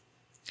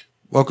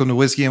Welcome to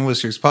Whiskey and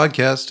Whiskers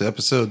Podcast,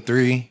 episode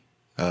 3.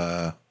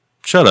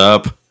 Shut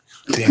up.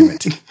 Damn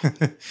it.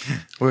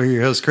 We're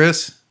your host,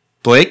 Chris.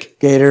 Blake.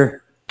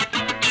 Gator.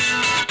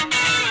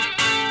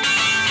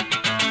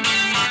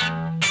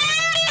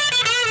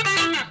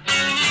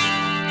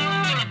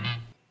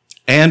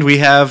 And we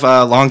have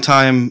a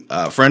longtime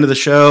friend of the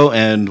show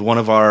and one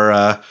of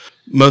our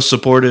most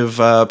supportive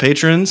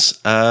patrons,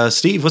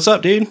 Steve. What's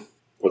up, dude?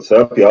 What's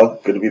up, y'all?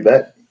 Good to be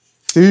back.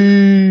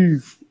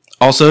 Steve.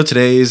 Also,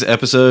 today's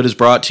episode is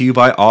brought to you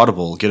by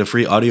Audible. Get a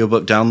free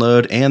audiobook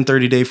download and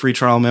 30-day free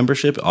trial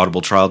membership at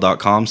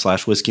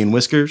audibletrial.com/whiskey and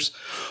whiskers.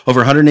 Over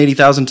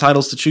 180,000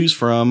 titles to choose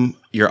from.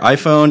 Your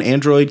iPhone,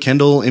 Android,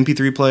 Kindle,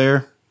 MP3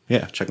 player.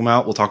 Yeah, check them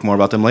out. We'll talk more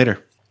about them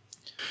later.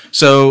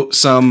 So,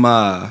 some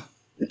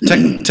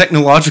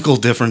technological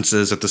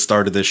differences at the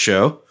start of this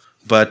show.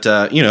 But,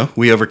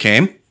 we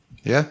overcame.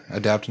 Yeah,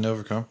 adapt and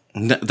overcome.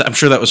 I'm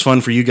sure that was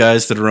fun for you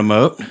guys that are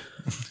remote.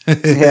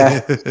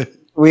 Yeah.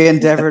 We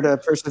endeavor to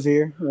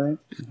persevere, right?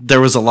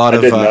 There was a lot of...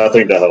 did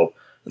nothing to help.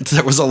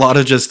 There was a lot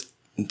of just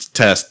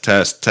test.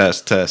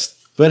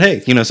 But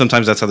hey,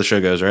 sometimes that's how the show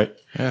goes, right?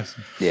 Yes.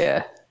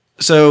 Yeah.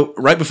 So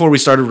right before we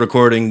started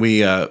recording,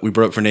 we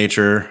broke for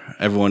nature.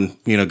 Everyone,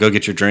 go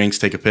get your drinks,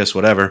 take a piss,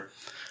 whatever.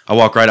 I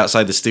walk right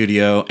outside the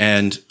studio,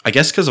 and I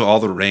guess because of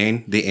all the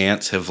rain, the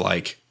ants have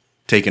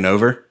taken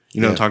over. You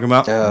know what I'm talking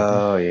about?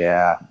 Oh,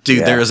 yeah. Dude,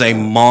 Yeah. there is a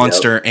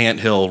monster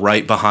anthill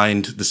right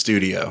behind the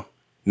studio.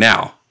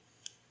 Now,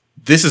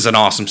 this is an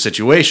awesome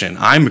situation.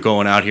 I'm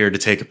going out here to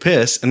take a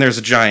piss, and there's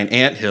a giant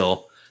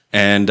anthill,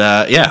 and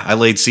I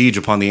laid siege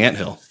upon the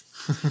anthill.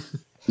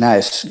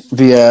 Nice.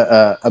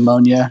 Via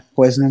ammonia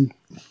poisoning?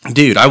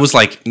 Dude, I was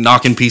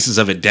knocking pieces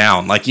of it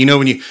down.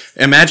 When you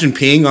imagine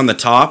peeing on the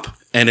top,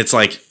 and it's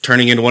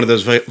turning into one of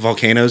those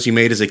volcanoes you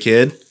made as a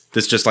kid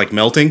that's just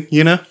melting,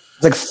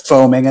 It's like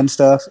foaming and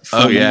stuff.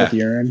 Oh, Foaming yeah. with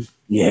urine.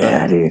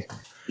 Yeah, dude.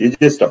 You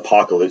just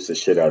apocalypse the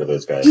shit out of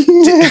those guys.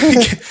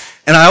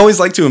 And I always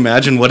like to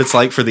imagine what it's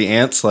like for the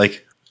ants.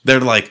 They're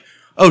like,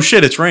 oh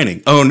shit, it's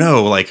raining. Oh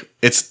no,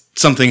 it's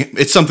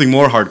something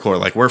more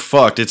hardcore. We're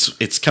fucked.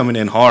 It's coming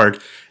in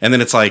hard. And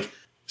then it's is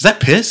that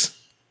piss?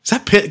 Is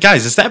that piss?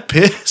 Guys, is that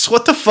piss?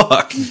 What the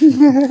fuck?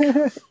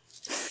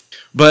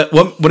 But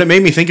what it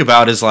made me think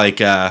about is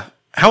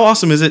how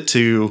awesome is it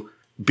to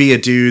be a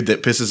dude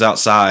that pisses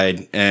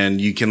outside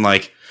and you can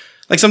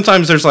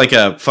sometimes there's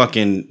a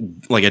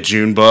fucking a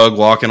June bug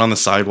walking on the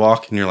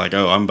sidewalk and you're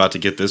oh, I'm about to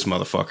get this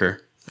motherfucker.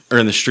 Or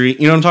in the street.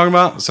 You know what I'm talking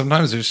about?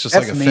 Sometimes there's just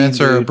That's a mean, fence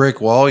or a dude.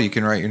 brick wall. You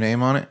can write your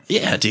name on it.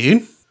 Yeah,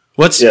 dude.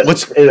 What's That's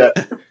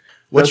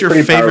your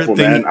pretty favorite powerful,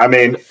 thing? man. I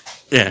mean,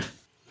 Yeah.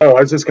 I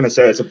was just gonna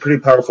say it's a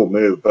pretty powerful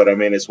move, but I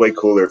mean, it's way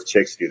cooler if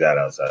chicks do that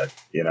outside.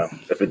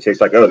 If a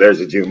chick's oh, there's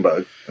a June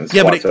bug, and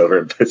Yeah, but squats over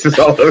and pisses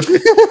all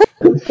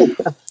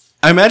over.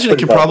 I imagine it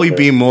Pretty could probably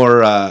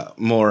powerful.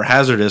 be more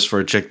hazardous for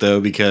a chick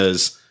though,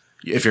 because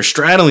if you're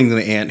straddling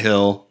the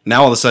anthill,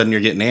 now all of a sudden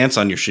you're getting ants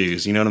on your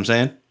shoes. You know what I'm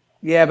saying?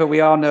 Yeah, but we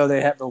all know they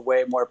have a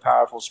way more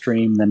powerful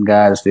stream than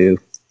guys do.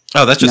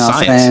 Oh, that's just You know what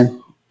I'm science.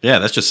 saying? Yeah,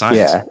 that's just science.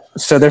 Yeah.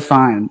 So they're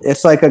fine.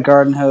 It's like a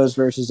garden hose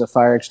versus a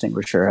fire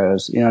extinguisher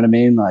hose. You know what I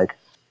mean?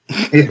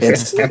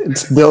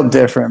 It's built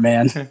different,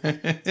 man.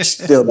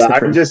 It's built But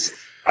different.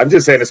 I'm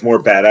just saying it's more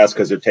badass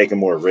because they're taking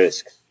more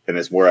risk and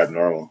it's more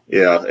abnormal.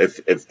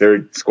 If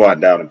they're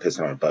squatting down and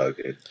pissing on a bug,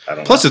 I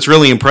don't Plus, know. it's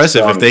really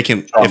impressive if they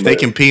can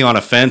Strong pee on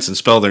a fence and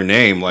spell their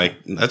name.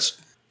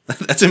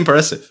 That's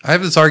impressive. I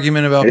have this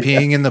argument about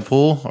peeing in the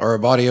pool or a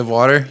body of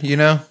water,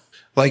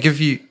 if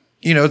you,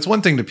 it's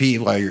one thing to pee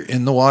while you're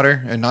in the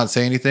water and not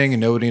say anything and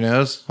nobody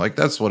knows.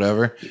 That's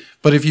whatever.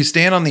 But if you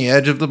stand on the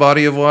edge of the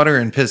body of water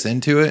and piss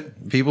into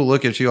it, people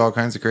look at you all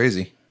kinds of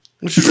crazy.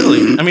 Which is really,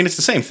 it's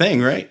the same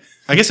thing, right?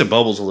 I guess it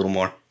bubbles a little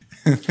more.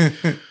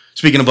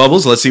 Speaking of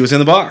bubbles, let's see what's in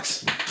the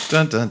box.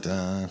 Dun, dun,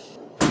 dun.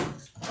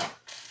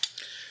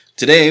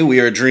 Today we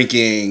are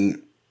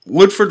drinking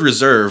Woodford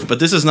Reserve, but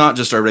this is not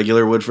just our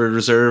regular Woodford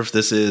Reserve.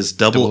 This is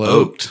double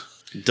oaked.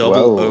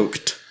 Double Whoa.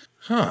 oaked.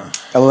 Huh.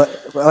 I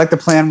like the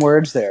plan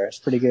words there. It's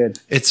pretty good.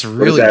 It's What is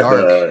really that,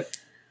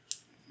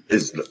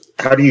 dark.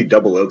 How do you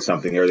double oak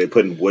something? Are they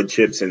putting wood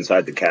chips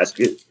inside the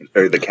casket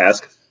or the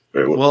cask?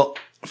 Or what? Well,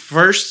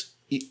 first,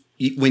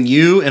 when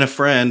you and a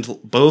friend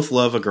both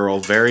love a girl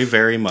very,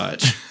 very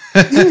much,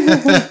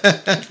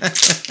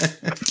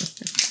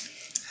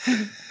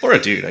 or a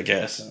dude, I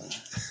guess.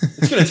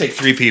 It's going to take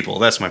 3 people.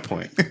 That's my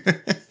point.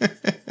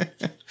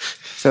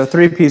 So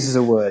 3 pieces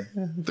of wood.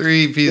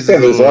 3 pieces Yeah,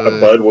 there's a lot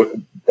of of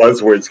wood.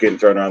 buzzwords getting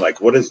thrown around.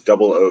 What is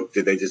double oak?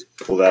 Did they just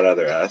pull that out of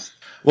their ass?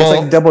 Well,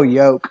 It's like double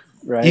yolk,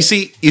 right? you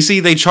see,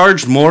 they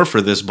charge more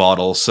for this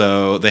bottle,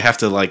 so they have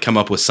to come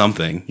up with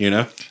something, Dude,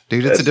 it's a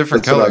That's-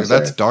 different that's what color. I'm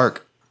That's saying.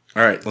 dark.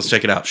 All right, let's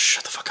check it out.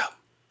 Shut the fuck up.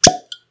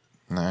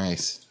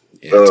 Nice.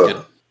 Yeah, it's Ugh.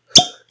 good.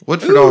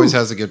 Woodford always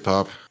has a good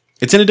pop.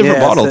 It's in a different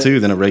Yeah, bottle so- too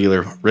than a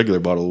regular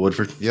bottle of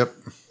Woodford. Yep.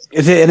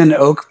 Is it in an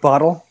oak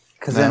bottle?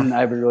 Because No. then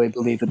I would really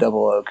believe the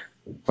double oak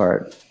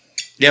part.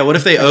 Yeah, what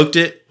if they oaked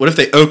it? What if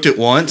they oaked it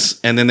once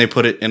and then they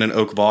put it in an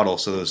oak bottle,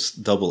 so it's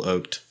double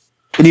oaked?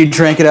 And you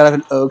drank it out of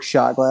an oak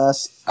shot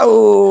glass.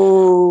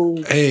 Oh,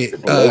 Hey, Hey,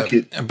 Well,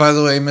 okay. and by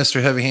the way,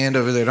 Mr. Heavy Hand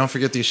over there, don't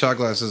forget these shot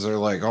glasses are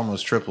like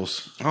almost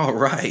triples. All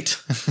right.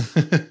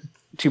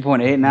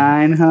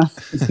 2.89, huh?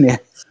 Yeah.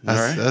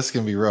 That's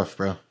gonna be rough,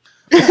 bro.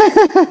 I'm A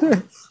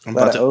lot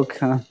about of to oak,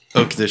 huh?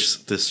 oak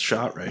this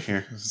shot right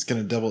here. It's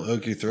gonna double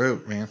oak your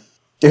throat, man.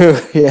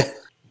 Dude, yeah.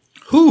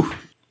 Whew.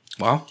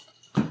 Wow.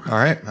 All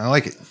right, I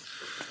like it.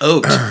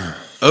 Oaked.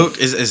 Oaked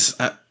is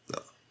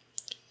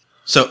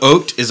so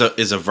oaked is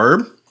a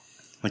verb?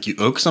 Like you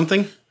oak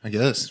something? I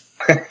guess.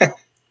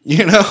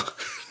 You know?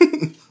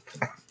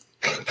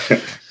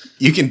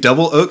 You can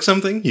double oak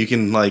something? You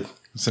can like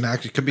It's an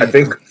act. It could be. I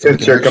think like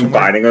since an you're action word.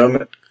 combining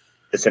them,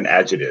 it's an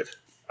adjective.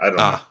 I don't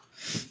know.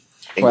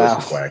 English Wow.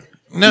 is whack.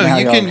 No, Now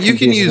you y'all can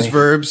confusing use me.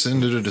 verbs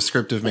into a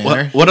descriptive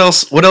manner. what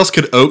else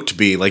could oaked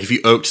be? Like if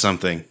you oaked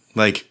something.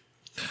 Like,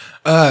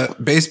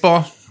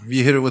 Baseball.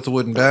 You hit it with a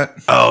wooden bat.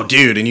 oh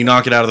dude, and you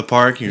knock it out of the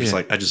park, you're just Yeah.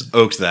 like, I just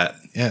oaked that.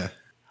 Yeah.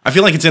 I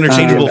feel like it's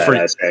interchangeable for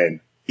Badass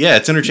name. yeah,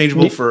 it's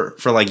interchangeable for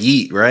like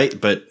yeet, right?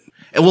 But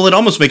well, it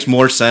almost makes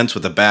more sense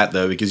with a bat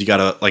though, because you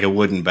got a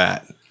wooden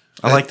bat.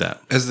 I like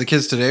that. As the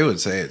kids today would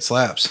say, it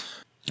slaps.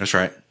 That's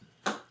right.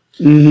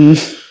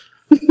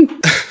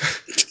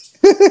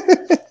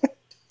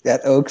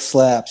 That oak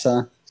slaps,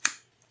 huh?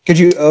 Could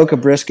you oak a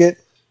brisket?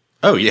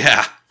 Oh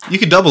yeah, you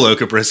could double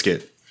oak a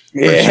brisket.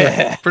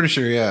 Yeah. Pretty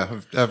sure, yeah.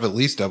 I've at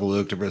least double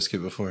oaked a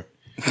brisket before.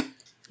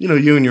 You know,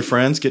 you and your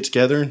friends get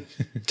together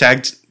and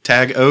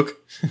tag oak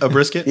a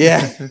brisket.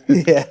 Yeah.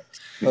 Yeah.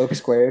 Oak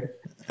squared.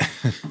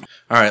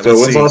 All right, So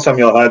let's when's see. the last time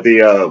y'all had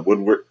the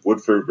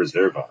Woodford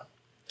Reserve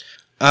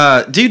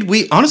on? Dude,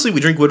 we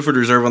drink Woodford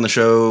Reserve on the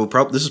show.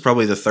 This is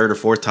probably the third or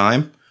fourth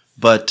time,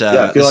 but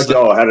Yeah, I feel like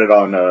y'all had it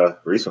on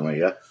recently.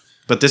 Yeah,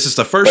 but this is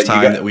the first But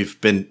you time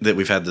got- that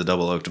we've had the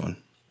double oaked one.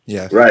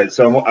 Yeah. right.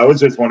 So I was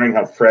just wondering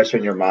how fresh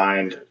in your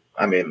mind.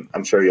 I mean,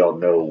 I'm sure y'all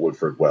know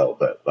Woodford well,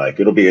 but like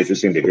it'll be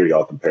interesting to hear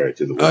y'all compare it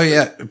to the. Woodford. Oh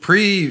yeah.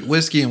 Pre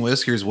Whiskey and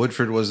Whiskers,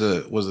 Woodford was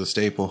a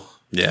staple.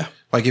 Yeah,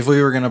 Like if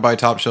we were gonna buy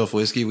top shelf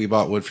whiskey, we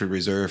bought Woodford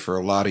Reserve for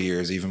a lot of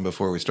years, even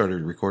before we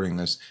started recording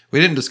this.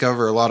 We didn't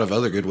discover a lot of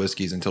other good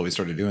whiskeys until we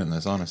started doing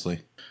this,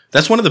 honestly.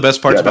 that's one of the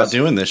best parts Yeah, about that's-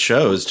 doing this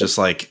show is just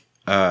like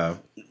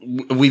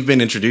we've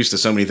been introduced to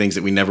so many things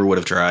that we never would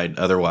have tried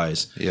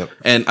otherwise. Yep.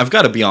 And I've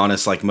got to be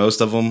honest, like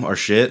most of them are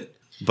shit,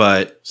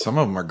 but Some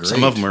of them are great.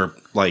 some of them are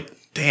like,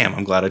 damn,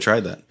 I'm glad I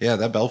tried that. Yeah,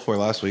 that Belfour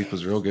last week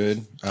was real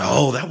good.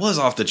 Oh, that was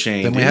off the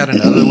chain. Then we dude. had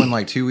another one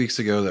like 2 weeks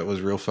ago that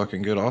was real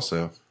fucking good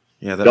also.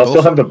 yeah, that Y'all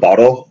still have the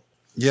bottle?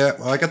 Yeah,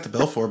 well, I got the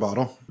Belfour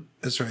bottle.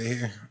 It's right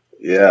here.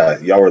 Yeah,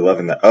 y'all were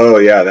loving that. Oh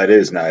yeah, that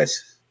is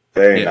nice.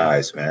 Very Yeah.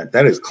 nice, man.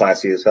 That is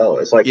classy as hell.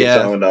 It's like Yeah.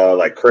 its own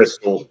like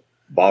crystal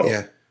bottle.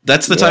 Yeah.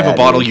 That's the type Yeah, of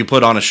bottle dude. you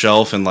put on a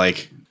shelf and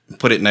like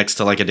put it next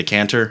to like a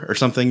decanter or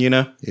something, you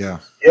know? Yeah.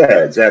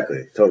 Yeah,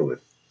 exactly. Totally.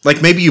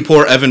 Like maybe you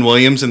pour Evan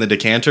Williams in the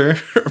decanter,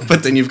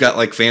 but then you've got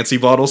like fancy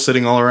bottles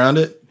sitting all around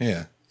it,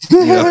 Yeah.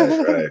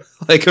 That's right.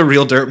 like a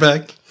real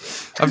dirtbag.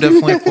 I've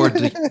definitely poured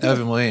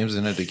Evan Williams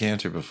in a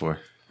decanter before.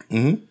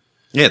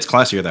 Yeah, it's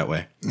classier that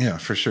way. Yeah,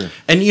 for sure.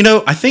 And you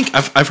know, I think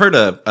I've heard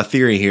a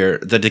theory here.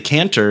 The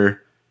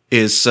decanter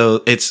is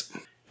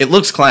it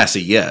looks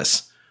classy,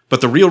 yes, but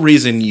the real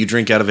reason you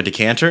drink out of a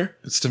decanter,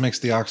 It's to mix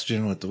the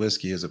oxygen with the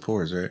whiskey as it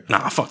pours, right?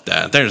 nah, fuck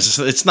that.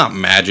 It's not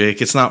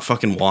magic. It's not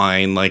fucking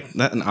wine. Like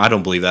that, I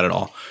don't believe that at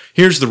all.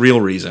 Here's the real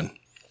reason.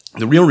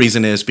 The real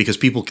reason is because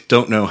people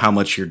don't know how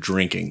much you're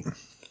drinking,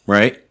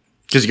 right?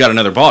 Because you got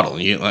another bottle.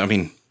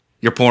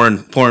 You're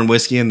pouring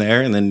whiskey in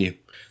there, and then you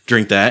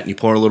drink that, and you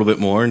pour a little bit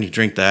more, and you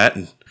drink that,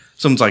 and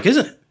someone's like,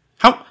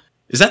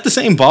 is that the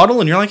same bottle?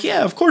 And you're like,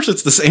 yeah, of course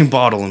it's the same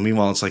bottle. And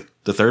meanwhile, it's like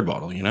the third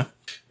bottle, you know?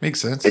 Makes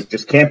sense. It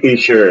just can't be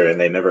sure, and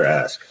they never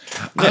ask.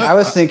 I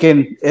was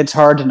thinking it's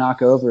hard to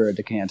knock over a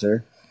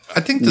decanter. I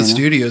think the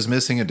studio's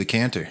missing a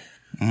decanter.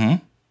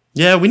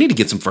 Yeah, we need to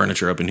get some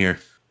furniture up in here.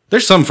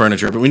 There's some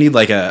furniture, but we need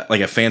like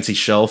a fancy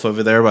shelf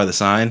over there by the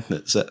sign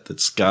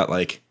that's got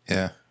like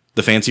Yeah.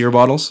 the fancier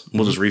bottles.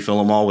 We'll just refill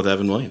them all with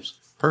Evan Williams.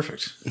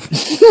 Perfect.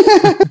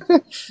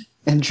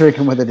 And drink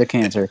them with a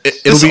decanter.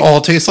 This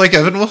all tastes like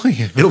Evan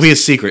Williams. It'll be a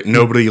secret.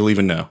 Nobody will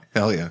even know.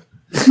 Hell yeah.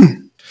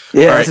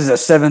 Yeah, All right. this is a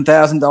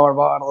 $7,000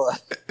 bottle.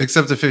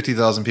 Except the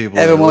 50,000 people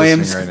Evan that are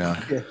Williams. listening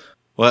right now.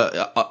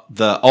 Well,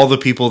 all the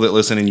people that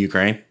listen in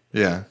Ukraine,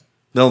 Yeah.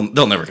 they'll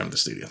never come to the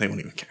studio. They won't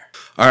even care.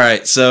 All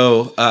right,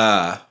 so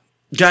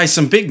guys,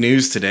 some big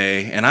news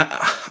today, and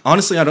I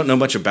honestly don't know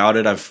much about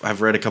it.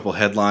 I've read a couple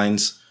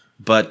headlines,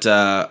 but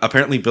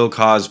apparently Bill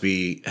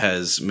Cosby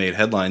has made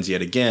headlines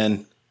yet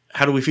again.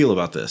 How do we feel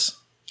about this?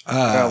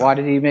 Why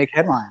did he make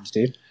headlines,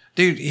 dude?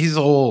 Dude, he's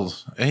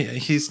old.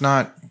 He's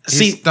not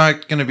See-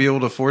 not going to be able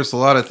to force a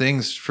lot of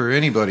things for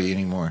anybody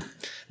anymore.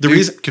 The Dude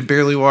reason could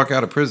barely walk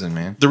out of prison,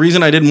 man. The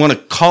reason I didn't want to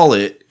call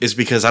it is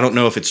because I don't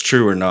know if it's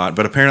true or not,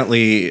 but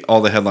apparently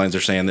all the headlines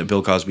are saying that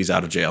Bill Cosby's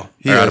out of jail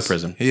or out of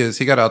prison. He is.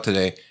 He got out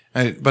today.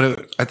 I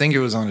think it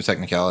was on a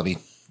technicality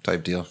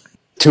type deal.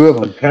 Two of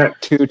them.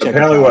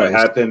 Apparently, what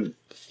happened?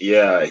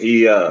 Yeah,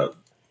 he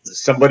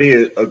somebody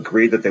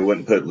agreed that they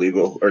wouldn't put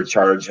legal or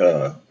charge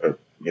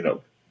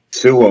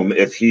sue him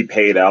if he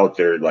paid out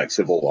their like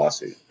civil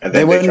lawsuit, and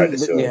then they tried to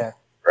sue him. Yeah,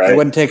 Right? they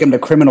wouldn't take him to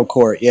criminal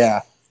court.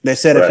 Yeah, they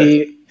said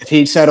Right. if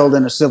he settled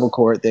in a civil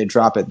court, they'd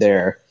drop it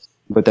there.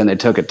 But then they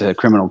took it to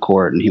criminal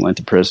court, and he went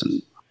to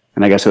prison.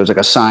 And I guess it was like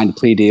a signed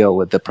plea deal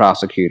with the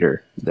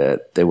prosecutor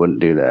that they wouldn't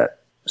do that.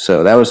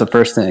 So that was the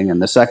first thing.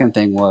 And the second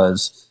thing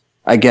was,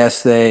 I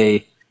guess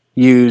they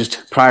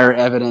used prior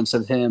evidence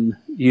of him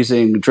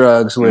using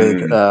drugs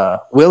with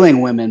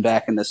willing women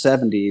back in the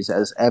 70s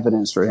as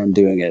evidence for him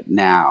doing it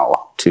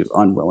now to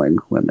unwilling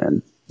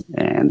women.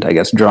 And I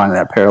guess drawing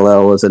that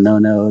parallel was a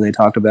no-no they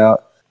talked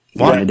about.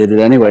 Why? And they did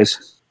it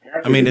anyways.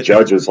 I mean, the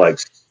judge was like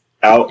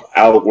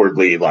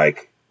outwardly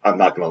like, I'm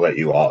not going to let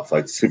you off,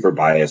 like super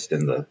biased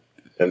in the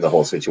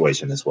whole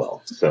situation as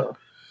well. So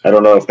I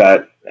don't know if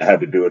that had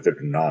to do with it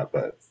or not,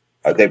 but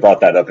they brought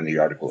that up in the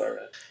article I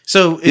read.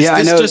 So is Yeah,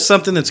 I this know. just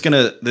something that's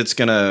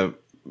gonna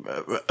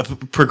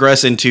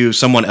progress into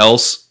someone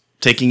else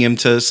taking him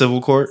to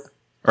civil court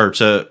or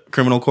to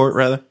criminal court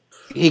rather?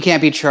 He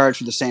can't be charged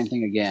with the same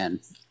thing again.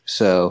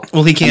 So,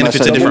 Well, he can if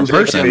it's a different new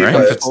person, victim right?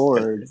 comes If it's-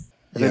 forward,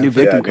 if yeah, a new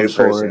victim new comes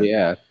forward, person.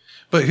 yeah.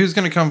 But who's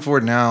going to come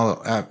forward now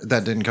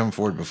that didn't come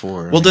forward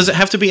before? Well, does it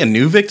have to be a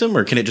new victim,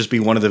 or can it just be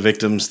one of the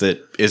victims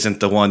that isn't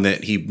the one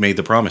that he made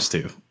the promise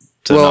to?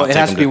 Well, not it take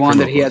has him to be one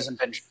that criminal he court? hasn't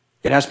been.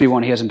 It has to be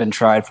one he hasn't been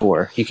tried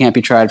for. He can't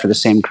be tried for the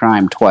same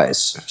crime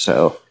twice.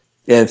 So,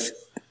 if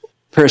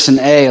person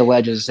A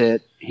alleges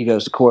it, he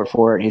goes to court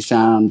for it. He's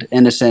found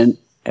innocent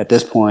at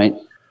this point.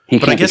 He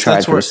But I can't be guess tried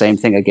that's for where- the same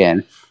thing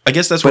again. I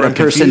guess that's But where I'm if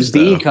person confused.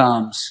 B though.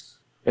 comes,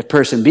 if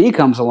person B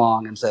comes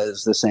along and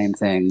says the same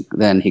thing,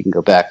 then he can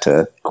go back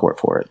to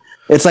court for it.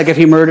 It's like if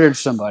he murdered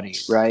somebody,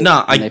 right?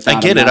 No, And they I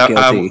found get him it. not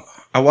guilty.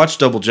 I watched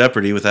Double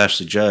Jeopardy with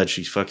Ashley Judd.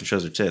 She fucking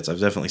shows her tits. I've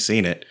definitely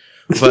seen it.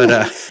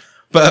 But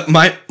but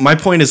my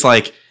point is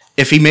like,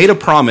 if he made a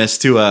promise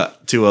to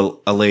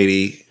a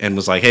lady and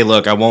was like, hey,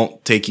 look, I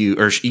won't take you,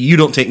 or you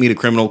don't take me to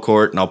criminal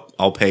court, and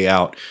I'll pay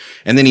out,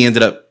 and then he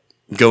ended up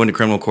going to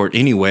criminal court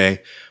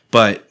anyway,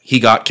 but he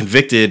got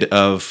convicted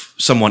of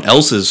someone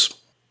else's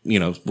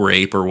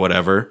rape or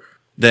whatever,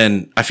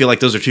 then I feel like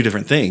those are two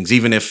different things.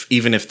 Even if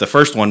the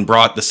first one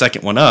brought the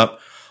second one up,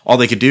 all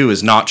they could do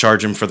is not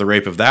charge him for the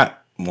rape of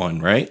that one,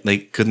 right?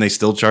 Couldn't they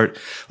still charge?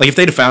 Like if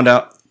they'd have found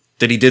out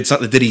that he did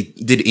something, that he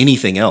did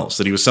anything else,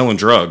 that he was selling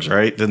drugs,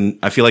 right? Then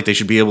I feel like they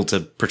should be able to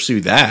pursue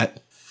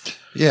that.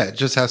 Yeah, it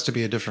just has to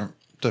be a different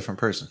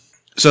person.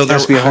 So there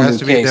Has to be a whole It has new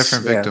to be a case,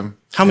 different yeah. victim.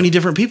 how many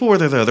different people were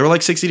there though? There were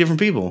like 60 different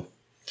people.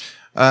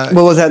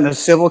 Well, was that in the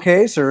civil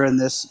case or in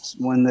this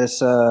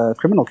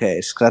criminal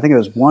case? Because I think it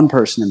was one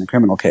person in the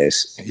criminal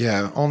case.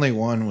 Yeah, only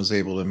one was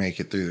able to make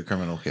it through the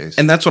criminal case.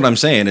 And that's what I'm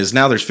saying is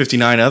now there's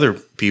 59 other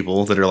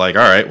people that are like,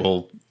 all right,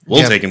 well,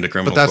 we'll take him to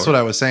criminal But that's court. what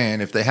I was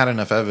saying. If they had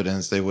enough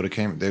evidence, they would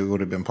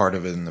have been part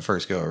of it in the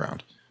first go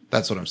around.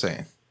 That's what I'm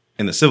saying.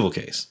 In the civil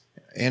case.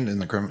 And in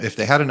the if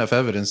they had enough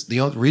evidence,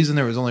 the only reason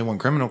there was only one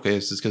criminal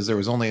case is because there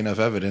was only enough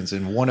evidence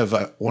in one of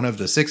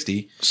the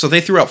 60. So they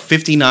threw out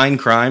 59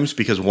 crimes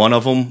because one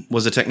of them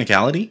was a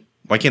technicality?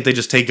 Why can't they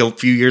just take a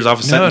few years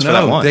off a sentence for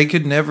that one?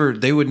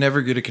 They would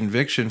never get a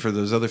conviction for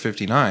those other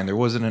 59. There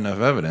wasn't enough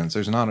evidence.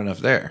 There's not enough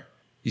there.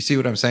 You see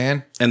what I'm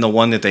saying? And the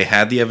one that they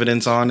had the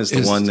evidence on is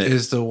the one that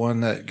is the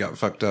one that got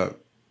fucked up.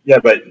 Yeah,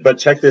 but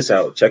check this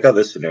out. Check out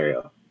this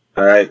scenario.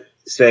 All right.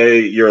 Say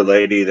you're a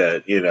lady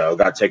that,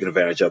 got taken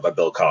advantage of by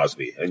Bill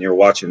Cosby, and you're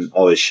watching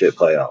all this shit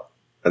play out.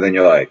 And then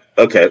you're like,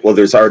 okay, well,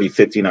 there's already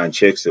 59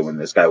 chicks doing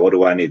this guy. What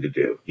do I need to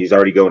do? He's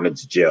already going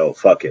into jail.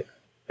 Fuck it.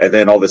 And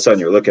then all of a sudden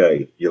you're looking at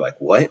it, you're like,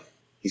 what?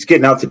 He's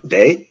getting out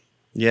today?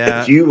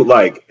 yeah.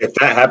 If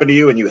that happened to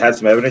you and you had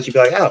some evidence, you'd be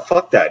like,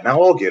 fuck that.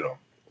 Now I'll get him.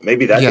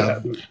 Maybe that could Yeah,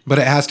 happen. but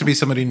it has to be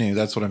somebody new.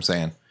 That's what I'm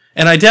saying.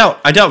 And I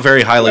doubt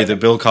very highly that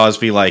Bill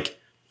Cosby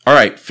all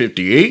right,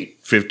 58,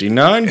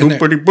 59, And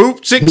boopity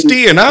boop,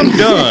 60, and I'm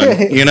done.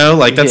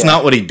 That's Yeah.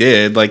 not what he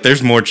did. Like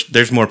there's more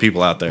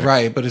people out there.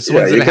 Right, but it's the Yeah,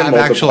 ones you that can have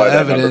actual multiply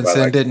that number evidence by,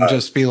 and like, didn't 5.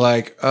 just be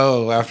like,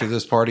 oh, after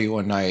this party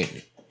one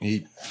night,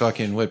 he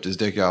fucking whipped his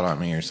dick out on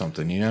me or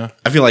something,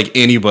 I feel like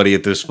anybody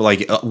at this,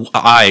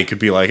 I could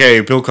be like,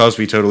 hey, Bill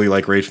Cosby totally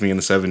raped me in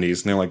the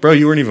 70s. And they're like, bro,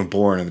 you weren't even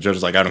born. And the judge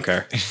is like, I don't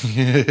care.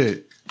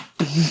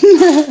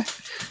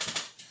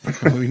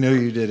 We know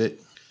you did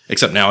it.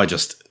 Except now I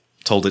just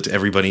told it to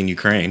everybody in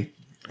Ukraine.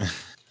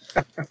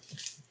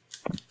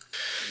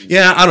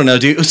 Yeah, I don't know,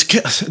 dude.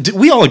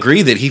 We all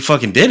agree that he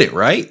fucking did it,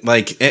 right?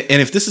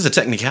 And if this is a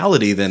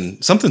technicality,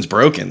 then something's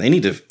broken. They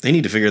need to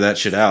figure that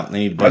shit out. And they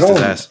need to bust his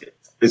ass.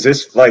 Is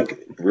this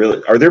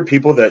really? Are there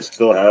people that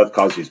still have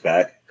Cosby's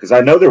back? Because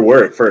I know there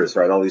were at first,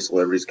 right? All these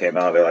celebrities came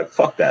out. They're like,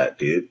 "Fuck that,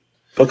 dude.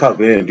 Bill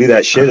Cosby didn't do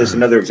that shit." It's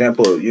another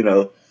example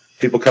of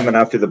people coming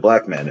after the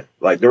black man.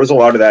 Like there was a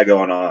lot of that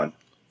going on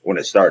when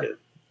it started.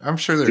 I'm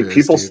sure there Do is,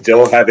 people dude.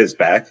 still have his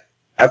back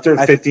after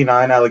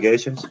 59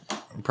 allegations?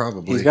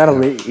 Probably. He's got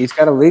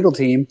a legal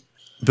team.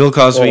 Bill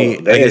Cosby,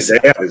 Well, they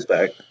have his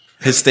back.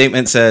 his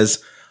statement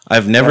says,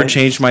 I've never Right.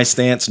 changed my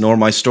stance nor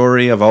my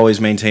story. I've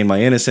always maintained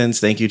my innocence.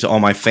 Thank you to all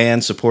my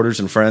fans, supporters,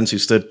 and friends who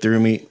stood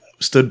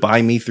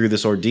by me through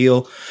this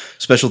ordeal.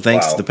 Special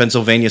thanks Wow. to the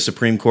Pennsylvania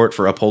Supreme Court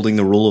for upholding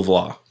the rule of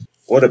law.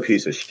 What a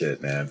piece of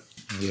shit, man.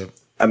 Yep.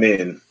 I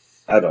mean,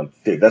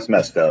 dude, that's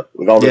messed up.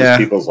 With all those Yeah.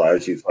 people's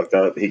lives he fucked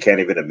up, he can't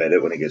even admit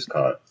it when he gets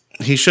caught.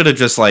 He should have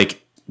just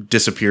like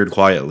disappeared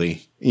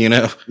quietly, you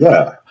know?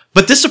 Yeah.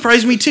 But this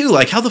surprised me too.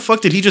 Like, how the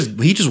fuck did he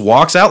just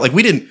walks out? Like,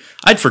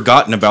 I'd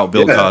forgotten about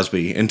Bill Yeah.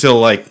 Cosby until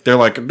like they're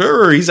like,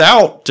 he's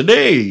out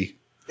today.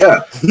 Yeah.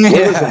 What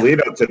was the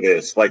lead up to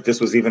this? Like, this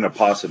was even a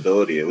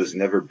possibility. It was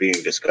never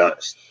being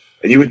discussed.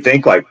 And you would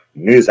think like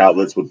news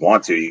outlets would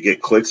want to. You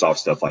get clicks off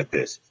stuff like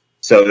this.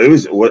 So it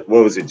was what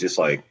was it? Just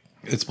like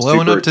It's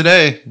blowing up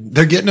today.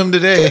 They're getting them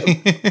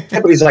today. yeah,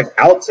 but he's like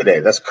out today.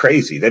 That's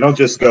crazy. They don't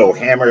just go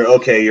hammer.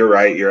 Okay, you're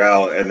right. You're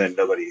out, and then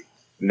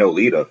no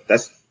lead up.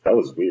 That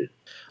was weird.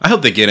 I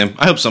hope they get him.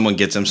 I hope someone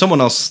gets him.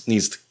 Someone else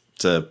needs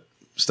to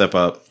step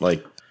up.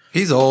 Like,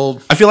 He's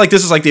old. I feel like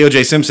this is like the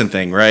O.J. Simpson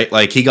thing, right?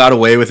 Like, he got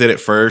away with it at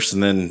first,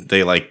 and then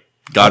they like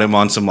got him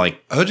on some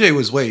like OJ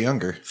was way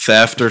younger.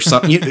 theft or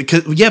something.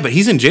 Yeah, but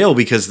he's in jail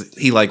because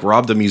he like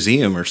robbed a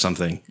museum or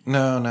something.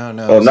 No.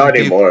 Well, not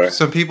anymore.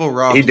 Some people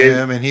robbed He did.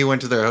 him, and he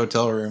went to their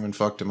hotel room and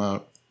fucked him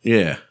up.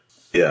 Yeah.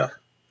 Yeah.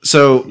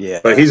 So Yeah.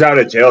 But he's out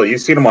of jail.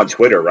 You've seen him on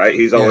Twitter, right?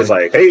 He's always Yeah.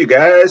 like, "Hey, you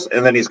guys,"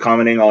 and then he's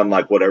commenting on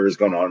like whatever's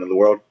going on in the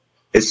world.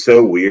 It's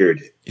so weird.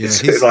 Yeah, It's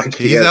he's, like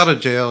he's out of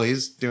jail.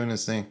 He's doing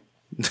his thing.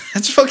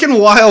 that's fucking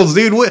wild,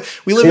 dude.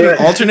 We live in an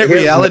Yeah. alternate Yeah.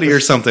 reality or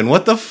something.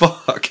 What the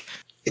fuck?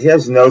 He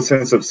has no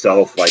sense of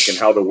self, like in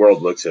how the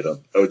world looks at him.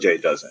 OJ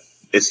doesn't.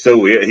 It's so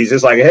weird. He's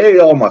just like, "Hey,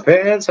 all my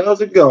fans,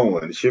 how's it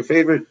going? It's your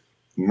favorite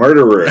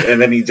murderer,"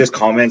 and then he just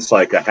comments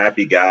like a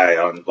happy guy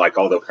on like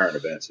all the current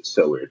events. It's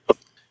so weird.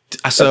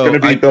 It's So, gonna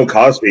be Bill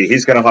Cosby.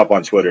 He's gonna hop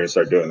on Twitter and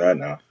start doing that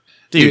now.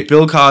 dude,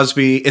 Bill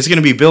Cosby. It's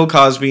gonna be Bill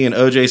Cosby and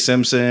O.J.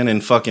 Simpson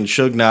and fucking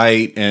Suge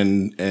Knight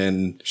and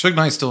Suge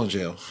Knight's still in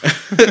jail.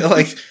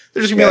 like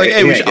they're just gonna be like, Yeah, hey,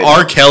 he we ain't should getting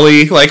R.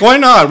 Kelly. Like, why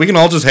not? We can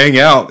all just hang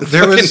out.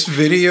 There Fucking- was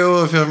video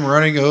of him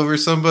running over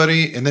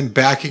somebody and then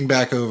backing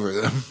back over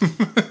them.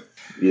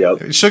 Yep,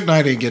 Suge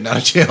Knight ain't getting out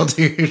of jail,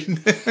 dude.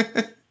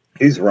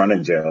 he's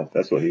running jail.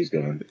 That's what he's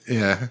doing.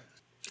 Yeah.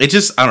 it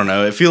just I don't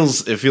know. It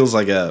feels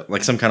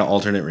like some kind of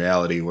alternate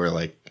reality where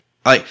like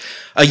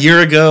a year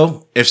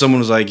ago, if someone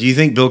was like, "Do you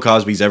think Bill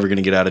Cosby's ever going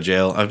to get out of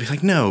jail?" I'd be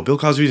like, "No, Bill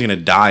Cosby's going to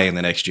die in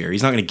the next year.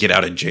 He's not going to get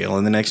out of jail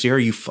in the next year. Are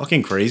you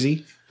fucking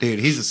crazy?" Dude,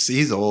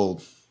 he's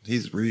old.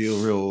 He's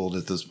real old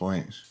at this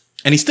point.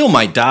 And he still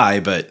might die,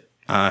 but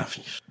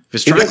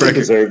his He track doesn't record.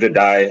 deserve to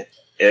die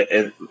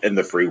in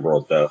the free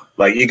world, though.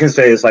 Like you can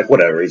say it's like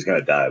whatever, he's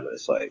gonna die, but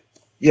it's like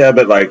yeah,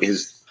 but like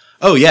his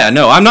Oh yeah,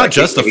 no, I'm not Like,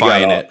 he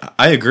justifying got it.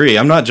 I agree.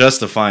 I'm not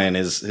justifying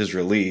his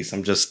release.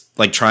 I'm just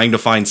like trying to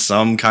find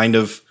some kind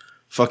of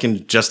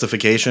fucking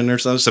justification or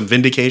some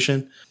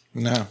vindication.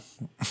 No.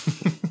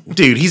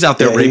 Dude, he's out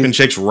there Yeah, raping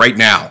chicks right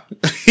now.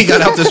 He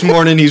got out this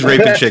morning. He's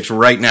raping chicks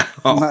right now.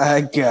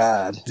 My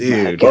God.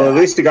 Dude. well, at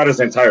least he got his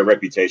entire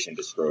reputation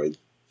destroyed.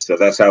 So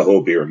that's how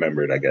he'll be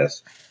remembered, I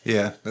guess.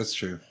 Yeah, that's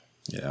true.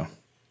 Yeah.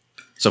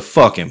 So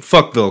fuck him.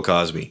 Fuck Bill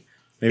Cosby.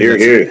 Here,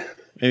 here.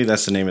 Maybe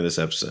that's the name of this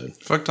episode.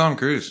 Fuck Tom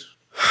Cruise.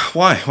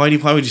 Why? Why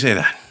would you say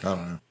that? I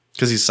don't know.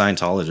 Because he's a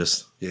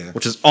Scientologist. Yeah.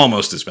 Which is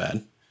almost as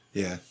bad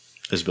Yeah.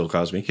 as Bill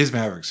Cosby. He's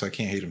Maverick, so I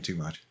can't hate him too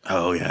much.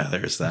 Oh yeah,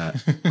 there's that.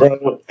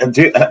 Bro, and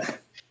dude,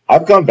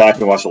 I've gone back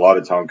and watched a lot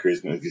of Tom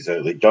Cruise movies.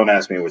 Like, don't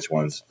ask me which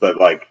ones, but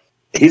like,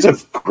 he's a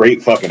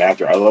great fucking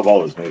actor. I love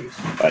all his movies.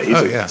 He's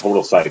Oh, a yeah.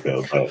 total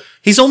psycho. But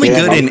He's only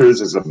yeah, good Tom in Cruise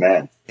is a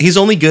man. he's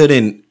only good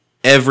in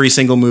every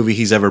single movie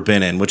he's ever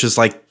been in, which is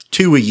like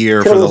 2 a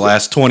year for the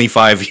last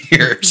 25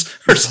 years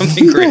or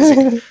something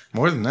crazy.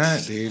 More than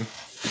that, dude.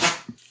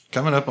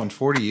 Coming up on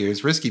 40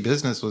 years. Risky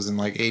Business was in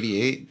like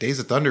 88. Days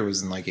of Thunder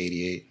was in like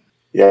 88.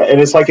 Yeah,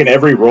 and it's like in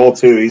every role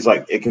too. He's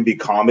like, it can be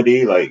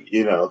comedy, like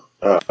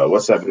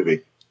what's that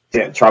movie?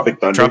 Yeah, Tropic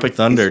Thunder. Tropic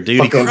Thunder, dude,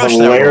 he Fucking crushed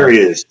that role.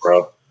 hilarious,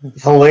 bro.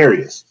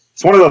 Hilarious.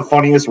 It's one of the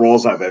funniest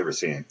roles I've ever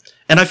seen.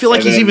 And I feel like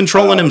And he's then, even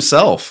trolling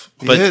himself.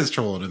 But he is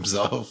trolling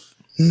himself.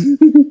 He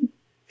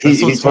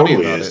That's what's funny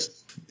totally about is. it.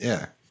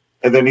 Yeah.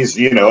 And then he's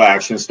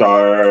action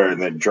star,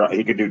 and then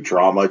he could do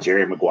drama,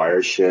 Jerry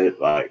Maguire shit,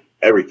 like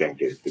everything,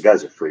 dude. The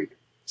guy's a freak.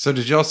 So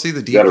did y'all see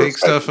the gotta deepfake respect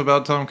stuff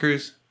about Tom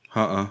Cruise?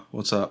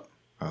 What's up?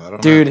 Oh, I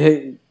don't Dude,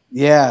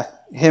 know.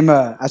 him.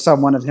 I saw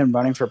one of him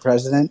running for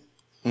president,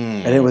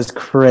 Mm. and it was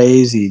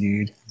crazy,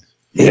 dude.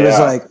 He was Yeah.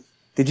 like,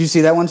 "Did you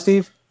see that one,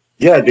 Steve?"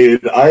 Yeah,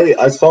 dude.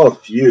 I saw a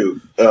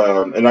few,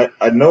 and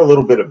I know a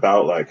little bit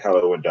about like how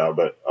it went down,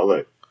 but I'll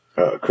let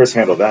Chris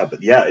handle that.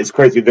 But yeah, it's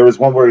crazy. There was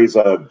one where he's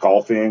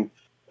golfing,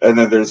 and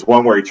then there's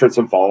one where he trips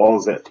and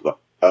falls, and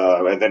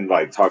then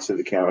like talks to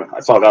the camera. I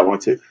saw that one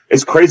too.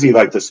 It's crazy.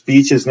 Like the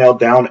speech is nailed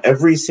down.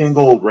 Every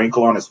single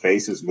wrinkle on his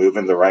face is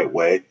moving the right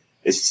way.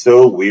 It's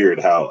so weird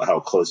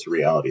how close to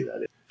reality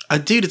that is.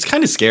 Dude, it's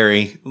kind of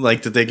scary,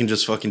 like that they can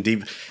just fucking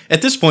deep.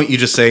 At this point, you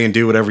just say and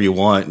do whatever you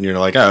want, and you're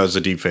like, "Oh, it was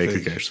a deep fake. Who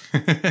cares?"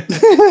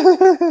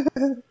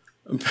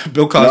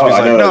 Bill Cosby's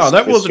I know, "No,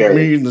 that it's wasn't scary.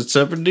 me in the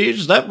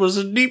 '70s. That was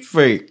a deep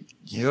fake."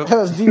 Yep. That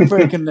was deep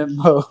breaking the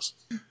most.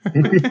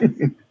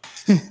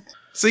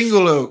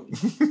 Single oak.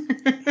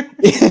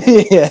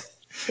 Yeah,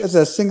 that's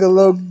a single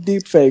low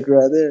deep fake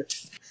right there.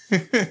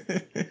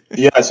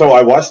 Yeah, so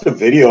I watched a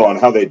video on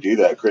how they do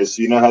that, Chris.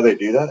 You know how they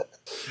do that?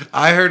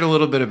 I heard a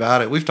little bit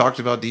about it. We've talked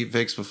about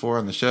deepfakes before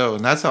on the show,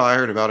 and that's how I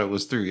heard about it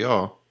was through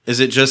y'all. Is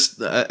it just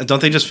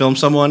don't they just film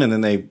someone and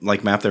then they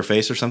like map their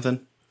face or something?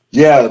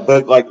 Yeah,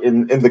 but like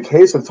in the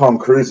case of Tom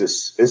Cruise,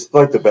 it's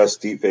like the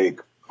best deepfake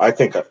I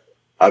think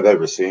I've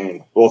ever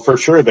seen. Well, for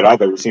sure that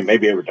I've ever seen,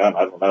 maybe ever done.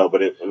 I don't know,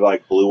 but it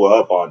like blew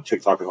up on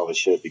TikTok and all this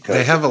shit because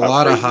They have a how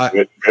lot of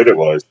crazy good it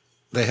was.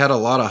 They had a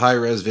lot of high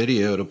res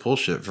video to pull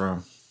shit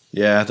from.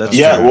 Yeah, that's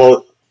Yeah, true.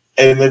 well,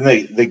 and then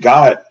they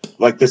got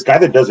like this guy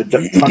that does a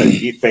ton of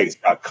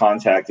deepfakes got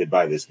contacted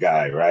by this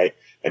guy, right?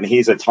 And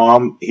he's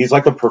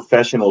like a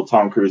professional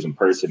Tom Cruise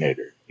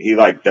impersonator. He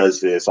like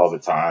does this all the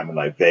time in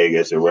like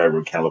Vegas or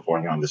wherever,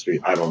 California on the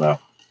street. I don't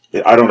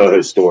know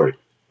his story,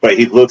 but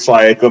he looks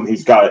like him.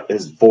 He's got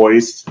his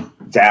voice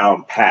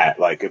down pat,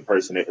 like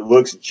impersonate. It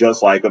looks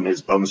just like him.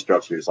 His bone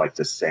structure is like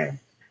the same.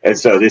 And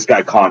so this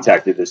guy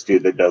contacted this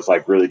dude that does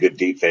like really good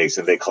deepfakes,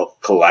 and they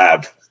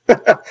collabed.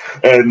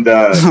 And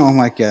Oh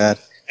my god.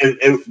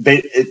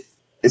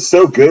 it's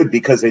so good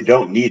because they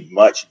don't need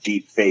much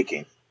deep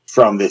faking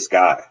from this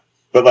guy.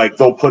 But like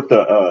they'll put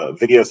the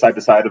video side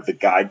to side of the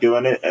guy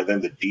doing it and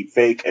then the deep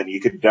fake, and you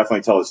can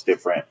definitely tell it's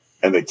different.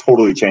 And they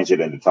totally change it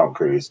into Tom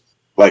Cruise,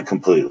 like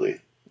completely.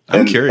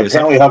 I'm And curious.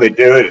 Apparently, how they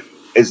do it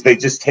is they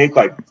just take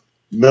like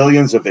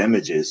millions of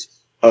images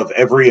of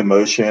every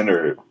emotion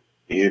or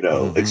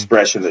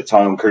expression that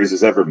Tom Cruise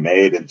has ever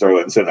made and throw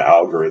it into an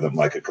algorithm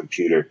like a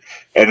computer,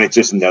 and it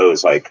just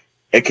knows like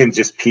it can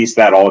just piece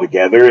that all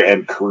together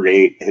and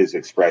create his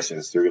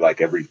expressions through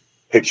like every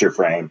picture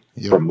frame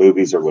from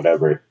movies or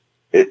whatever.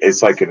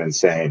 It's like an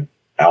insane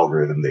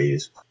algorithm they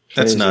use.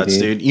 That's Crazy, nuts,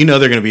 dude. You know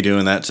they're going to be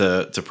doing that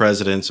to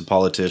presidents and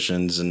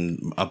politicians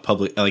and a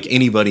public, like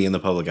anybody in the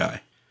public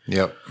eye.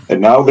 Yep.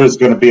 And now there's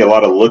going to be a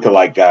lot of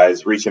lookalike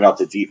guys reaching out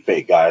to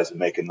deepfake guys and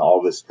making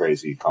all this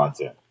crazy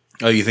content.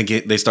 Oh, you think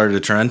they started a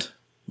trend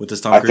with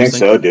this Tom I Cruise think thing?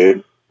 so,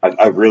 dude.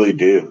 I really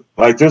do.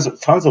 Like, there's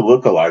tons of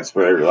lookalikes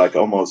for like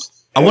almost.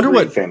 I wonder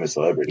every what famous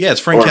celebrity. Yeah,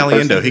 it's Frank Or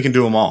Caliendo. person. He can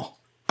do them all.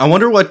 I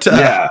wonder what.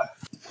 Yeah.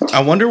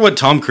 I wonder what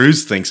Tom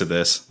Cruise thinks of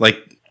this. Like,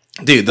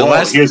 dude,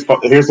 Here's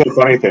the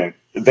funny thing.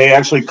 They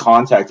actually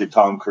contacted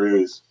Tom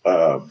Cruise,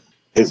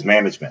 his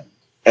management,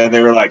 and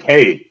they were like,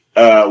 "Hey,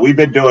 we've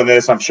been doing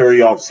this. I'm sure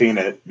y'all have seen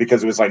it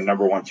because it was like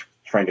number one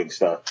trending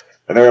stuff."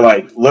 And they were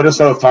like, "Let us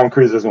know if Tom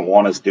Cruise doesn't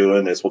want us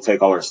doing this. We'll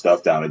take all our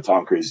stuff down." And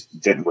Tom Cruise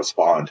didn't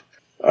respond,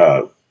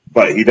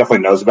 but he definitely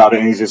knows about it.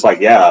 And he's just like,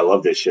 "Yeah, I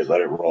love this shit. Let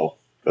it roll."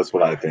 That's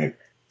what I think.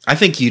 I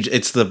think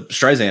it's the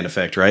Streisand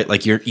effect, right?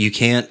 Like you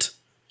can't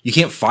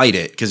fight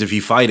it because if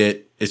you fight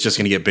it, it's just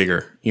going to get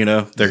bigger. You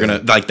know, they're gonna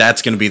like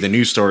that's going to be the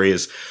news story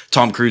is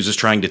Tom Cruise is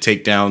trying to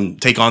take on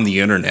the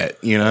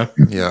internet. You know,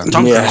 Yeah.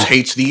 Tom Cruise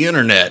hates the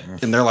internet,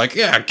 and they're like,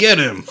 yeah, get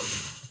him.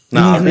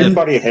 Nah, man.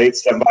 Everybody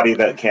hates somebody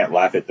that can't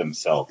laugh at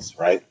themselves,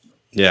 right?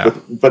 Yeah,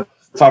 But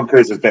Tom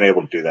Cruise has been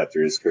able to do that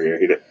through his career.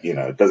 He,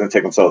 doesn't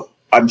take himself.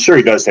 I'm sure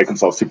he does take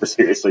himself super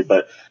seriously,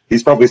 but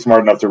he's probably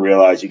smart enough to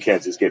realize you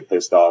can't just get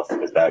pissed off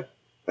at that,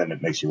 then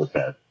it makes you look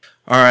bad.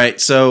 All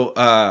right, so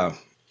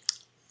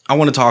I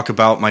want to talk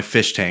about my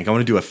fish tank. I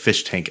want to do a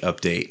fish tank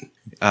update.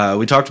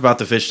 We talked about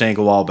the fish tank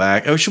a while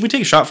back. Oh, should we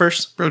take a shot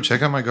first? Bro,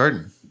 check out my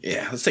garden.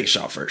 Yeah, let's take a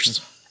shot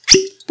first.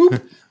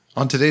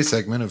 On today's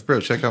segment of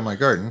Bro, check out my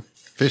garden,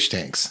 fish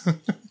tanks.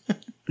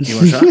 You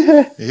want a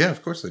shot? Yeah,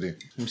 of course I do.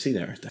 Let me see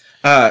that right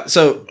there.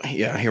 So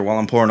yeah, here while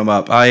I'm pouring them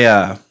up,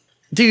 I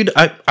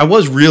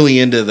was really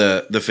into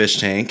the fish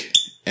tank,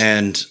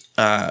 and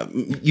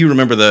you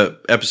remember the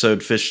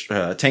episode fish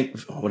tank?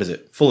 What is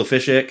it? Full of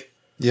fish ick.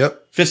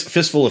 Yep.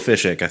 Fistful of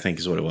fish ick, I think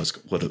is what it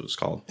was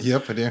called.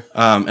 Yep, I do.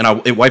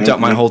 And it wiped out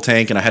my whole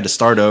tank, and I had to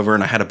start over,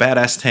 and I had a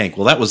badass tank.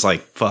 Well, that was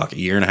like a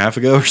year and a half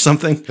ago or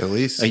something. At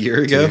least a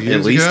year ago. 2 years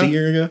At least ago? a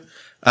year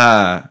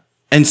ago.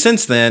 And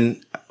since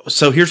then,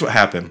 so here's what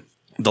happened: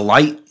 the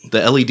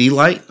LED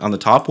light on the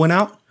top went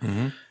out,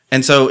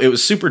 and so it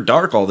was super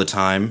dark all the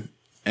time.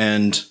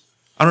 And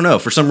I don't know,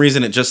 for some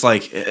reason, it just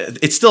like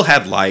it still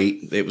had light.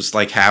 It was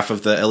like half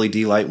of the LED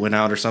light went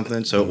out or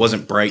something, so it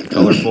wasn't bright and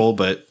colorful,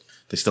 but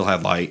they still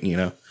had light, you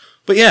know.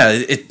 But yeah,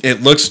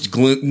 it looks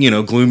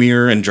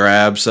gloomier and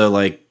drab. So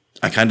like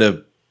I kind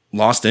of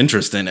lost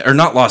interest in it, or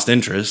not lost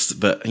interest,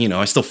 but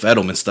I still fed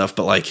them and stuff.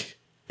 But like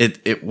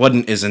it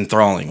wasn't as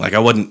enthralling. Like I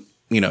wasn't,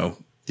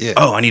 Yeah.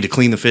 oh, I need to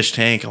clean the fish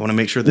tank. I want to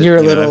make sure that You're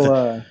a I have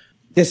little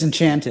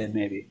disenchanted,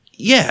 maybe.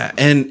 yeah,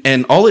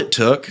 and all it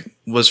took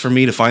was for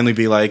me to finally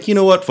be like, you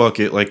know what, fuck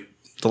it. Like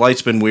the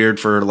light's been weird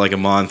for like a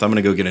month. I'm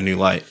gonna go get a new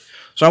light.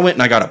 So I went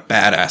and I got a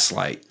badass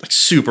light, like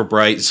super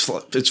bright.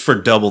 It's for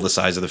double the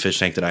size of the fish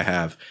tank that I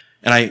have.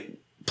 And I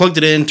plugged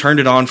it in, turned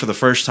it on for the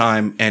first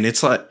time, and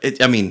it's like,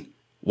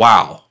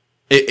 wow.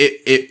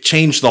 It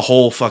changed the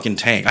whole fucking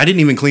tank. I didn't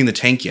even clean the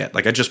tank yet.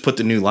 Like I just put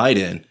the new light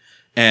in,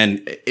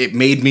 and it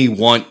made me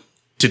want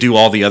to do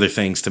all the other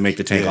things to make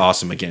the tank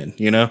awesome again,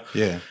 Yeah.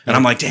 And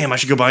I'm like, damn, I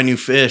should go buy new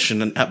fish.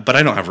 But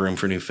I don't have room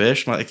for new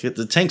fish. I'm like,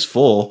 the tank's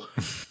full.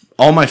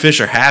 All my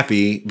fish are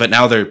happy, but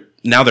now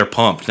they're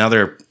pumped. Now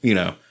they're,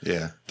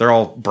 Yeah. they're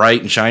all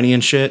bright and shiny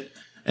and shit.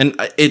 And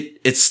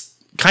it's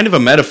kind of a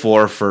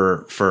metaphor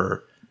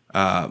for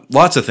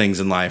lots of things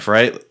in life,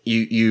 right?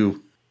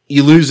 You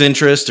lose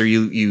interest, or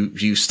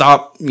you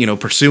stop,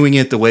 pursuing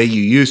it the way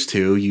you used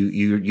to.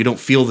 You don't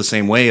feel the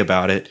same way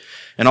about it.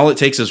 And all it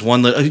takes is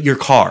your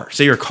car.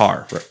 Say your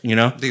car,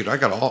 Dude, I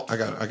got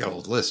a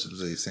list of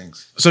these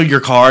things. So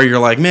your car, you're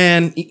like,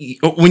 man,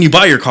 when you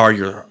buy your car,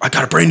 I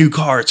got a brand new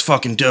car. It's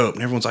fucking dope.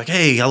 And everyone's like,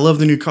 hey, I love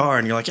the new car.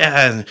 And you're like,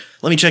 yeah,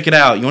 let me check it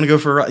out. You want to go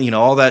for,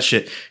 all that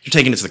shit. You're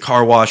taking it to the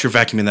car wash. You're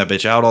vacuuming that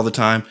bitch out all the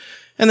time.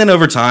 And then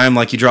over time,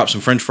 like, you drop some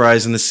French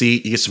fries in the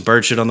seat, you get some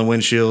bird shit on the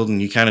windshield, and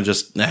you kind of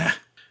just, nah.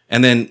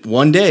 And then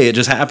one day it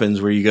just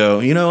happens where you go,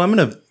 I'm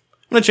going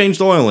to change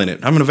the oil in it.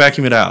 I'm going to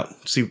vacuum it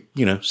out. See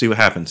what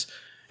happens.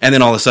 And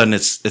then all of a sudden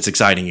it's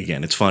exciting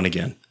again. It's fun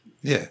again.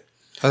 Yeah.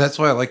 That's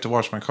why I like to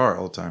wash my car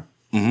all the time.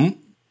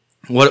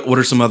 Mm-hmm. What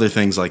are some other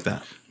things like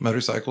that?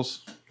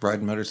 Motorcycles,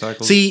 riding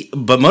motorcycles. See,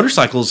 but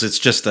motorcycles, it's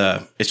just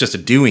a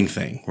doing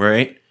thing,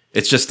 right?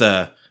 It's just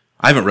I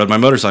haven't rode my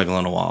motorcycle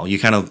in a while. You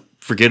kind of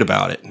forget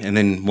about it. And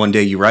then one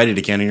day you ride it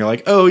again and you're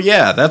like, oh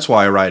yeah, that's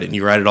why I ride it. And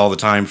you ride it all the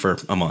time for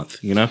a month,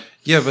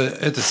 Yeah,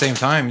 but at the same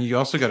time, you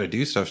also got to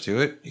do stuff to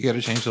it. You got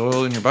to change the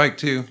oil in your bike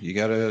too. You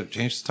got to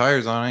change the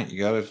tires on it. You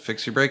got to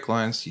fix your brake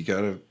lines. You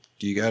got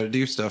to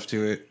do stuff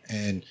to it.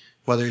 And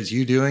whether it's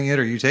you doing it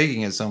or you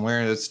taking it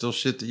somewhere, that's still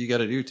shit that you got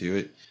to do to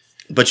it.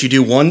 But you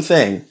do one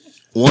thing,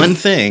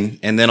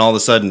 and then all of a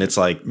sudden it's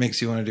like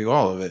makes you want to do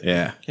all of it.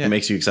 Yeah. It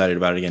makes you excited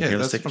about it again. Yeah, Here,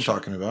 that's what I'm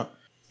talking about.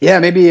 Yeah,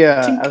 maybe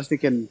I was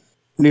thinking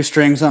new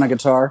strings on a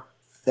guitar.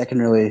 That can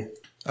really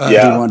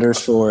do wonders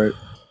for it.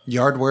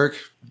 Yard work.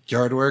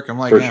 I'm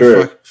like, for man,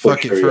 sure.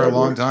 fuck it for a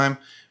long time.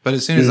 But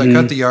as soon as I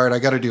cut the yard, I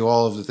got to do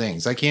all of the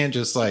things. I can't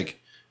just like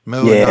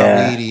mow and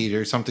not weed eat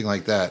or something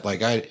like that.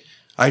 Like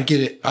I get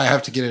it. I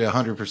have to get it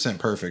 100%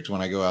 perfect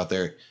when I go out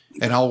there,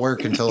 and I'll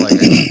work until like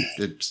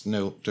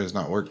there's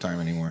not work time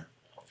anymore.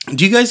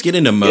 Do you guys get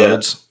into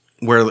modes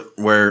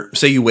where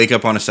say you wake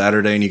up on a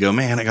Saturday and you go,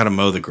 man, I got to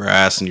mow the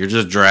grass, and you're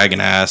just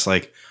dragging ass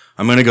like,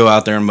 I'm going to go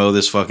out there and mow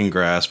this fucking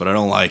grass, but I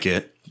don't like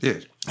it. Yeah.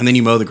 And then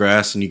you mow the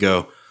grass and you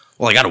go,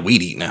 well, I got to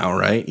weed eat now,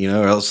 right?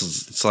 Or else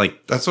it's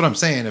like... That's what I'm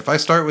saying. If I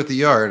start with the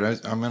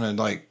yard, I'm going to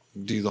like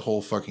do the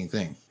whole fucking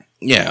thing.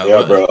 Yeah.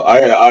 Yeah, bro.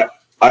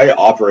 I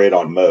operate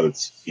on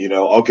modes.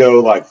 I'll go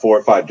like 4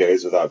 or 5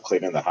 days without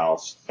cleaning the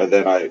house. And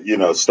then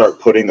I,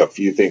 start putting a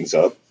few things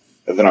up.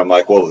 And then I'm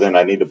like, well, then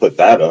I need to put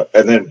that up.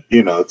 And then,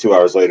 2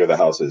 hours later, the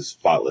house is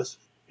spotless,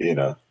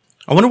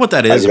 I wonder what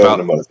that is about.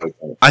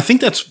 I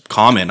think that's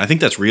common. I think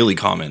that's really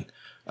common.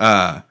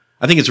 I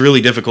think it's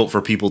really difficult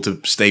for people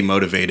to stay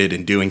motivated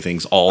and doing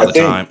things all the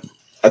time.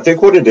 I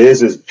think what it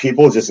is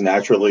people just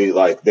naturally,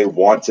 like, they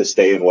want to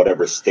stay in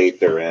whatever state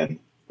they're in.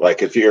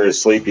 Like, if you're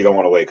asleep, you don't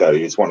want to wake up. You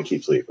just want to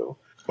keep sleeping.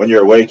 When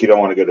you're awake, you don't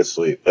want to go to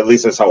sleep. At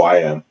least that's how I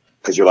am.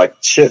 Because you're like,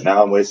 shit,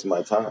 now I'm wasting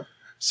my time.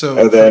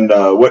 And then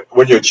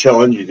when you're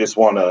chilling, you just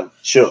want to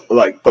chill.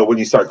 Like, but when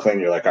you start cleaning,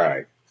 you're like, all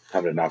right,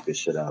 time to knock this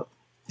shit out.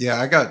 Yeah,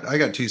 I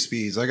got 2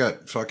 speeds. I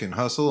got fucking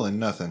hustle and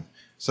nothing.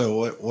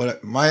 So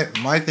what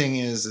my thing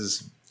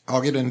is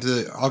I'll get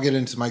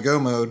into my go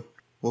mode,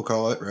 we'll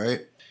call it,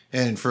 right?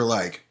 And for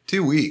like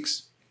 2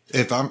 weeks,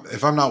 if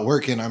I'm not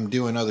working, I'm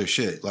doing other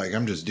shit. Like,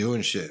 I'm just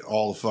doing shit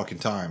all the fucking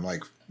time.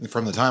 Like,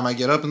 from the time I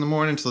get up in the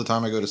morning till the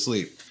time I go to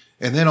sleep.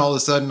 And then all of a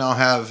sudden I'll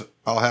have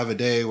a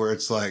day where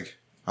it's like,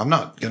 I'm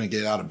not going to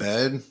get out of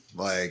bed.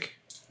 Like,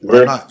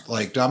 I'm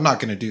not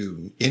going to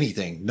do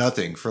anything,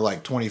 nothing for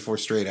like 24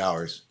 straight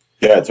hours.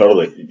 Yeah,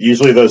 totally.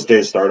 Usually those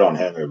days start on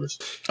hangovers.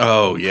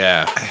 Oh,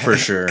 yeah, for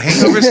sure.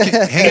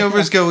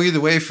 Hangovers go either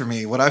way for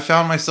me. What I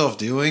found myself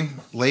doing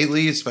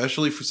lately,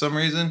 especially for some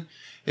reason,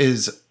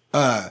 is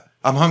I'm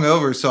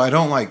hungover, so I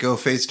don't like go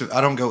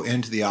I don't go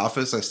into the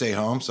office. I stay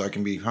home so I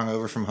can be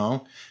hungover from home.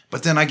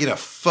 But then I get a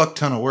fuck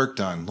ton of work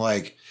done.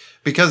 Like,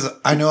 because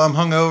I know I'm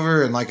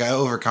hungover and like I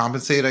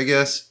overcompensate, I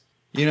guess.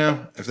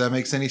 If that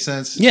makes any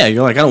sense. Yeah,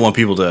 you're like, I don't want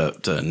people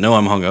to know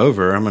I'm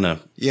hungover. I'm gonna.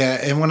 Yeah,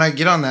 and when I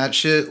get on that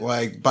shit,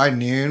 like by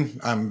noon,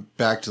 I'm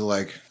back to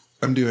like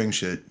I'm doing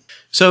shit.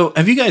 So,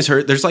 have you guys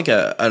heard? There's like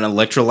an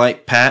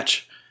electrolyte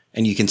patch,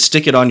 and you can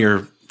stick it on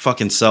your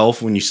fucking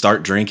self when you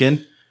start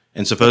drinking,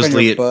 and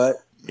supposedly butt.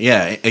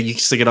 Yeah, you can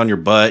stick it on your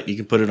butt. You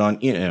can put it on,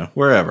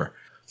 wherever.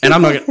 And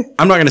I'm not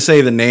gonna say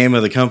the name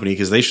of the company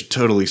because they should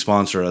totally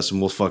sponsor us, and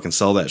we'll fucking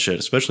sell that shit,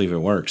 especially if it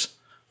works.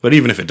 But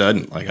even if it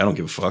doesn't, like, I don't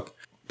give a fuck.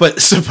 But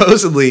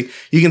supposedly,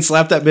 you can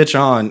slap that bitch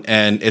on,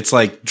 and it's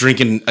like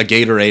drinking a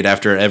Gatorade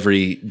after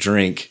every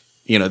drink.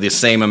 The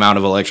same amount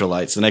of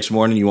electrolytes. The next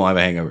morning, you won't have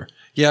a hangover.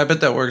 Yeah, I bet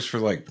that works for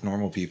like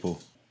normal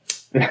people.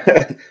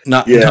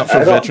 Not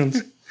for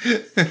veterans.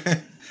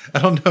 I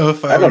don't know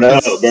if I would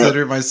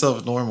consider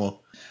myself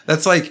normal.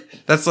 That's like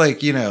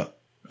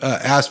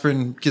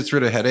aspirin gets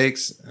rid of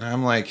headaches, and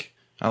I'm like,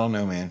 I don't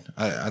know, man.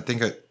 I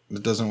think it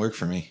doesn't work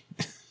for me.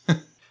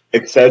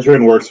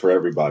 Excedrin works for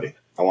everybody.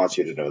 I want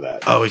you to know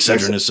that. Oh,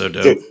 Excedrin is so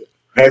dope. Dude,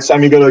 next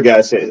time you go to the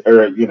gas station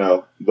or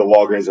the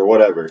Walgreens or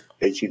whatever,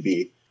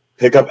 HEB,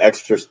 pick up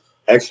extra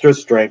extra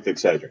strength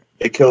Excedrin.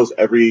 It kills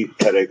every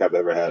headache I've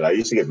ever had. I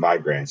used to get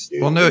migraines,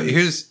 dude. Well, no,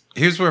 here's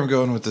where I'm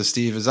going with this,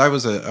 Steve. Is I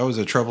was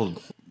a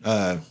troubled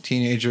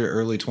teenager,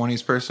 early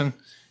 20s person,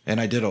 and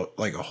I did a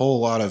whole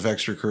lot of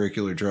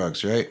extracurricular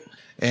drugs, right?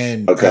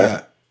 And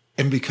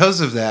and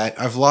because of that,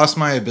 I've lost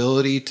my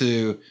ability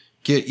to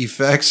get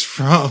effects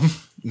from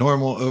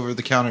normal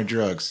over-the-counter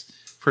drugs.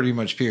 Pretty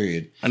much,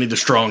 period. I need the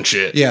strong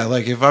shit. Yeah,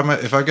 like if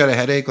I've got a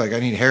headache, like I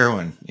need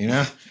heroin, you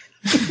know?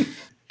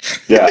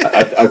 Yeah,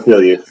 I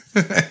feel you.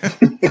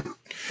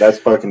 That's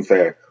fucking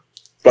fair.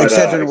 But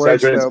Excedrin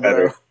works, Excedrin's though,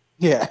 better. bro.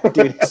 Yeah,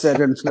 dude,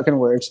 Excedrin fucking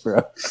works,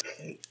 bro.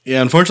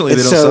 Yeah, unfortunately,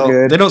 It's they don't so sell.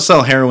 good. They don't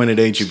sell heroin at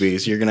HEB,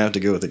 so you're gonna have to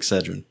go with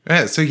Excedrin.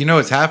 Yeah, so you know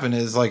what's happened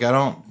is like I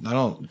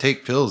don't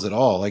take pills at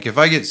all. Like if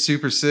I get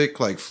super sick,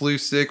 like flu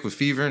sick with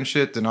fever and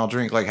shit, then I'll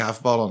drink like half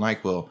a bottle of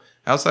NyQuil.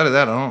 Outside of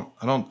that,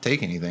 I don't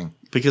take anything.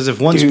 Because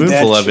if one Dude,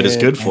 spoonful that of it is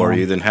shit, good for man.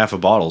 you, then half a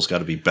bottle's got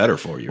to be better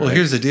for you. Well, right?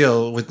 here's the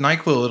deal. With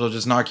NyQuil, it'll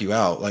just knock you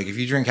out. Like if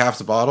you drink half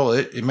the bottle,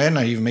 it may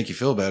not even make you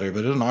feel better,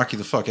 but it'll knock you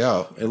the fuck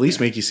out. At least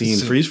make you see in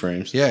freeze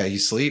frames. Yeah, you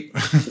sleep.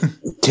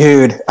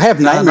 Dude, I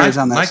have nightmares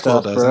on that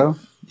NyQuil stuff, bro.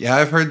 Yeah,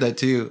 I've heard that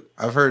too.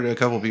 I've heard a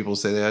couple people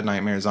say they had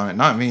nightmares on it.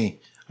 Not me.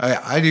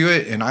 I do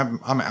it, and I'm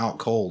out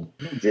cold.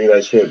 Do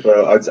that shit,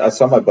 bro. I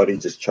saw my buddy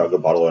just chug a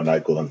bottle of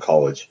NyQuil in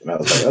college, and I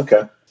was like,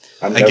 okay.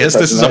 I guess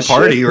this is a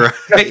party,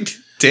 right?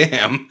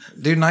 Damn.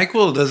 Dude,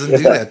 NyQuil doesn't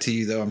do that to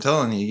you, though. I'm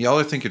telling you. Y'all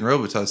are thinking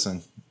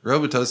Robitussin.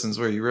 Robitussin's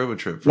where you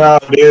Robotrip from. No,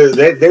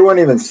 dude, they weren't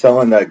even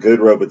selling that good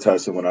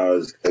Robitussin when I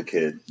was a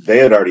kid. They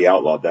had already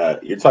outlawed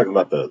that. You're talking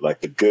about the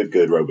good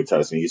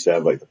Robitussin. You used to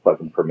have like the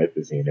fucking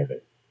promethazine in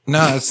it.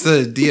 No, it's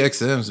the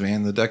DXMs,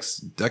 man. The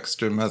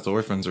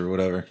dextromethorphins or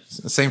whatever. It's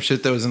the same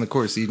shit that was in the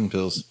Corsedin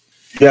pills.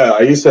 Yeah,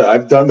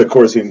 I've done the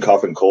Corsican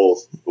cough and cold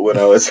when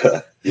I was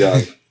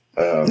young.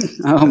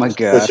 Oh my That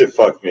god. shit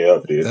fucked me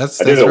up, dude. I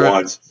did it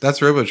once. That's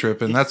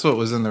Robotrip, and that's what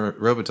was in the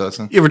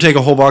Robitussin. You ever take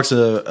a whole box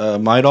of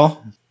Midol?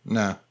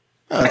 No.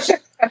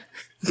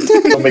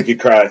 It'll make you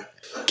cry.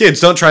 Kids,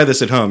 don't try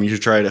this at home. You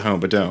should try it at home,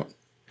 but don't.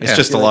 It's Yeah.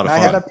 just a lot of I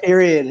had a fun.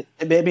 period.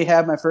 It made me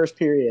have my first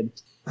period.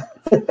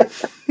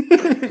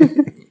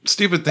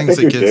 Stupid I things think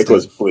that your kids dick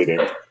was do.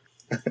 bleeding.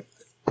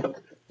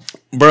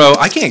 Bro,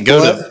 I can't go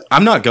to.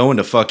 I'm not going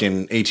to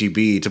fucking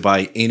HEB to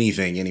buy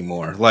anything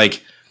anymore.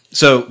 Like,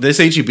 so this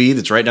HEB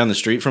that's right down the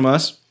street from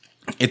us,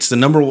 it's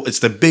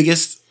the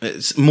biggest,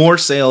 it's more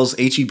sales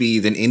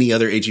HEB than any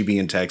other HEB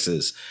in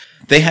Texas.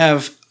 They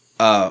have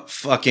a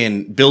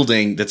fucking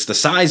building that's the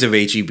size of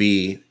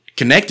HEB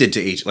connected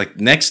to like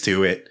next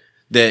to it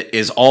that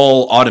is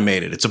all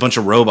automated. It's a bunch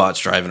of robots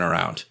driving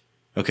around.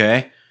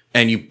 Okay.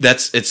 And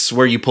it's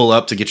where you pull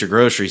up to get your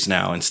groceries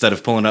now instead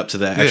of pulling up to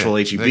the actual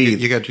HEB.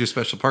 You got your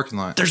special parking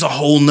lot. There's a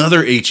whole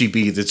nother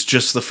HEB that's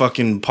just the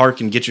fucking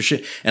park and get your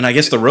shit. And I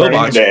guess the Turning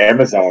robots, into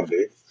Amazon,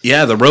 dude.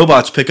 yeah, the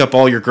robots pick up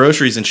all your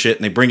groceries and shit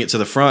and they bring it to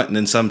the front and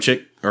then some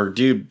chick or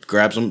dude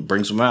grabs them,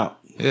 brings them out,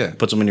 Yeah.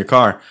 puts them in your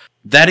car.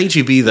 That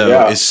HEB though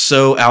Yeah. is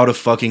so out of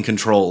fucking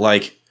control.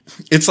 Like,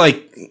 it's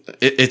like,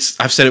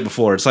 I've said it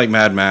before. It's like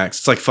Mad Max.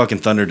 It's like fucking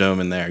Thunderdome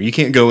in there. You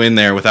can't go in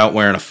there without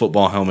wearing a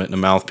football helmet and a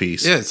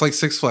mouthpiece. Yeah, it's like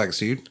Six Flags,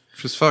 dude.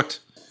 Just fucked.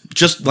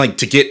 Just like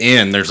to get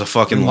in, there's a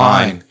fucking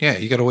line. Yeah,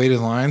 you got to wait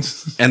in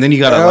lines. And then you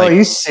gotta Oh, like, are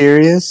you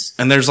serious?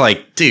 and there's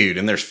like, dude,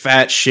 and there's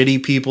fat,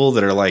 shitty people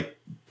that are like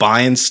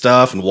buying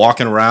stuff and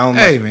walking around.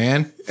 Hey, Like,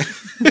 man.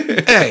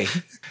 Hey,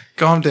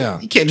 calm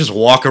down. you can't just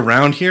walk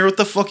around here. What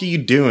the fuck are you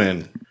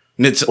doing?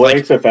 And it's Well, like,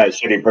 it's a fat,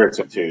 shitty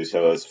person too,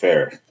 so it's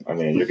fair. I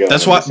mean, you're going.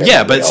 that's why,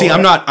 yeah, but see,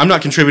 I'm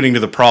not contributing to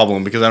the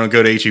problem because I don't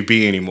go to HEB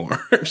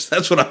anymore.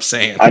 That's what I'm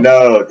saying. I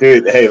know,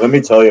 dude. Hey, let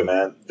me tell you,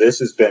 man. This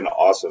has been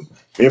awesome.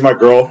 Me and my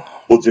girl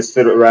will just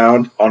sit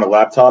around on a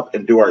laptop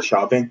and do our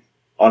shopping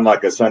on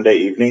like a Sunday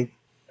evening,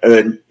 and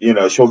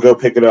then she'll go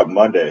pick it up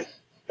Monday,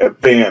 and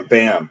bam,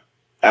 bam,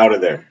 out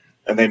of there,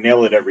 and they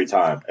nail it every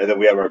time. And then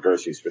we have our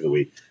groceries for the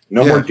week.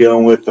 No more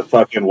dealing with the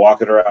fucking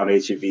walking around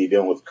HEB,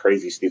 dealing with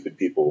crazy, stupid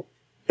people.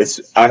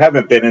 I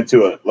haven't been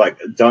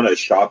done a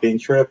shopping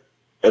trip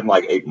in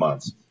like 8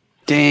 months.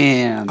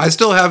 Damn. I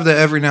still have that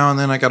every now and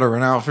then. I got to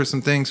run out for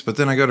some things, but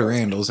then I go to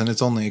Randall's and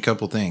it's only a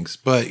couple things.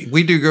 But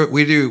we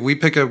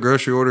pick up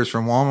grocery orders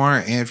from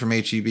Walmart and from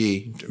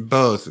HEB,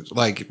 both.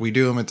 Like we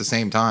do them at the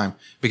same time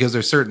because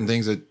there's certain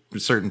things at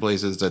certain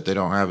places that they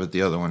don't have at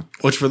the other one.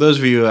 Which for those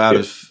of you out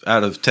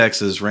of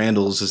Texas,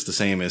 Randall's is the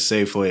same as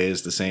Safeway,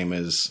 is the same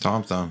as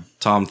Tom Thumb.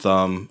 Tom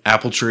Thumb,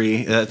 Apple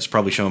Tree. That's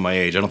probably showing my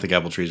age. I don't think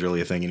Apple Tree is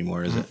really a thing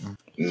anymore, is it?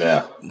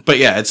 No. But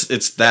yeah,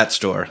 it's that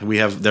store.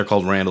 They're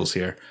called Randall's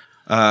here.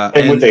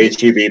 And with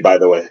the HEB, by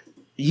the way.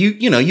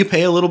 You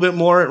pay a little bit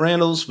more at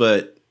Randall's,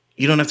 but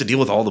you don't have to deal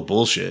with all the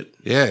bullshit.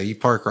 Yeah, you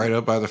park right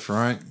up by the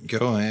front,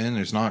 go in.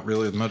 There's not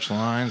really much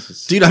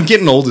lines. Dude, I'm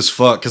getting old as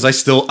fuck because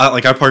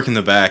I park in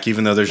the back,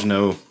 even though there's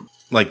no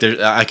I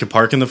could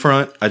park in the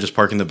front. I just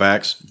park in the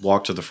back,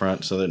 walk to the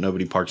front so that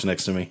nobody parks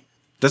next to me.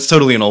 That's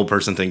totally an old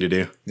person thing to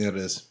do. Yeah, it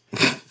is.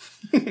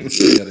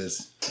 It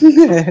is.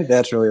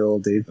 That's really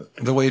old, dude.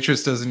 The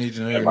waitress doesn't need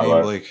to know your my name,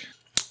 life. Blake.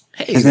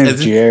 Hey, His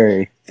name's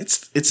Jerry.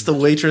 it's the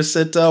waitress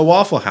at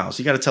Waffle House.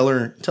 You got to tell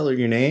her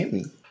your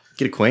name.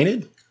 Get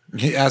acquainted?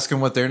 You ask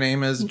them what their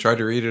name is and try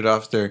to read it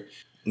off their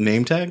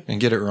Name tag? and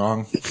get it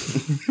wrong.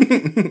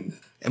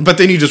 But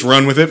then you just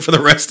run with it for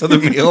the rest of the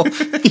meal.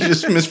 You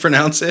just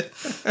mispronounce it.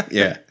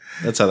 Yeah,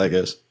 that's how that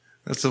goes.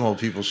 That's some old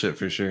people shit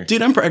for sure.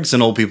 Dude, I'm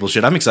practicing old people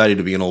shit. I'm excited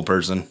to be an old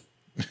person.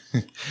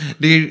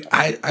 Dude,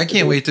 I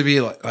can't wait to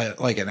be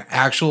like an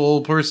actual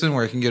old person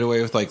where I can get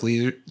away with like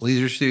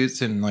leisure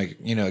suits and like,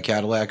 you know, a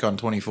Cadillac on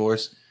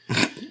 24s.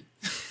 I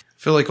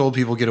feel like old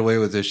people get away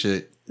with this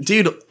shit.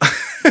 Dude,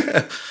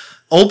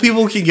 old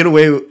people can get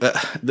away with...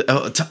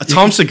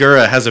 Tom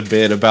Segura has a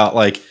bit about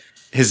like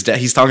his dad.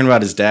 He's talking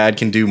about his dad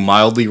can do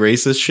mildly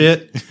racist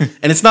shit.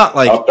 And it's not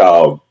like... Top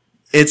dog.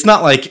 It's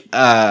not like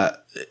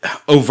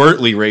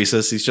overtly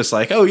racist. He's just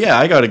like, oh yeah,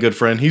 I got a good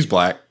friend. He's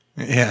black.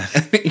 Yeah.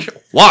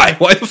 Why?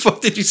 Why the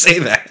fuck did you say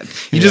that?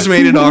 You just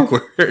made it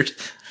awkward.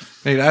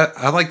 Dude,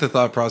 I like the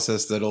thought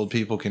process that old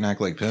people can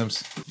act like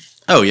pimps.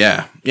 Oh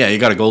yeah. Yeah, you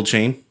got a gold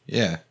chain?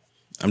 Yeah.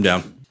 I'm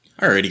down.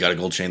 I already got a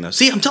gold chain though.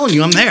 See, I'm telling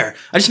you, I'm there.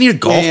 I just need a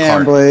golf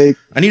cart. Blake.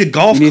 I need a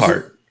golf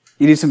cart.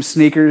 You need some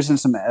sneakers and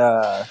some.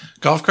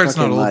 Golf cart's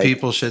not Fucking old like-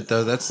 people shit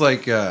though. That's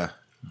like Yeah,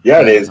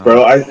 it is,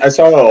 bro. I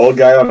saw an old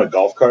guy on a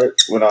golf cart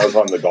when I was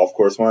on the golf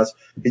course once.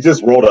 He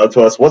just rolled up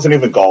to us. Wasn't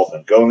even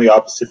golfing. Going the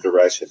opposite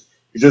direction.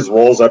 He just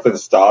rolls up and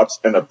stops,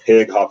 and a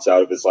pig hops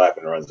out of his lap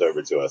and runs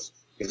over to us.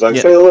 He's like,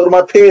 Yeah. say hello to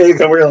my pig.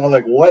 And we're all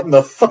like, what in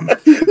the fuck?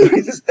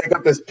 We just pick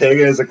up this pig,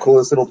 and it's the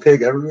coolest little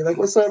pig ever. We're like,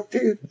 what's up,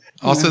 dude?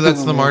 also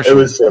that's the It Marshall.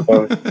 was so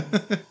funny.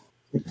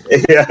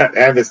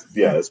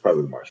 It's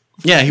probably the Marshall.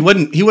 Yeah, he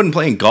wasn't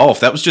playing golf.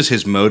 That was just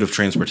his mode of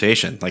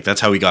transportation. Like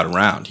that's how he got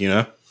around, you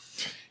know?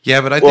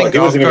 Yeah, but I Well, think he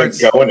golf wasn't carts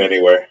even going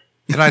anywhere.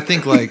 and I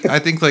think like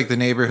the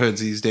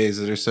neighborhoods these days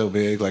that are so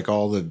big, like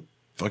all the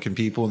fucking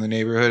people in the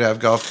neighborhood have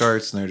golf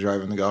carts and they're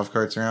driving the golf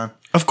carts around.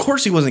 Of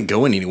course he wasn't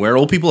going anywhere.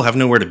 Old people have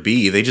nowhere to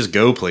be. They just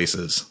go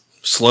places.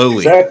 Slowly.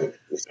 Exactly.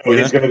 So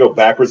Yeah. he's going to go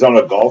backwards on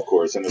a golf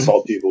course and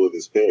assault people with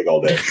his pig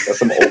all day. That's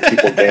some old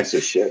people gangster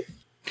shit.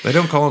 They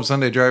don't call them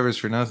Sunday drivers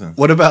for nothing.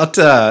 What about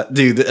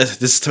dude,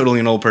 this is totally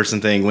an old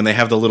person thing when they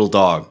have the little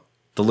dog.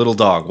 The little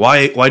dog.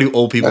 Why do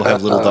old people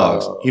have little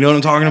dogs? You know what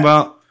I'm talking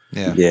about?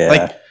 Yeah. Yeah.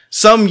 Like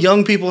some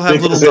young people have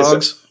Because little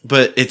it's- dogs,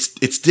 but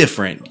it's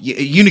different.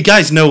 You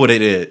guys know what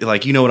it is.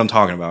 Like you know what I'm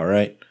talking about,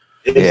 right?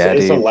 It's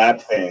a dude.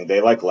 lap thing.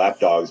 They like lap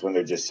dogs when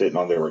they're just sitting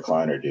on their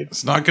recliner, dude.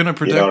 It's not gonna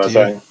You know what protect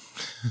I'm you.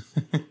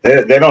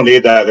 saying? they don't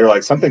need that. They're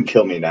like, something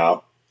kill me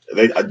now.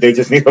 They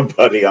just need a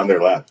buddy on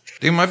their lap.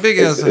 Dude, my big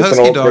It's- ass it's an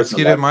husky old dogs person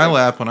get in lap my thing.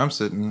 lap when I'm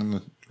sitting in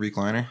the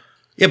recliner.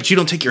 Yeah, but you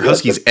don't take your Yeah,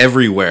 huskies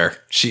everywhere.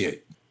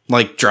 Shit.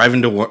 Like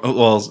driving to work.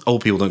 Well,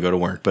 old people don't go to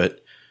work,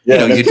 but Yeah,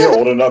 know, and you if you're do-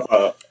 old enough,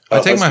 I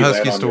take my husky land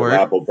huskies on to your work.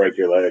 lap will break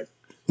your leg.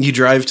 you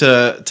drive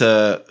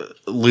to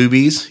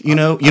Luby's. You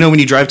know when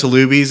you drive to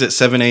Luby's at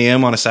 7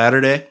 a.m. on a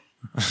Saturday,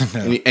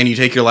 and you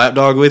take your lap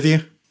dog with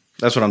you.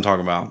 That's what I'm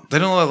talking about. They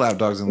don't let lap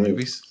dogs in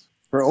movies.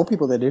 For old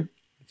people, they do.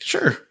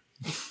 Sure.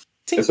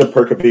 It's a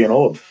perk of being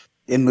old.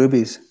 In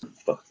movies.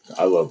 Fuck,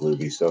 I love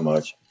Luby so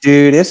much.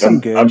 Dude, it's some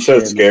good I'm so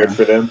shit, scared man.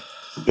 for them.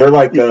 They're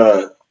like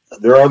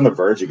they're on the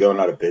verge of going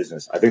out of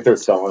business. I think they're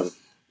selling.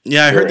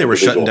 Yeah, I heard they were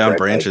shutting down individual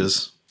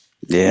branches.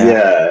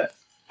 Yeah.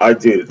 I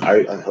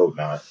hope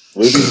not.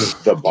 Luby's is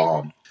the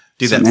bomb.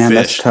 Dude, that Man,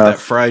 that's fish, tough. that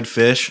fried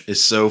fish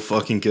is so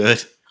fucking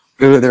good.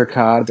 Ooh, their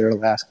cod, their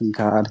Alaskan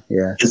cod.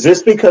 Yeah. Is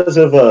this because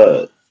of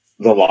the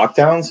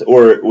lockdowns,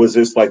 or was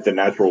this like the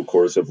natural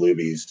course of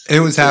Luby's?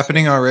 It was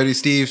happening already,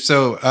 Steve.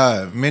 So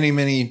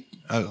many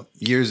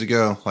years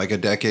ago, like a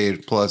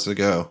decade plus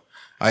ago,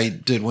 I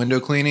did window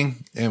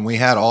cleaning, and we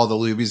had all the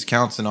Luby's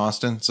accounts in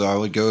Austin. So I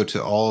would go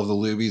to all of the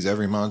Luby's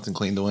every month and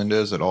clean the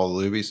windows at all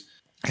the Luby's.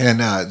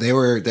 And they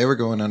were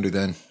going under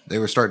then. They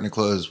were starting to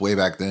close way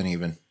back then,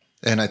 even.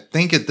 And I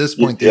think at this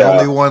point, the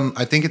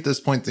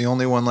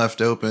only one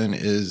left open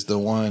is the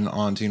one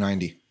on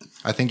 290.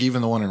 I think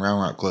even the one in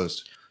Round Rock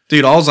closed.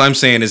 Dude, all I'm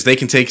saying is they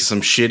can take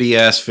some shitty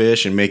ass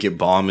fish and make it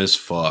bomb as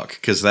fuck.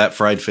 Because that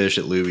fried fish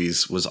at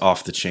Luby's was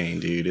off the chain,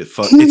 dude. It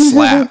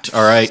slapped.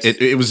 All right,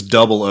 it was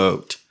double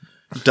oaked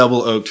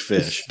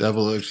fish.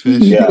 Double oaked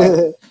fish.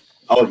 Yeah,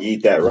 I'll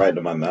eat that right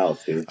into my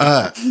mouth, dude.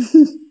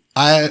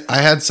 I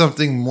had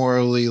something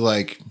morally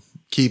like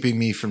keeping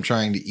me from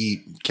trying to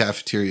eat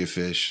cafeteria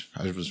fish.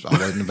 I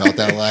wasn't about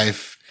that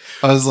life.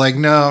 I was like,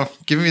 no,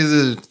 give me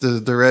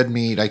the red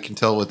meat. I can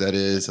tell what that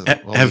is.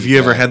 Have you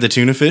ever had the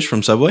tuna fish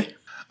from Subway?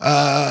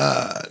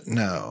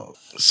 No.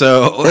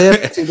 So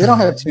Dude, they don't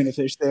have tuna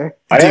fish there.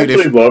 I Dude,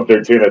 actually love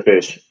their tuna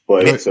fish,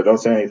 Blake, so don't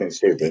say anything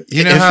stupid.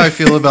 You know how I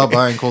feel about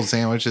buying cold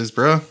sandwiches,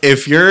 bro?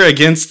 if you're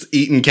against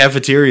eating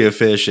cafeteria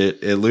fish at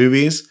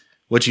Luby's,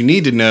 what you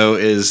need to know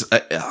is,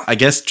 I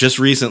guess just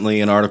recently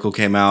an article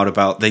came out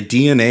about they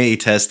DNA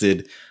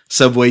tested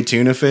Subway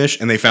tuna fish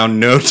and they found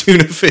no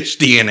tuna fish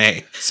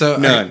DNA. So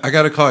None. I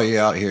got to call you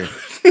out here.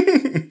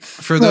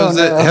 For those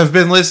that have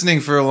been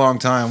listening for a long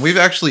time, we've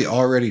actually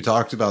already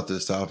talked about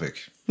this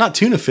topic. Not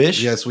tuna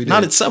fish. Yes, we did.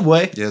 Not at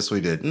Subway. Yes,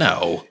 we did.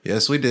 No.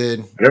 Yes, we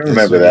did. I don't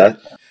remember that.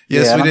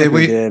 Yes, Yeah, I we don't did. think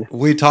we did.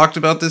 We talked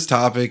about this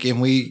topic and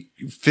we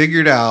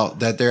figured out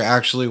that there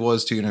actually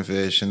was tuna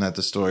fish and that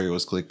the story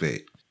was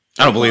clickbait.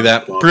 I don't believe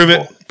that. Prove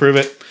it. Prove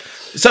it.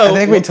 So I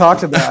think we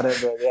talked about it,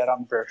 but yeah,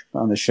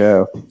 on the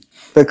show.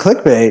 But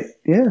clickbait,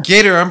 yeah.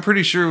 Gator, I'm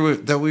pretty sure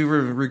that we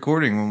were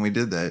recording when we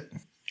did that.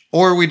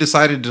 Or we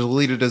decided to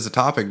delete it as a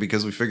topic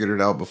because we figured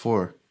it out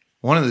before.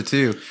 One of the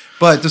two.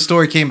 But the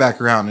story came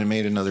back around and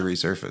made another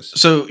resurface.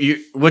 So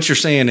what you're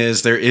saying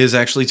is there is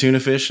actually tuna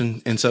fish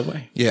in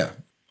Subway? Yeah.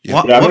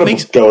 What, Yeah, I'm what gonna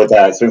makes go with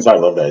that since I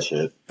love that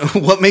shit.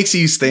 what makes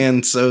you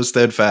stand so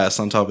steadfast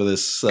on top of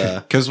this?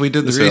 Because we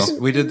did This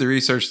we did the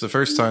research the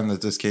first time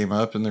that this came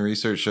up, and the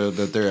research showed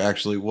that there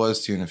actually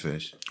was tuna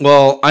fish.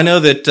 Well, I know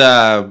that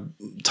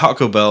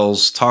Taco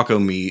Bell's taco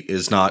meat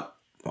is not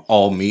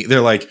all meat.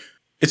 They're like,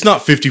 it's not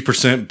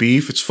 50%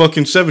 beef. It's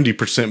fucking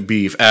 70%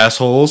 beef,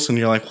 assholes. And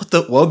you're like, what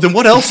the? Well, then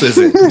what else is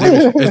it?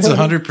 Dude, it's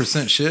 100%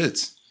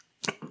 shits.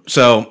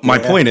 So my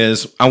point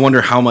is, I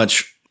wonder how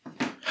much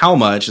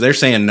they're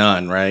saying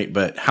none, right?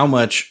 But how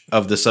much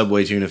of the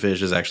Subway tuna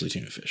fish is actually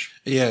tuna fish?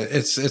 Yeah,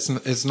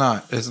 it's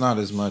not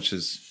as much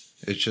as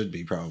it should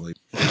be probably.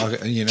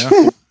 You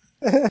know,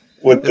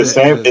 With the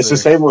same, it's the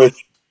same with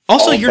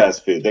Also, all you're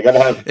fast food. They gotta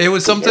have. it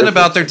was something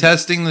about they're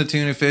testing the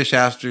tuna fish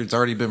after it's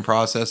already been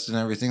processed and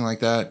everything like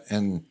that,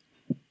 and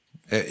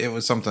it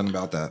was something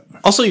about that.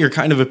 Also, you're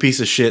kind of a piece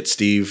of shit,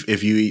 Steve,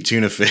 if you eat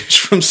tuna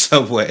fish from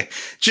Subway.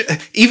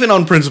 Even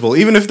on principle,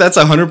 even if that's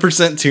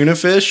 100% tuna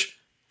fish,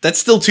 that's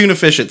still tuna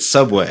fish at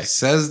Subway.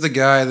 Says the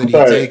guy that he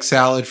Sorry. takes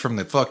salad from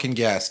the fucking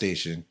gas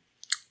station.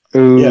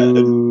 Ooh.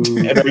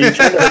 Yeah, and are you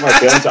trying to hurt my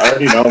feelings? I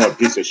already know I'm a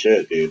piece of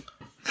shit, dude.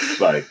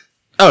 Like,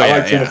 Oh, I yeah,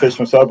 like tuna yeah. fish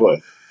from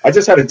Subway. I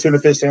just had a tuna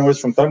fish sandwich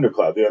from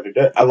Thundercloud the other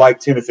day. I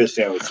like tuna fish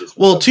sandwiches.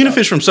 From Well, tuna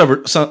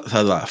Thundercloud.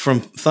 fish from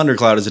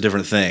Thundercloud is a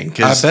different thing. I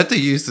 'cause- bet they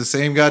use the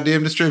same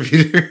goddamn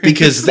distributor.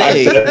 because I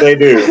they bet they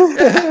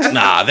do.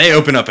 nah, they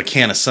open up a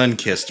can of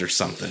Sunkist or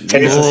something.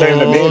 Tastes the same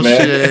to me, man.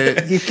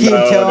 Bullshit. You keep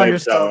No, telling they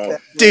yourself don't.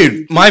 that. You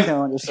Dude, keep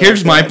telling yourself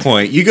here's my that.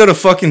 point. You go to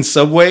fucking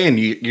Subway and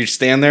you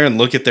stand there and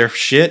look at their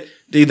shit.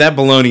 Dude, that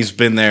bologna's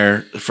been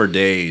there for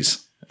days.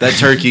 That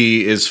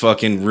turkey is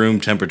fucking room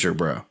temperature,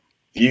 bro.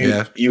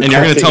 Yeah. You And you're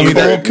have gonna tell me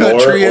either that Whole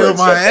ignore country or on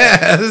my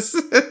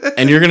accept it. ass.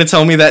 And you're gonna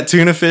tell me that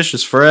tuna fish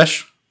is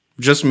fresh,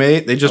 just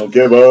made? They just Don't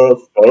give a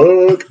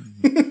fuck.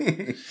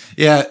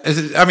 Yeah,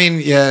 I mean,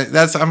 yeah,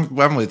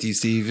 I'm with you,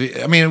 Steve.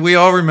 I mean, we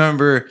all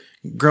remember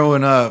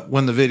growing up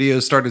when the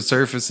videos started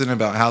surfacing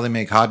about how they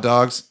make hot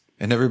dogs,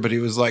 and everybody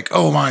was like,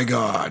 "Oh my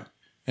god!"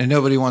 and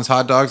nobody wants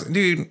hot dogs.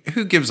 Dude,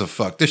 who gives a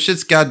fuck? This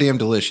shit's goddamn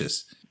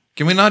delicious.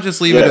 Can we not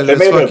just leave Yeah, it they at it's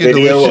made a fucking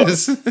video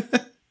delicious?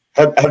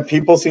 Have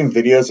people seen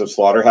videos of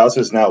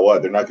slaughterhouses? Now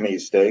what? They're not going to eat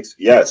steaks?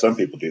 Yeah, some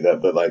people do that,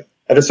 but like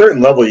at a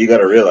certain level, you got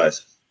to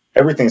realize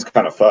everything's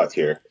kind of fucked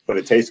here. But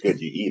it tastes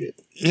good. You eat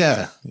it.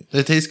 Yeah,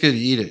 it tastes good.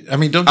 You eat it. I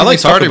mean, don't I get me like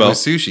Taco started Bell. with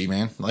sushi,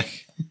 man.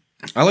 Like,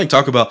 I like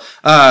Taco Bell.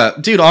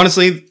 Dude,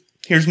 honestly,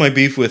 here's my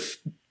beef with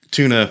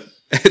tuna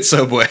at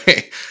Subway.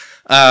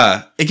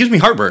 It gives me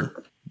heartburn.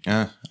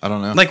 I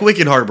don't know. Like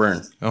wicked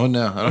heartburn. Oh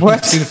no, I don't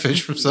What? eat tuna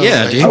fish from Subway.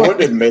 Yeah, dude. I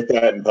wouldn't admit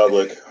that in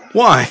public.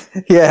 Why?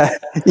 Yeah.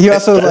 You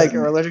also like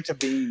are allergic to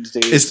beans,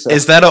 dude. so-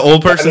 Is that an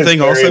old That person is thing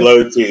very also?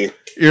 low T.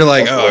 You're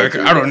like, That's oh, low T.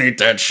 I don't eat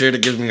that shit.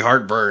 It gives me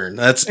heartburn.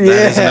 That is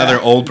Yeah.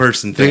 another old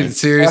person thing. Dude,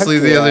 seriously,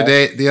 Fuck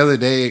the yeah. other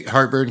day,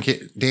 heartburn.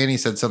 Danny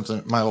said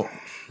something. My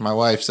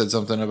wife said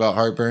something about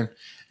heartburn,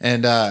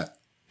 and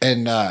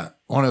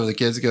one of the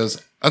kids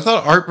goes, "I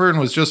thought heartburn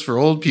was just for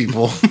old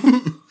people."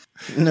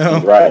 No,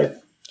 Right.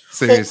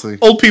 Seriously,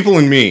 old people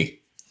and me.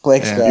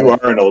 Blake's Yeah. got You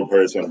it. are an old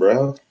person,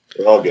 bro.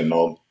 We're all getting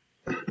old.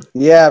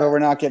 Yeah, but we're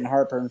not getting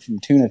heartburn from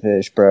tuna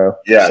fish, bro.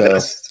 Yeah, So-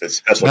 that's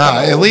special. nah. kind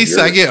of At old. least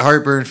You're- I get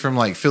heartburn from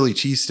like Philly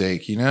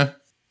cheesesteak. You know,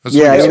 that's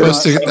Yeah, what you're you're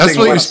supposed to. not- That's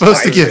what you're something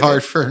supposed to less get spicy.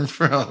 heartburn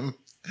from.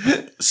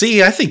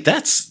 See, I think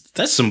that's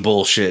some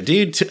bullshit,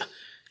 dude.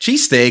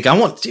 Cheesesteak, I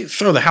want to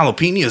throw the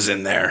jalapenos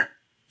in there.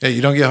 Yeah,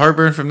 you don't get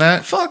heartburn from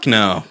that. Fuck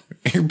no.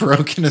 You're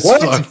broken as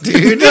What? fuck,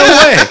 dude. No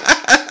way.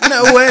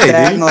 No way,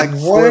 That and dude. like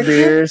 4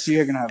 beers,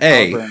 you're gonna have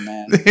Hey. heartburn,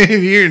 man.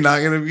 You're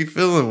not gonna be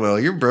feeling well.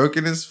 You're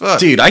broken as fuck,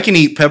 Dude, I can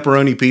eat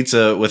pepperoni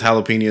pizza with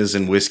jalapenos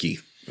and whiskey,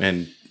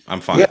 and I'm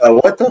fine. Yeah,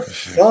 what the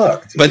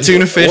fuck? dude? But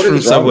tuna fish What from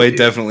is wrong Subway with you?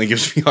 definitely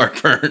gives me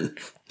heartburn.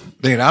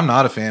 Dude, I'm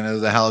not a fan of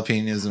the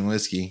jalapenos and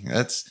whiskey.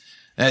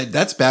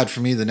 That's bad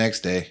for me the next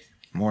day.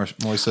 More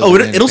so. Oh,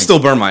 it'll still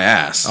burn my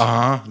ass,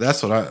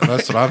 That's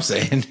what I'm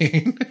saying,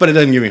 dude. but it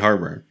doesn't give me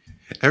heartburn.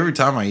 Every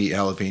time I eat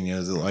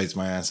jalapenos, it lights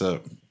my ass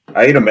up.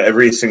 I eat them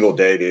every single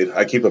day, dude.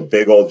 I keep a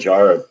big old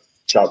jar of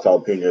chopped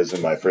jalapenos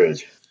in my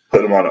fridge.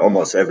 Put them on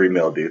almost every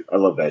meal, dude. I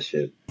love that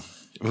shit.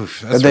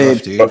 Oof, Are that's they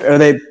rough, dude. are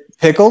they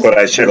pickled? But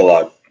I shit a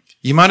lot.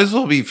 You might as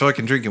well be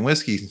fucking drinking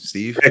whiskey,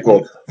 Steve.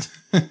 Pickled.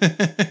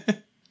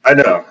 I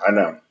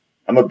know.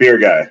 I'm a beer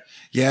guy.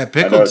 Yeah, I know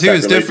pickled it's too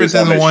is different sacrilegious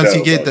than on the this ones show,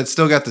 you get but- that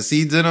still got the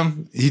seeds in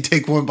them. You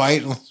take one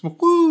bite and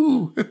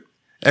woo.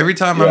 Every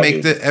time I Yeah,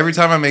 make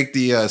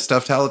dude. the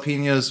stuffed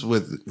jalapenos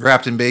with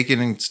wrapped in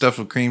bacon and stuffed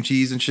with cream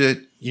cheese and shit,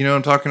 you know what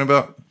I'm talking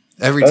about?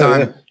 Every Oh,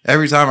 time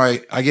yeah.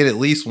 I get at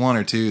least one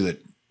or two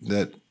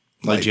that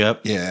Light you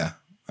up? Yeah,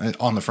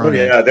 on the Oh, front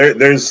end. yeah,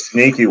 there's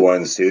sneaky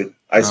ones, dude.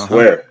 I Uh-huh.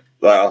 swear.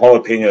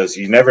 Jalapenos,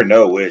 you never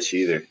know which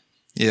either.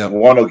 Yeah.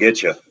 One will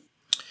get you.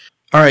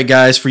 All right,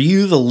 guys, for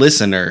you, the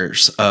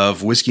listeners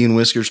of Whiskey and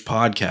Whiskers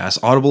podcast,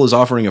 Audible is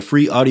offering a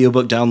free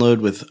audiobook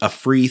download with a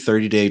free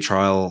 30-day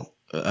trial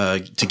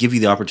to give you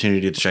the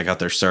opportunity to check out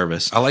their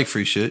service. I like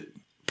free shit.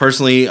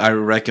 Personally, I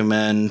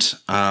recommend.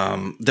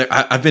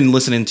 I've been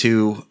listening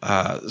to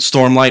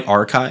Stormlight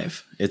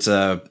Archive. It's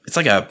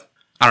like a,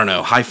 I don't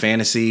know, high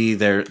fantasy.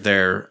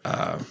 They're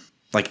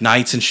like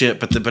knights and shit,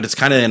 but it's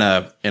kind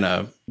of in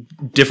a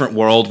different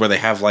world where they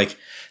have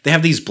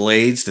these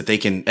blades that they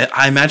can.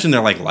 I imagine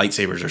they're like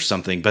lightsabers or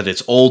something, but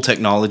it's old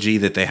technology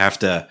that they have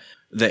to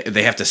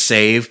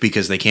save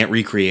because they can't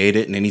recreate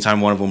it. And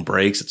anytime one of them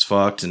breaks, it's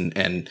fucked.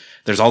 And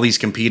there's all these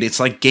compete. It's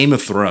like Game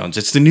of Thrones.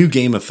 It's the new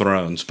Game of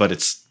Thrones, but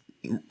it's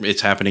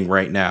happening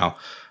right now.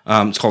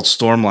 It's called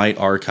Stormlight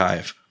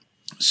Archive.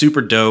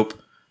 Super dope.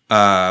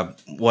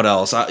 What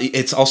else?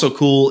 It's also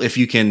cool if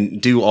you can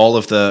do all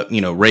of the,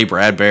 Ray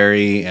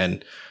Bradbury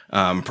and,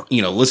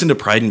 listen to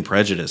Pride and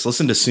Prejudice,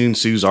 listen to Sun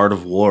Tzu's Art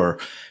of War.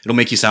 It'll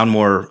make you sound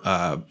more,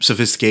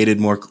 sophisticated,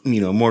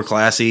 more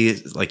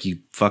classy, like you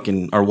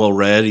fucking are well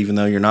read, even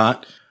though you're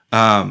not.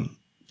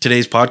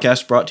 Today's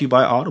podcast brought to you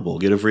by Audible.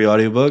 Get a free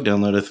audiobook,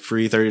 download a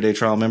free 30-day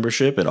trial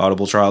membership at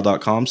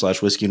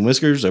audibletrial.com/whiskey and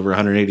whiskers. Over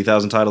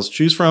 180,000 titles to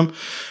choose from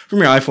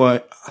your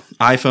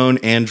iPhone,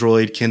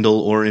 Android,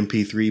 Kindle, or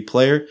MP3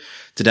 player.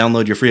 To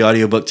download your free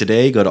audiobook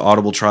today, go to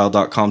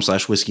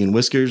audibletrial.com/whiskey and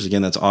whiskers.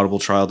 Again, that's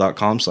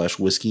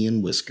audibletrial.com/whiskey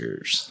and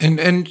whiskers.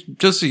 And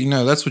just so you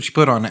know, that's what you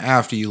put on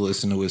after you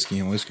listen to Whiskey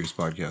and Whiskers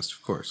podcast,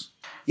 of course.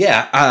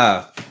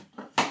 Yeah.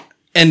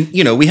 And,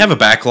 we have a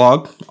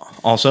backlog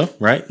also,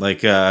 right?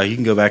 Like, you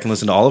can go back and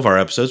listen to all of our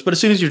episodes. But as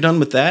soon as you're done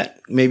with that,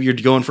 maybe you're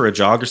going for a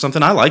jog or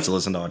something. I like to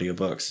listen to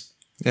audiobooks.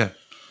 Yeah.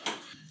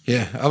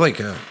 Yeah, I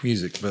like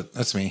music, but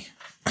that's me.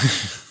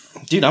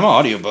 Dude, I'm an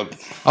audiobook. I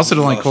also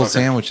don't like cold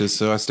sandwiches,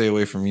 so I stay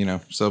away from,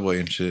 Subway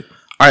and shit.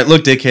 All right,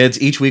 look, dickheads.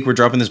 Each week we're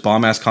dropping this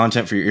bomb-ass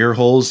content for your ear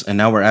holes, and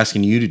now we're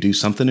asking you to do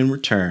something in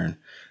return.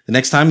 The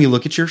next time you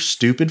look at your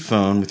stupid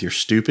phone with your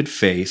stupid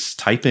face,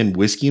 type in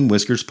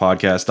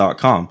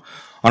whiskeyandwhiskerspodcast.com.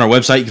 On our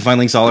website, you can find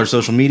links to all our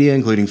social media,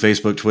 including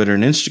Facebook, Twitter,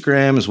 and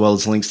Instagram, as well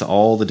as links to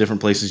all the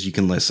different places you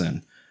can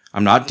listen.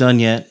 I'm not done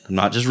yet. I'm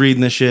not just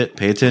reading this shit.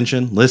 Pay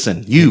attention.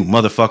 Listen. You,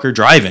 motherfucker,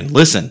 driving.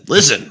 Listen.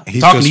 I'm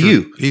talking to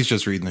you. He's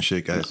just reading the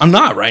shit, guys. I'm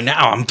not right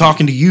now. I'm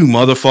talking to you,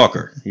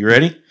 motherfucker. You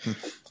ready?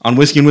 On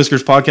Whiskey and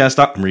Whiskers Podcast.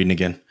 I'm reading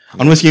again.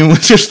 On Whiskey and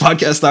Whiskers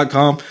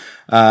Podcast.com.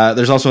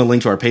 There's also a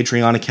link to our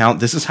Patreon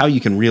account. This is how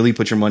you can really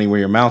put your money where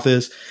your mouth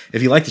is.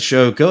 If you like the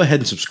show, go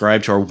ahead and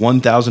subscribe to our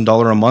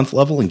 $1,000 a month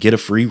level and get a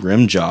free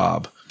rim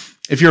job.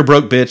 If you're a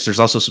broke bitch, there's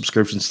also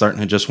subscriptions starting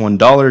at just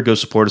 $1. Go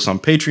support us on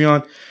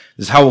Patreon.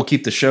 This is how we'll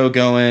keep the show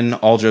going.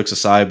 All jokes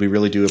aside, we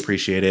really do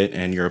appreciate it,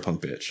 and you're a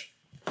punk bitch.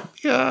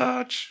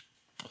 Yatch.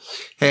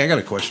 Hey, I got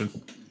a question.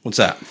 What's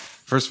that?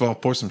 First of all,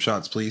 pour some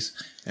shots, please.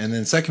 And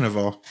then second of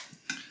all,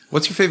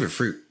 what's your favorite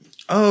fruit?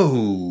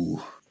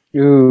 Oh.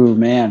 Ooh,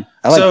 man.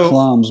 I like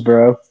plums,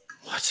 bro.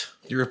 What?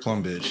 You're a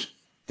plum bitch.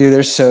 Dude,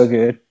 they're so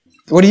good.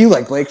 What do you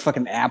like, Blake?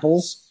 Fucking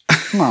apples?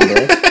 Come on,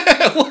 bro.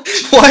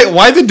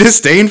 Why the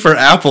disdain for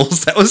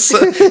apples? That was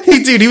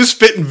he was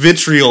spitting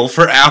vitriol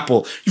for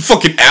apple. You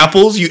fucking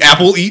apples, you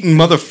apple eating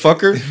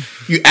motherfucker,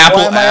 you apple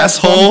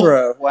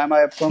asshole. Why am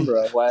I a plum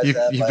bro? Why is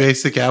that? You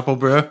basic apple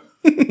bro.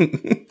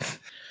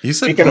 You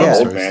said speaking of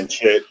old man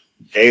shit,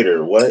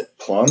 Gator, what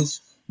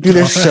plums? Dude,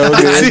 they're so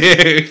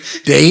good.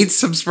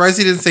 Dates? I'm surprised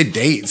he didn't say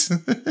dates.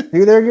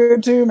 Dude, they're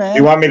good too, man.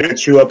 You want me to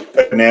chew up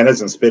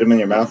bananas and spit them in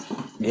your mouth?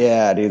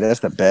 Yeah, dude,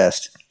 that's the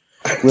best.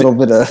 A little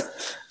bit of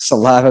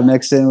saliva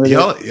mixed in with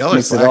y'all it.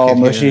 Makes it all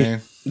mushy.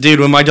 Here, dude,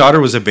 when my daughter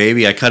was a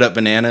baby, I cut up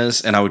bananas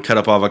and I would cut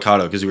up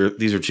avocado because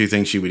these are two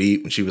things she would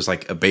eat when she was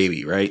like a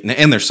baby, right?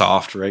 And they're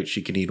soft, right?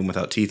 She can eat them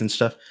without teeth and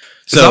stuff.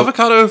 So, is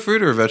avocado a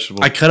fruit or a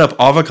vegetable? I cut up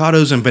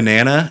avocados and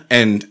banana,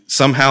 and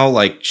somehow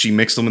like she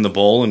mixed them in the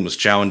bowl and was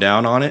chowing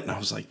down on it, and I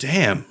was like,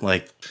 "Damn!"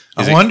 Like,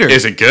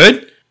 is it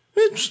good?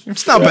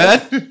 It's not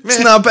bad. It's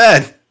not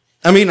bad.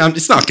 I mean,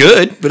 it's not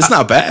good, but it's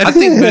not bad. I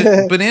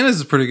think banana is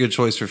a pretty good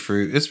choice for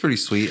fruit. It's pretty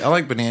sweet. I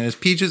like bananas.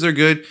 Peaches are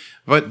good,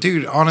 but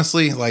dude,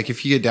 honestly, like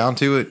if you get down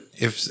to it,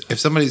 if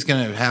somebody's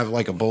gonna have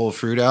like a bowl of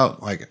fruit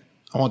out, like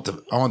I want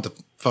the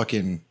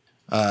fucking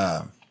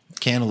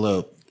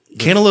cantaloupe.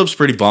 Cantaloupe's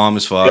pretty bomb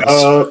as fuck.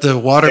 The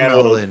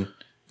watermelon.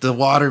 The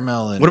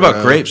watermelon. What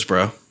about grapes,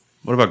 bro?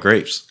 What about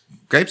grapes?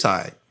 Grapes,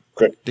 high.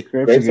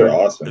 Grapes are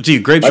awesome.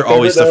 Dude, grapes are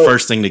always the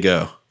first thing to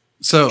go.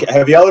 So,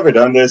 have y'all ever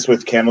done this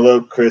with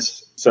cantaloupe,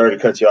 Chris? Sorry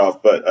to cut you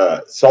off,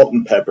 but salt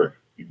and pepper.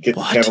 You get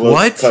the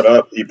cantaloupe cut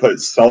up, you put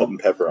salt and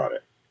pepper on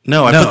it.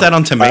 No, I put that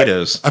on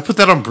tomatoes. I put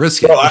that on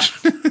brisket. Bro,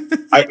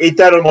 I eat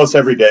that almost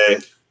every day.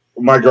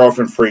 My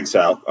girlfriend freaks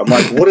out. I'm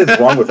like, what is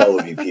wrong with all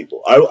of you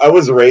people? I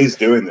was raised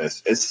doing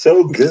this. It's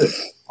so good.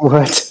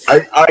 What?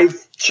 I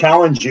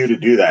challenge you to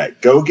do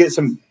that. Go get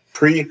some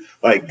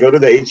go to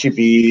the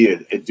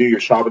HEB and do your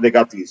shopping. They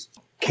got these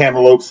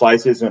cantaloupe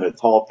slices in a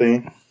tall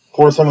thing.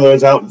 Pour some of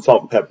those out and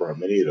salt and pepper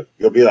them and eat them.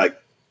 You'll be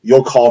like,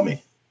 you'll call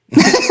me.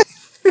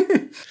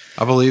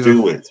 I believe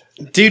Do it.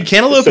 it. Dude,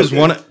 cantaloupe It's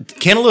so is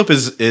cantaloupe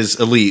is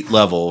elite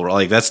level.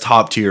 Like that's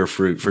top tier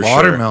fruit for sure.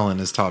 Watermelon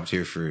is top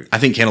tier fruit. I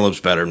think cantaloupe's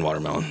better than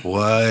watermelon.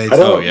 What? I don't,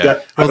 Oh, yeah. I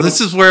Well, don't- this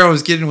is where I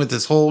was getting with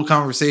this whole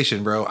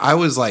conversation, bro. I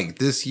was like,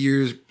 this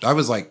year, I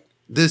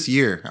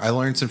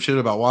learned some shit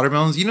about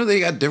watermelons. You know, they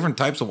got different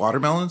types of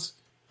watermelons.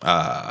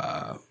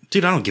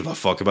 Dude, I don't give a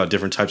fuck about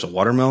different types of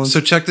watermelons. So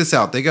check this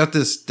out. They got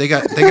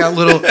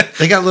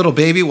little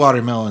baby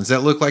watermelons that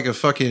look like a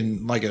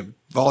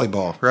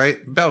volleyball,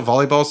 right? About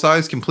volleyball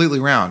size, completely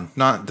round,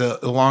 not the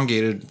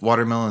elongated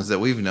watermelons that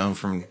we've known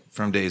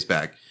from days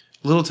back.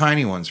 Little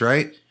tiny ones,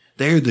 right?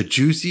 They're the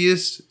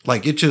juiciest,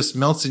 like it just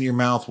melts in your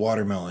mouth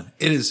watermelon.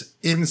 It is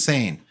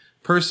insane.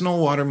 Personal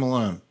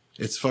watermelon.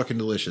 It's fucking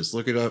delicious.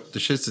 Look it up. The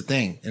shit's a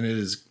thing, and it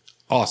is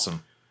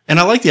awesome. and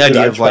I like the Dude,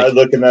 idea I of tried like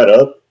looking that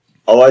up.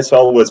 All I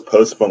saw was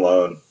Post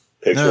Malone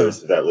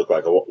pictures that look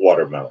like a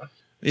watermelon.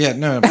 Yeah,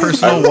 no,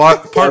 personal I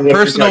looked at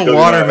personal that, I was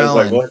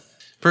watermelon. like, what?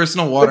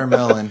 Personal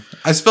watermelon.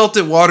 I spelt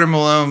it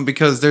watermelon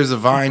because there's a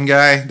Vine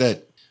guy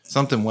that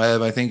something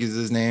Webb, I think is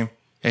his name,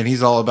 and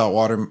he's all about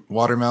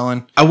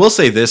watermelon. I will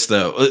say this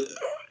though.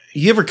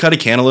 You ever cut a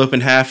cantaloupe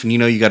in half and you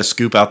know you got to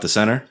scoop out the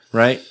center,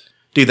 right?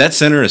 Dude, that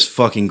center is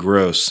fucking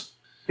gross.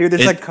 Dude,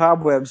 there's It- like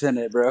cobwebs in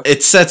it, bro.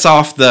 It sets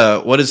off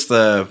when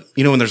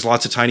there's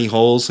lots of tiny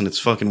holes and it's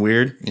fucking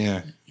weird.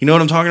 Yeah. You know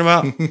what I'm talking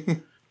about?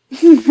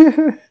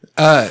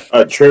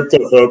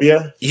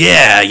 Tryptophobia?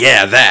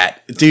 Yeah,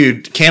 that.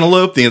 Dude,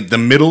 cantaloupe, the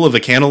middle of a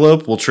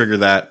cantaloupe will trigger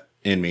that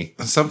in me.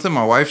 Something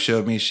my wife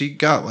showed me. She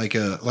got like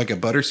a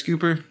butter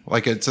scooper,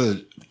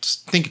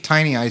 think a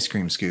tiny ice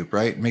cream scoop,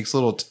 right? Makes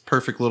little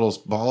perfect little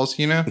balls,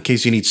 you know? In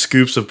case you need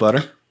scoops of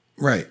butter.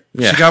 Right.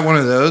 Yeah. She got one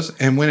of those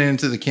and went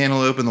into the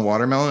cantaloupe and the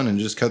watermelon and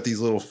just cut these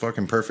little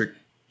fucking perfect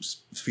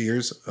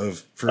spheres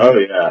of fruit.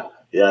 Oh,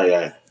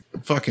 yeah.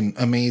 Fucking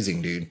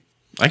amazing, dude.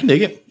 I can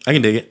dig it.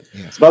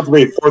 It's about to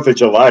be 4th of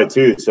July,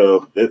 too,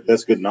 so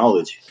that's good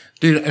knowledge.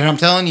 Dude, and I'm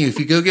telling you, if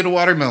you go get a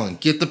watermelon,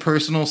 get the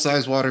personal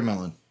size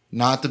watermelon,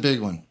 not the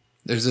big one.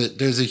 There's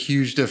a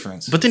huge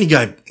difference. But then you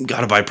got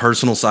to buy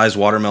personal sized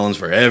watermelons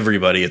for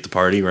everybody at the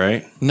party,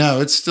 right?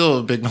 No, it's still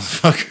a big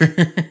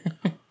motherfucker.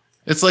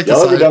 It's like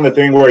Y'all ever done the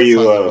thing where you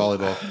size of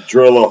volleyball.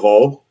 drill a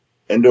hole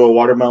into a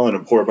watermelon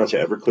and pour a bunch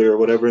of Everclear or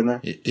whatever in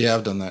there? Yeah,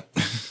 I've done that.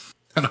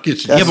 I don't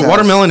get you. Yeah, but nice.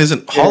 watermelon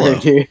isn't hollow.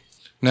 Dude.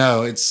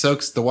 No,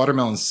 the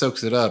watermelon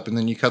soaks it up, and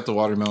then you cut the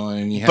watermelon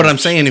and you have. But I'm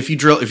saying if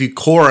you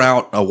core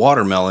out a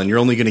watermelon, you're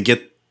only going to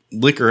get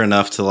liquor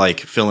enough to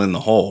like fill in the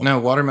hole. No,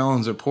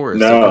 watermelons are porous.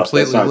 No, They're that's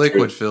completely not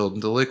liquid true.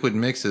 filled. The liquid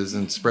mixes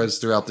and spreads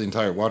throughout the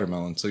entire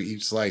watermelon. So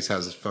each slice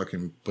has a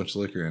fucking bunch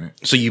of liquor in it.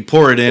 So you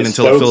pour it in It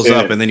until it fills soaks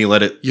up, in. and then you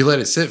let it. You let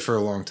it sit for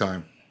a long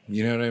time.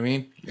 You know what I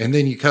mean? And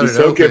then you cut You it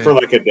soak open. it for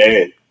like a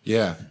day.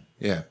 Yeah.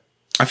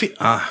 I feel.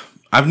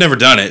 I've never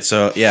done it,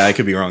 so yeah, I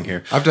could be wrong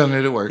here. I've done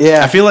it. It works.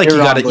 Yeah, I feel like you're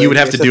you wrong, got it. You Blake. would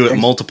have to It's do okay. it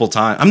multiple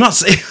times. I'm not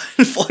saying.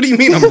 What do you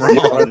mean I'm wrong?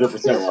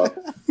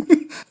 100%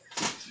 wrong.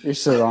 You're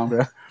so wrong, bro.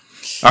 All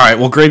right.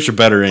 Well, grapes are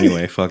better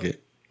anyway. Fuck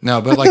it. No,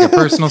 but like a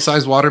personal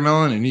size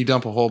watermelon, and you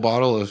dump a whole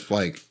bottle of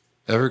like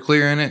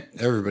Everclear in it,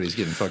 everybody's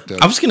getting fucked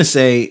up. I was gonna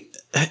say,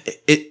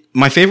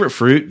 my favorite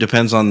fruit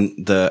depends on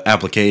the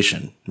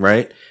application,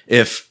 right?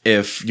 If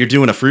you're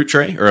doing a fruit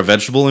tray or a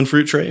vegetable and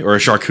fruit tray or a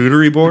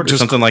charcuterie board or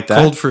something like that,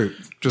 Cold fruit.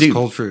 Just Dude.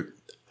 cold fruit.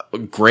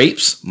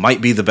 grapes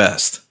might be the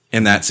best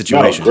in that No,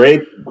 situation.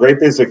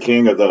 grape is the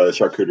king of the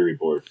charcuterie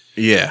board.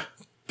 Yeah.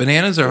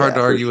 Bananas are hard Yeah, to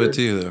for argue sure. with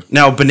too, though.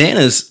 Now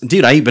bananas,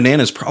 dude, I eat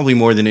bananas probably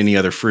more than any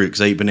other fruit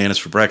because I eat bananas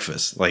for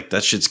breakfast. Like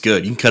that shit's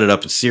good. You can cut it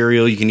up in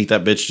cereal. You can eat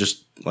that bitch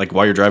just like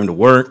while you're driving to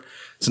work.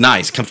 It's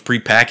nice. It comes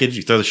pre-packaged.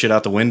 You throw the shit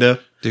out the window.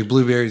 Dude,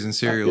 blueberries and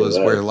cereal feel is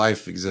that. where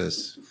life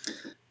exists.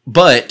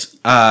 But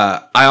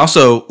I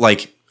also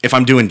like if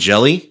I'm doing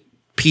jelly,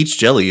 peach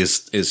jelly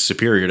is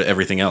superior to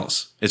everything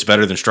else. It's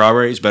better than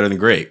strawberry. It's better than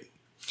grape.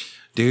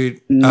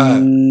 Dude,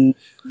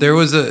 there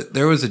was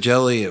a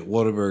jelly at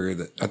Whataburger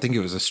that I think it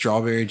was a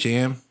strawberry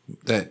jam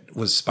that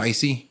was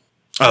spicy.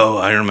 Oh,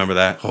 I remember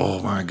that.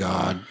 Oh my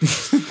god,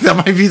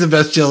 that might be the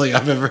best jelly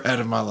I've ever had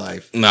in my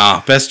life.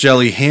 Nah, best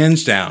jelly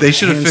hands down. They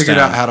should have Hands figured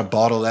down. out how to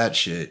bottle that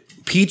shit.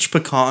 Peach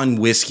pecan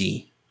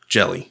whiskey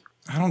jelly,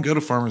 I don't go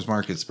to farmers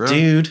markets, bro.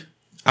 dude.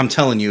 I'm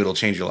telling you, it'll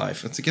change your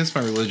life. It's against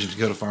my religion to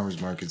go to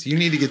farmers markets. You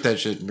need to get that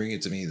shit and bring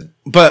it to me then.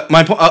 But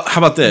my point, how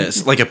about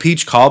this? Like a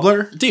peach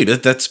cobbler, dude.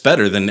 That's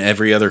better than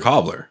every other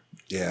cobbler.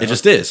 Yeah, It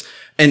just is.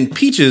 And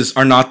peaches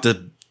are not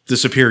the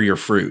superior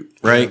fruit,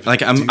 right? Yeah,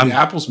 Like I'm Dude,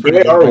 apple's pretty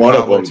They good. are with one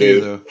of cobbler them, too,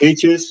 dude. though.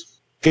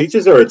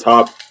 Peaches are a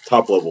top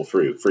level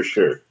fruit for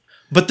sure.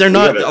 but they're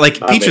not gotta-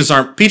 like I peaches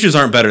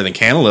aren't better than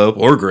cantaloupe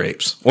or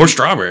grapes or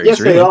strawberries. Yes,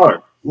 really. they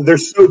are. They're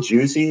so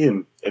juicy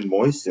and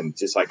moist and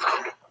just like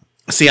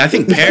See, I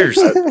think pears.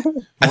 I think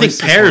Moist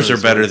is pears one are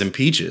of better those than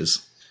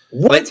peaches.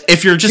 what? Like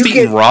if you're just You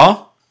eating get-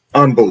 raw,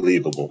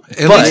 Unbelievable.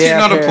 At But- least you're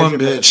not a pears plum are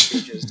better than bitch.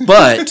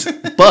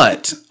 peaches.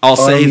 but I'll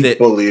say that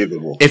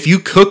Unbelievable. if you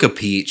cook a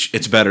peach,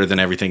 it's better than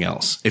everything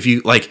else. If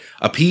you like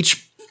a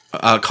peach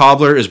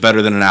cobbler is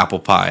better than an apple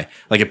pie.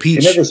 Like a You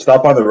peach. never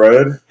stop on the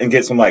road and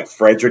get some like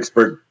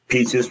Fredericksburg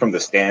peaches from the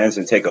stands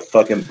and take a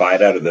fucking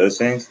bite out of those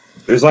things?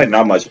 There's like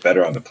not much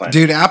better on the planet.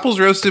 Dude, apples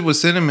roasted with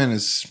cinnamon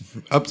is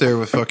up there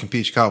with fucking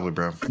peach cobbler,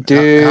 bro.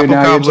 Dude, Apple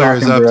now you're cobbler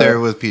is talking, up bro. there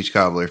with peach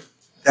cobbler.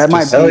 That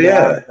might Hell beat yeah.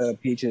 out the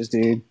peaches,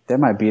 dude. That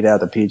might beat out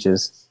the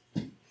peaches.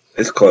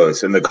 It's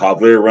close. In the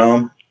cobbler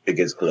realm, it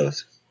gets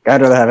close. I'd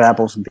rather have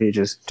apples than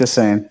peaches. Just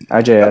saying.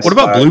 IJS. What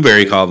about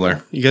blueberry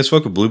cobbler? You guys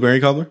fuck with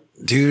blueberry cobbler?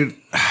 Dude,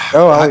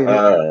 Oh, I'll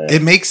eat it.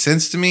 it makes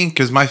sense to me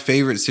because my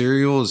favorite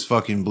cereal is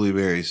fucking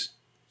blueberries.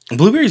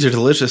 Blueberries are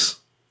delicious.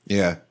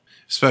 Yeah,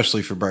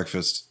 especially for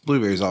breakfast.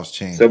 Blueberries off the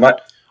chain. So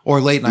Or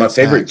late night my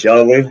favorite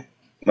snack.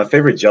 My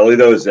favorite jelly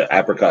though is the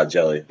apricot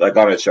jelly, like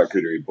on a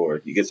charcuterie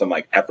board. You get some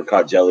like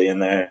apricot jelly in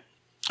there.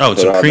 Oh, Put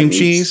so on cream the meats.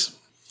 cheese?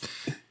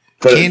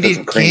 Put some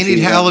Candied cream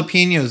cheese on it.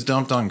 jalapenos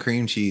dumped on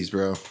cream cheese,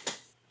 bro.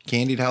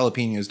 Candied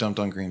jalapenos dumped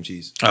on cream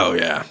cheese. Oh,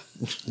 yeah.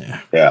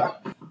 Yeah.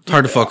 It's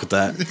hard to fuck with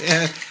that.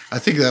 Yeah, I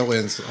think that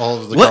wins all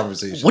of the What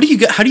conversation. do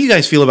you how do you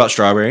guys feel about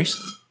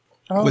strawberries?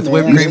 Oh, with man.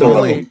 whipped cream Still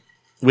only. love 'em.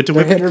 With the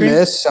They're whipped hit or cream?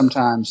 miss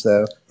sometimes,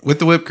 though. With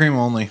the whipped cream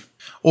only.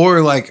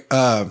 Or like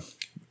a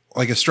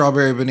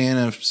strawberry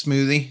banana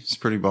smoothie. It's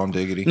pretty bomb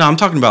diggity. No, I'm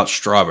talking about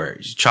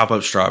strawberries. Chop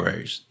up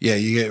strawberries. Yeah,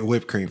 you get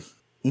whipped cream.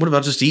 What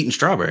about just eating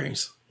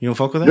strawberries? You don't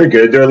fuck with They're that?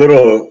 good. They're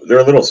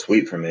a little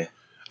sweet for me.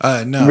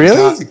 No,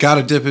 Really?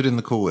 gotta dip it in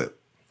the Cool Whip.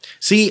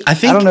 See, I I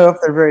think don't know if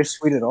they're very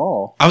sweet at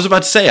all. I was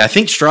about to say, I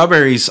think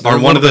strawberries They're are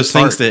a one of little those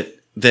bit things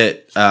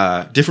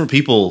that different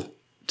people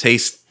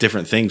taste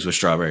different things with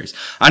strawberries.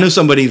 I know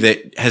somebody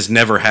that has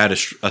never had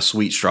a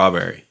sweet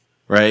strawberry,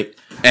 right?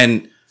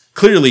 And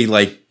clearly,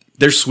 like,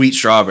 there's sweet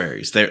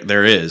strawberries.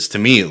 There is, to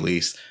me at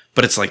least,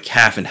 but it's like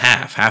half and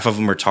half. Half of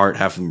them are tart,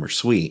 half of them are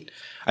sweet.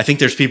 I think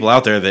there's people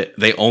out there that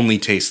they only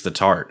taste the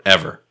tart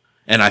ever.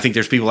 And I think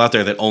there's people out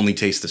there that only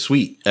taste the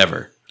sweet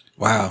ever.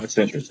 Wow. That's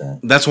interesting.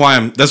 That's why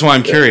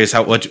I'm curious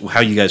how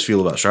you guys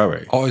feel about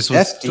strawberry. Always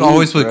That's with deep,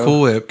 always with bro.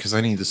 Cool Whip because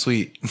I need the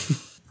sweet.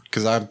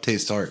 Because I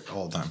taste tart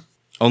all the time.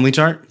 Only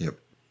tart? Yep.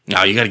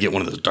 No, you got to get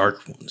one of those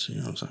dark ones. You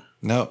know what I'm saying?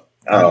 No.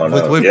 Oh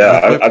no. With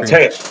Yeah, whipped I'll cream.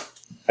 tell you.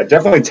 I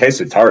definitely taste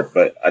the tart,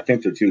 but I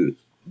think they're too.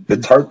 The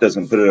tart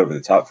doesn't put it over the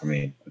top for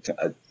me.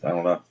 I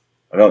don't know.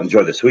 I don't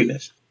enjoy the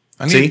sweetness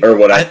I See? need, or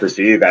what I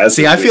perceive as.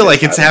 See, the I feel like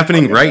sweetness. it's I don't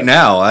happening fucking right know.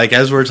 now. Like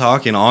as we're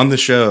talking on the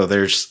show,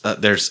 there's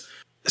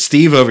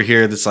Steve over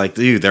here that's like,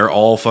 dude, they're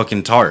all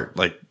fucking tart.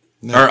 Like,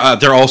 or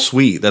they're all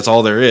sweet. That's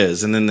all there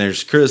is. And then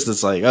there's Chris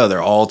that's like, oh,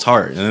 they're all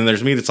tart. And then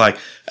there's me that's like,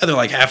 oh, they're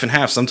like half and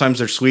half. Sometimes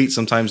they're sweet.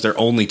 Sometimes they're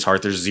only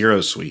tart. There's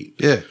zero sweet.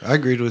 yeah, I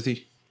agreed with you.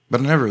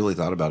 But I never really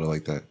thought about it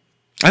like that.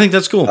 I think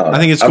that's cool. I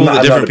think it's I'm cool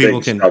not- that I'm not different a big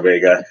people can. Strawberry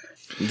guy.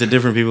 The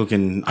different people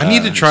can. I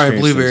need to try a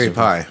experience blueberry things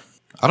pie.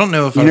 I don't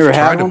know if You I've never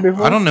had tried one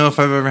before? I don't know if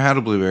I've ever had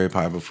a blueberry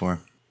pie before.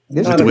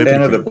 This I'm is not a whipping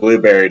fan of the cream.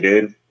 blueberry,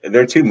 dude.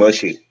 They're too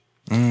mushy.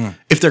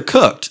 If they're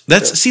cooked.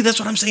 That's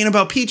what I'm saying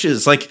about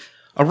peaches. Like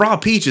a raw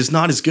peach is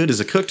not as good as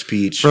a cooked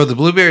peach. Bro, the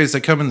blueberries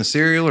that come in the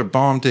cereal are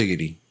bomb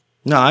diggity.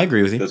 No, I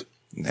agree with you. Those-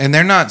 And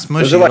they're not Those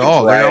smushy are like at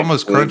all. They're dried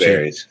almost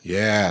blueberries. crunchy.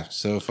 Yeah,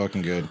 so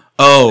fucking good.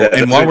 Oh,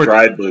 Those and while are we're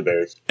dried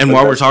blueberries. And But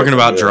while we're that's talking fucking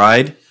about good.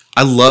 dried,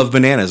 I love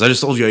bananas. I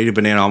just told you I eat a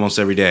banana almost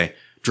every day.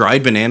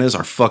 Dried bananas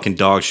are fucking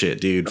dog shit,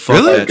 dude. Fuck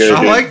Really? that good, shit.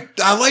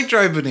 dude. I like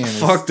dried bananas.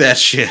 Fuck that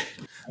shit.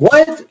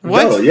 What?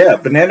 What? No, yeah,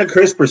 banana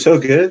crisp are so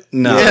good.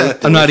 No, Yeah,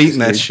 I'm not eating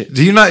that shit.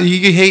 Do you not?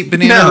 You hate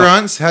banana No.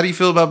 runs? How do you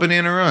feel about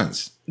banana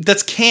runs?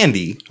 That's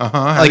candy.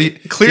 How do you-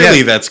 Like clearly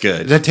yeah, that's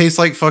good. that tastes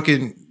like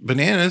fucking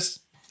bananas.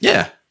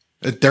 Yeah,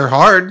 They're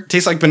hard.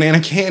 tastes like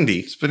banana candy.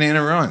 It's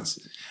banana runs.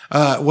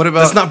 What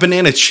about? That's not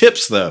banana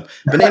chips though.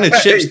 Banana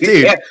chips,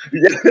 dude. Yeah.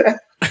 You're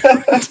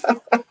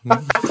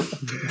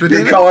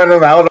banana. calling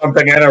them out on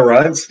banana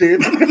runs,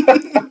 dude.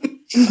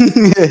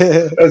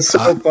 That's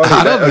so funny.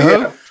 I don't Oh, know.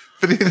 yeah.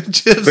 Banana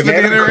chips,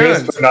 Banana, banana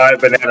crisp, runs. not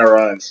banana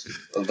runs.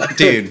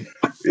 Dude,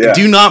 Yeah.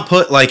 do not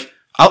put like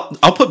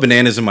I'll put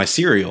bananas in my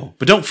cereal,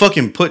 but don't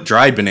fucking put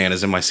dried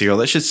bananas in my cereal.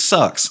 That shit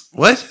sucks.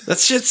 What? That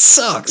shit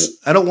sucks.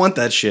 I don't want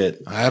that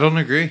shit. I don't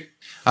agree.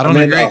 I I'm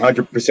don't in agree.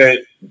 100%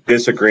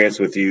 disagreement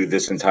with you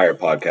this entire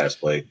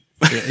podcast, Blake.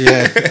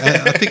 Yeah,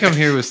 I think I'm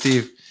here with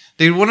Steve.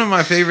 Dude, one of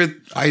my favorite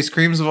ice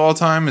creams of all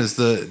time is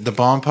the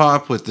Bomb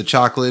Pop with the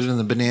chocolate and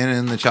the banana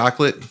and the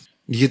chocolate.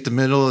 You get the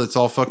middle, it's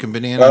all fucking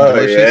banana and Oh,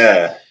 delicious.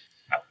 yeah.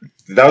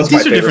 That was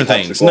These my are different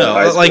favorite things. popsicle in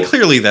high No, like school.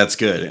 clearly that's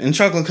good. And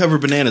chocolate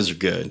covered bananas are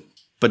good.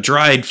 But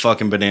dried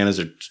fucking bananas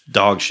are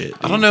dog shit.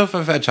 I don't know if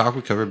I've had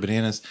chocolate covered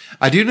bananas.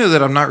 I do know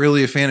that I'm not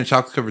really a fan of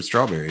chocolate covered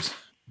strawberries.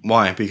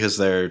 Why? Because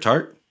they're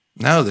tart?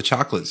 No, the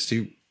chocolate's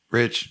too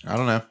rich. I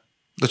don't know.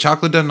 The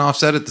chocolate doesn't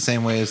offset it the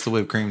same way as the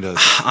whipped cream does.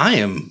 I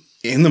am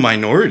in the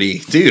minority.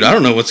 Dude, I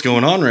don't know what's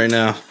going on right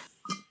now.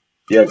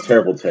 You have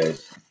terrible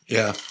taste.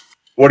 Yeah.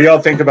 What do y'all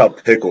think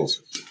about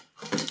pickles?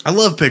 I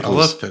love I pickles.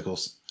 love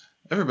pickles.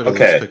 Everybody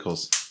Okay. loves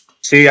pickles.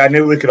 See, I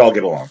knew we could all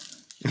get along.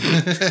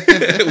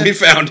 We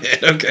found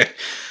it. Okay.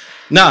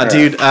 Nah,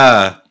 dude.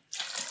 I'll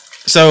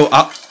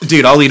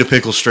eat a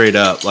pickle straight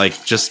up,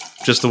 like just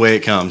the way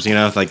it comes. You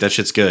know, like that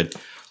shit's good.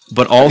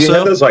 But You have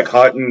also, those like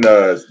hot and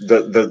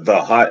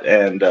the hot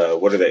and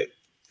what are they?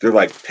 They're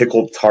like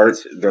pickled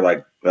tarts. They're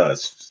like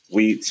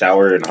sweet,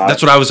 sour, and hot.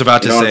 that's what I was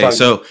about to You know what say. I'm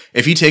So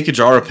if you take a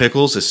jar of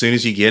pickles as soon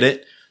as you get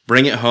it,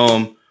 bring it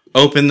home,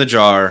 open the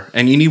jar,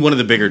 and you need one of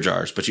the bigger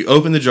jars, but you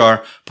open the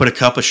jar, put a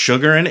cup of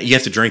sugar in it. You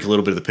have to drink a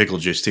little bit of the pickle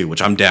juice too,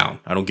 which I'm down.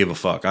 I don't give a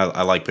fuck.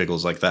 I like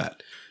pickles like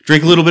that.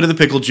 Drink a little bit of the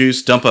pickle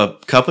juice, dump a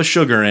cup of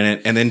sugar in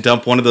it, and then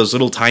dump one of those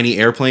little tiny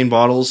airplane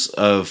bottles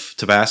of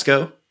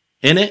Tabasco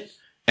in it,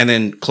 and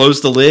then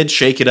close the lid,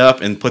 shake it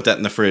up, and put that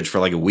in the fridge for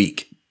like a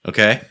week.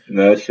 Okay?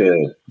 No shit.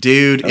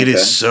 Dude, it Okay.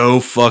 is so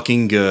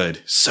fucking good.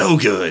 So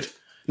good.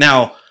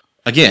 Now,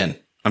 again,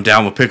 I'm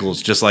down with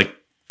pickles just like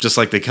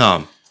they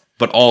come.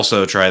 But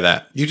also try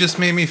that. You just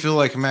made me feel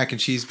like a mac and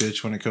cheese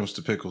bitch when it comes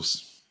to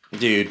pickles.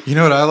 Dude. You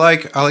know what I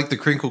like? I like the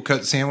crinkle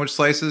cut sandwich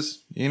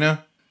slices. You know,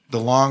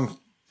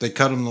 they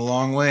cut them the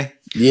long way.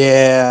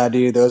 Yeah,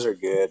 dude, those are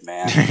good,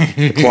 man.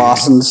 The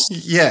Clausens.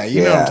 Yeah,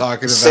 you know what I'm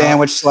talking about.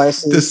 Sandwich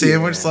slices. The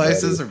sandwich Yeah,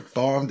 slices buddy. are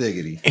bomb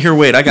diggity. Here,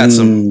 wait, I got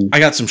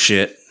some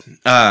shit.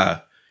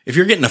 If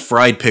you're getting a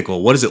fried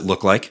pickle, what does it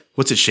look like?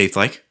 What's it shaped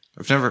like?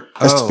 I've never.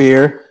 A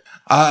spear.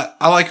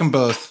 I like them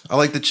both. I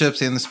like the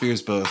chips and the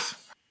spears both.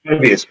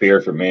 Maybe a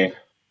spear for me.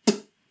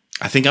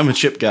 I think I'm a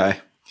chip guy.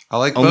 I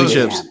like Only both.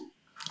 chips.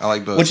 I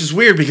like both. Which is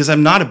weird because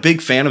I'm not a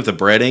big fan of the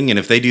breading, and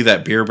if they do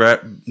that beer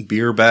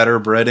batter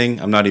breading,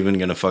 I'm not even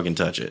gonna fucking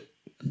touch it.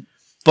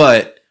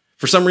 But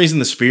for some reason,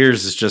 the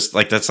spears is just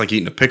like that's like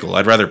eating a pickle.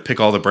 I'd rather pick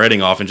all the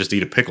breading off and just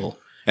eat a pickle.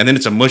 And then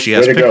it's a mushy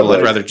ass Way to go, pickle. I'd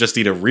bud. rather just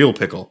eat a real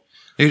pickle.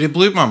 Dude, it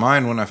blew my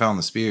mind when I found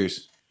the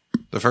spears.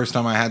 The first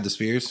time I had the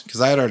spears,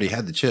 because I had already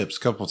had the chips a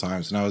couple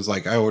times, and I was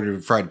like, I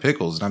ordered fried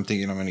pickles, and I'm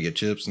thinking I'm gonna get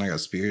chips, and I got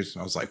spears,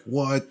 and I was like,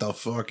 what the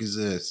fuck is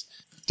this?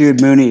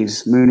 Dude,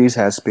 Mooney's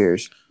has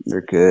spears.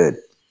 They're good.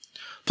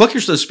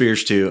 Pluckers does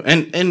spears too,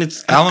 and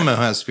it's Alamo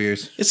has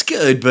spears. it's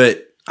good,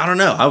 but I don't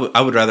know.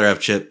 I would rather have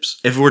chips.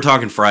 If we're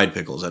talking fried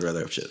pickles, I'd rather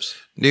have chips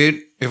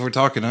Dude, if we're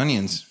talking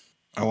onions,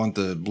 I want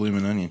the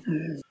bloomin'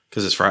 onion.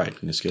 because it's fried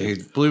and it's good.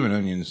 Dude, bloomin'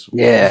 onions.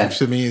 Yeah.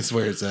 To me, it's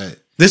where it's at.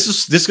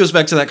 This goes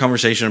back to that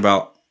conversation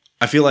about.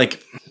 I feel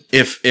like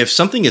if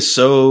something is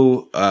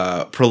so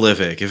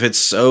prolific, if it's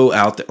so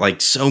out there, like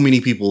so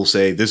many people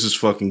say this is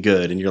fucking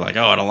good, and you're like,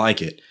 oh, I don't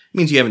like it. It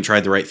means you haven't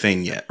tried the right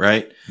thing yet,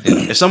 right?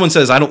 If someone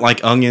says I don't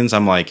like onions,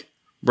 I'm like,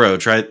 bro,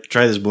 try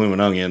this bloomin'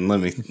 onion. Let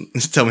me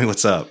tell me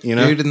what's up. You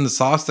know, Dude, and the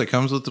sauce that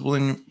comes with the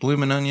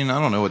bloomin' onion, I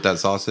don't know what that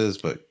sauce is,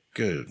 but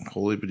good.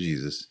 Holy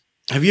bejesus.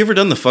 have you ever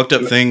done the fucked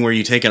up thing where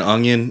you take an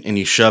onion and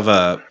you shove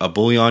a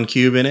bouillon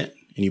cube in it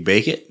and you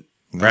bake it,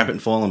 wrap it in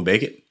foil and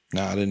bake it?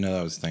 No, I didn't know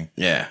that was a thing.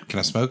 Yeah, Can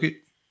I smoke it?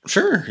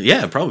 sure. Yeah,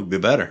 it'd probably be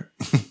better.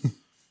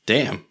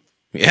 Damn.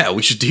 Yeah,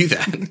 we should do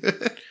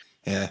that.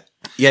 Yeah.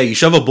 Yeah, you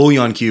shove a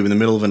bouillon cube in the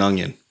middle of an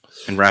onion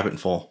and wrap it in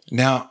foil.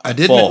 Now, I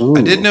did Fall.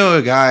 know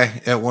a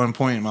guy at one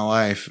point in my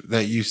life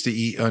that used to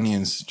eat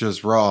onions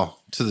just raw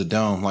to the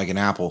dome like an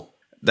apple.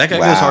 That guy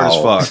goes hard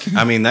Wow. as fuck.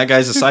 I mean, that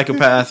guy's a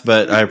psychopath,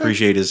 but I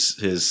appreciate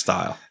his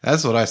style.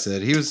 That's what I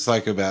said. He was a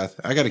psychopath.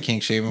 I got to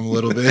kink shame him a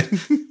little bit.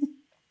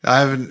 I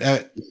haven't.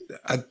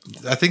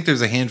 I think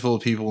there's a handful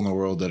of people in the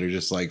world that are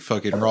just like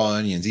fucking raw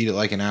onions. Eat it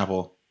like an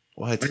apple.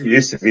 What? I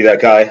used to be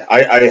that guy.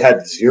 I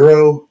had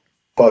zero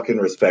fucking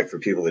respect for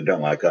people that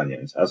don't like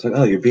onions. I was like,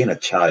 oh, you're being a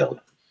child.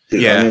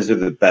 Dude, Yeah. onions are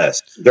the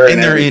best. They're in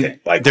And they're in- everything.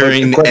 Like they're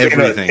in click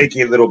everything. A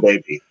picky little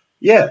baby.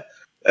 Yeah.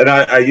 And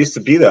I used to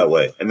be that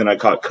way. And then I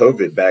caught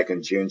COVID back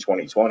in June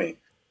 2020.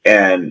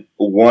 And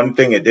one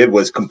thing it did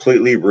was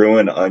completely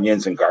ruin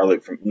onions and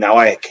garlic. Now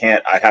I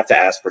have to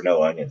ask for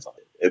no onions on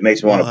it. It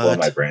makes me want to blow What?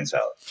 my brains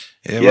out.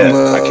 Yeah.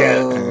 I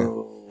can't.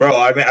 Bro,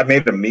 I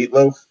made a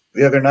meatloaf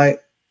the other night.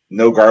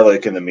 No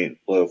garlic in the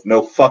meatloaf.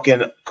 No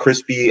fucking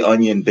crispy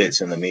onion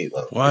bits in the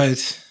meatloaf.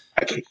 What?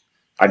 I can't.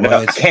 I know.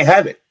 What? I can't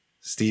have it.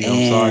 Steve,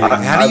 I'm sorry.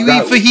 Damn. How do you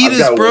I've eat fajitas,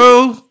 got-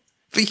 bro?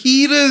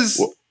 Fajitas?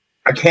 Well,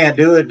 I can't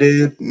do it,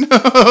 dude. No.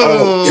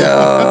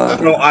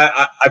 God. No,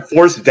 I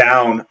force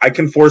down. I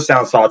can force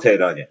down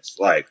sautéed onions,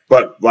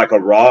 but a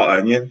raw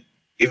onion,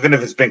 even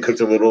if it's been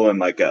cooked a little in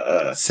like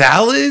a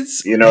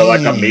Salads? like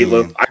a Damn.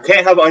 meatloaf. I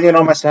can't have onion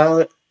on my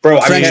salad, bro.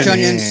 French I can't.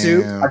 onion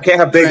soup. Damn. I can't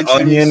have big French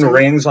onion onion soup.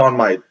 rings on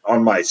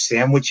my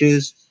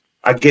sandwiches.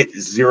 I get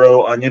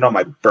zero onion on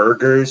my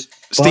burgers.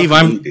 Steve,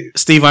 Fuck me, I'm dude.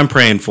 Steve. I'm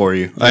praying for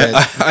you. Yeah.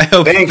 I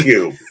hope. Thank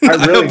you. I,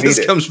 I really hope this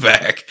need it. comes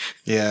back.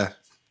 Yeah.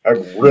 I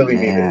really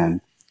need it.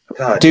 Man.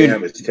 God Dude.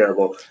 damn, it's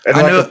terrible. And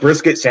I like know- a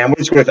brisket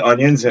sandwich with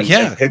onions and,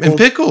 Yeah. and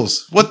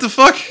pickles. What the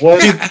fuck?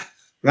 What?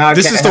 No, I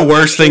This can't is the have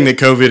worst that thing shit.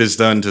 that COVID has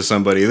done to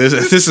somebody. This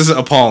is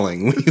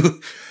appalling.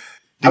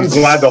 I'm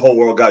glad the whole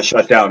world got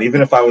shut down,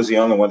 even if I was the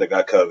only one that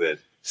got COVID.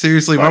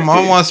 Seriously, my Right, mom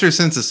dude. lost her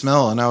sense of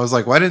smell, and I was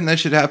like, why didn't that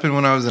shit happen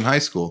when I was in high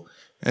school?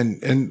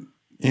 And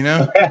you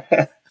know,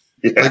 Yeah.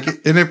 like,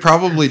 and it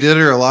probably did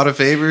her a lot of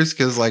favors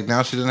because like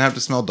now she didn't have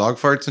to smell dog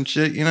farts and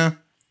shit, you know.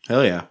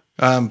 Hell yeah.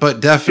 But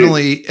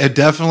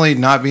definitely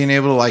not being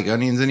able to like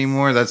onions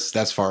anymore.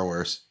 That's far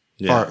worse.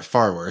 Yeah.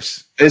 Far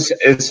worse.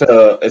 It's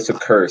a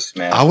curse,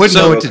 man. I wouldn't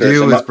So- know what to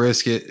do Curse. with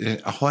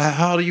brisket.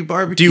 How do you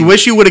barbecue? Do you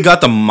wish you would have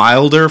got the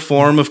milder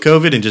form of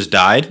COVID and just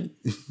died?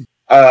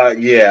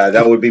 Yeah,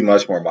 that would be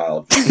much more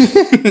mild.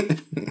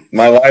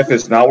 My life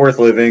is not worth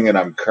living, and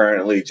I'm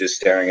currently just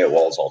staring at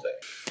walls all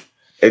day.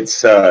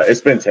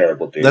 It's been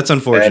terrible, dude. That's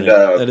unfortunate.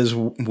 And, that is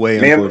way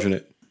man,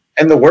 unfortunate.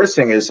 And the worst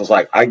thing is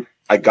like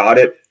I got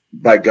it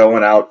by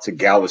going out to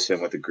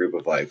Galveston with a group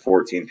of like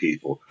 14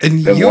 people.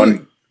 And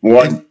then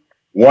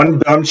one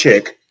dumb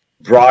chick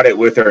brought it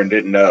with her and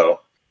didn't know.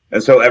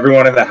 And so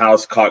everyone in the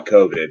house caught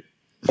COVID.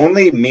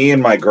 Only me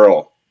and my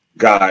girl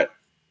got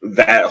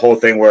that whole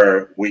thing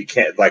where we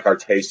can't, like, our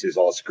taste is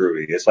all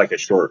screwy. It's like a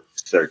short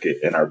circuit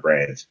in our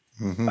brains.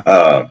 Mm-hmm.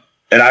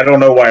 And I don't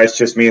know why it's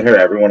just me and her.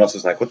 Everyone else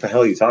is like, what the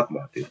hell are you talking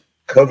about, dude?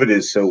 COVID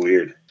is so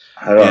weird.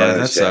 I don't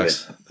understand. That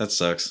sucks. That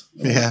sucks.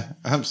 Yeah,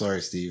 I'm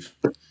sorry, Steve.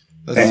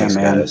 Thanks,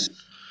 guys.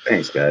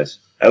 Thanks, guys.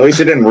 At least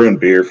it didn't ruin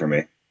beer for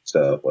me.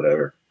 So,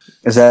 whatever.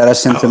 Is that a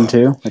symptom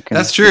too?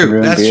 That's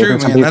true. That's true,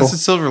 man. That's the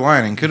silver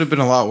lining. Could have been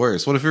a lot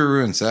worse. What if it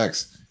ruined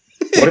sex?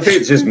 What if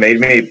it just made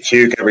me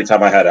puke every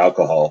time I had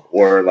alcohol?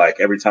 Or, like,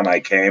 every time I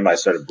came, I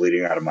started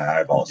bleeding out of my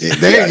eyeballs? Yeah,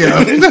 there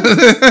you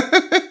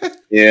go.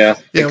 Yeah.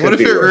 Yeah, what if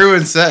it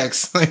ruined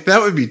sex? Like,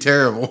 that would be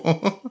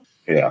terrible.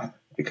 Yeah,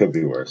 it could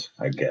be worse,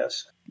 I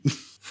guess.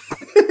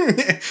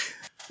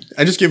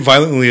 I just get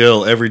violently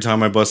ill every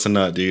time I bust a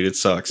nut, dude. It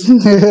sucks.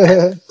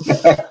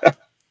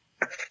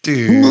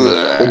 Dude,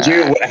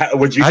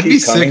 would you? I'd keep be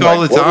sick coming? all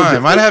Like, the what would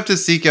time. you- I'd have to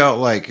seek out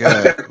like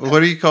what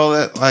do you call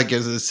that? Like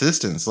as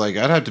assistance. Like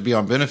I'd have to be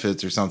on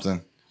benefits or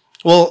something.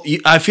 Well,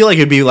 I feel like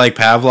it'd be like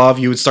Pavlov.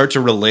 You would start to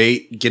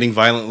relate getting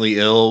violently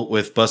ill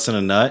with busting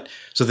a nut.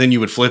 So then you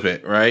would flip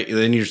it, right?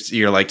 Then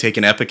you're like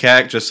taking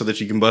Epicac just so that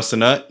you can bust a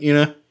nut, you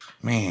know?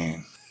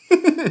 Man,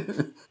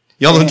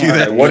 Y'all don't do All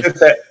that.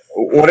 right,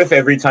 what if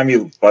every time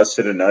you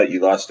busted a nut,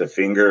 you lost a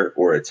finger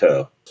or a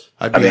toe?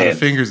 I'd be out mean, of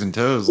fingers and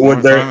toes a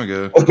long time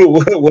ago.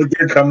 Would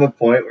there come a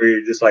point where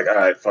you're just like, all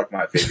right, fuck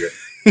my finger,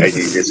 and you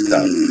just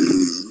stop?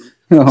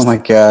 Oh my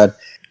god.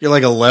 You're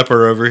like a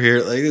leper over here.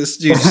 Like this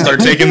dude, start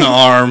taking the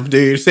arm,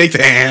 dude. Take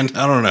the hand.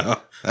 I don't know.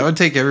 That would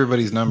take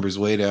everybody's numbers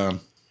way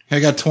down. I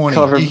got 20.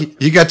 Cover-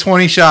 You got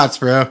 20 shots,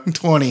 bro.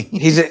 20.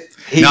 He's a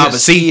Nah, but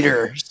see,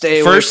 cheater.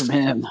 Stay first- away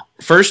from him.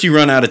 First you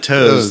run out of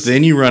toes, Toes.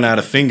 then you run out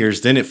of fingers,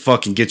 then it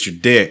fucking gets your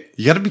dick.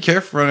 You got to be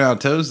careful running out of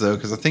toes though,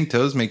 because I think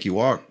toes make you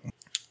walk.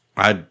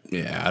 I'd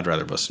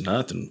rather bust a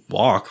nut than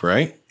walk,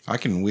 right? I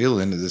can wheel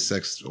into this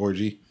sex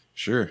orgy.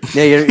 Sure.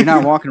 Yeah, you're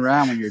not walking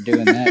around when you're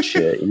doing that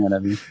shit. You know what I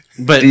mean?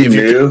 But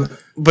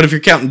if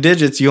you're counting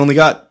digits, you only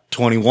got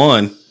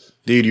 21.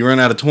 Dude, you run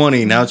out of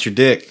 20, now it's your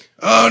dick.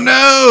 Oh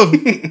no!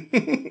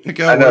 It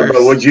got I know, worse.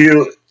 but would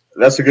you?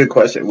 That's a good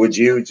question. Would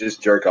you just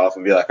jerk off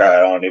and be like, all right,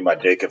 I don't need my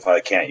dick if I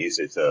can't use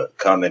it to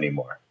come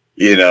anymore?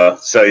 You know,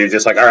 so you're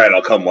just like, all right,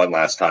 I'll come one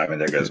last time, and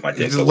there goes my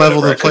dick. just But level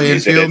whatever, the I couldn't playing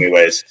use it field?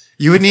 anyways.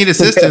 You would need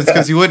assistance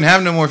because you wouldn't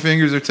have no more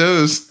fingers or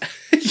toes.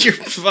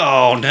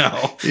 Oh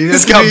no. You'd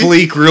This have to got be-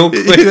 bleak real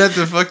You'd quick. have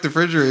to fuck the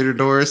refrigerator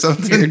door or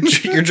something.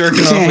 You're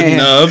jerking off with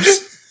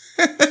nubs.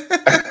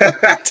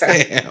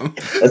 Damn.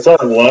 That's a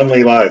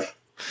lonely life.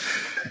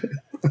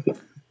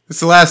 It's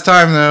the last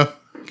time though.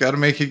 Got to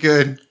make it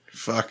good.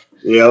 Fuck.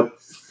 Yep.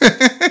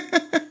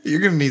 You're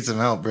gonna need some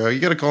help, bro. You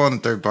got to call in a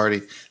third party.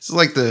 This is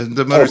like the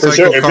Oh, motorcycle for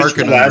sure. If car it's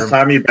the last conundrum.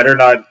 time, you better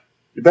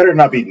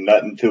not be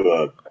nutting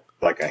to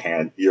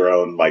your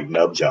own like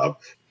nub job.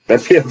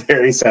 That'd be a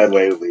very sad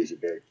way to lose your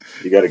dick.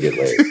 You got to get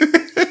laid.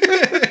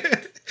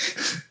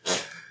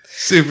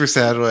 Super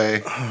sad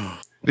way.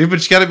 Dude,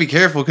 but you got to be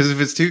careful because if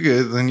it's too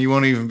good, then you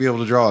won't even be able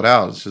to draw it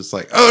out. It's just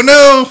like, oh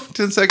no,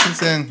 10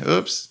 seconds in.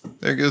 Oops,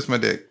 there goes my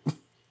dick.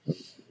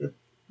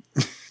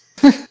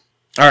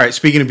 All right,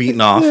 speaking of beating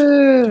off,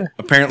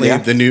 apparently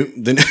the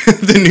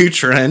new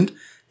trend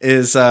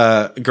is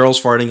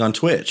girls farting on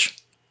Twitch.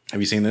 Have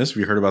you seen this? Have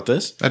you heard about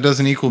this? That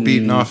doesn't equal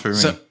beating off for me.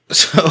 So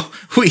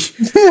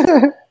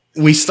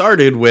we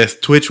started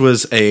with Twitch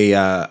was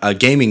a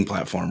gaming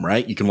platform,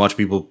 right? You can watch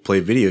people play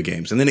video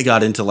games, and then it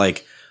got into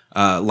like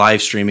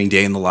live streaming,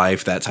 day in the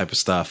life, that type of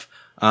stuff.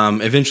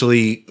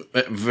 Eventually,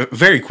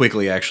 very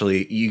quickly,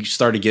 actually, you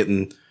started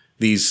getting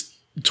these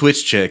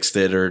Twitch chicks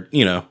that are,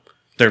 you know,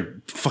 they're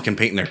fucking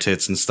painting their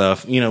tits and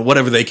stuff, you know,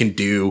 whatever they can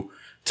do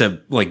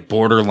to like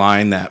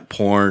borderline that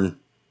porn,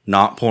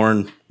 not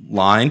porn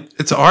line.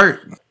 It's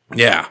art.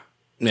 Yeah.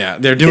 Yeah.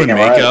 They're doing Yeah,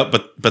 makeup,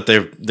 but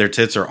their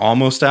tits are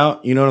almost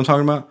out. You know what I'm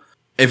talking about?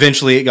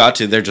 Eventually it got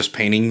to they're just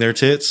painting their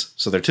tits.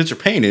 So their tits are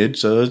painted.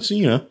 So it's,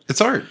 you know,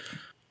 It's art.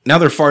 now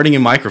they're farting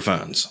in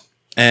microphones.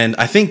 And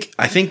I think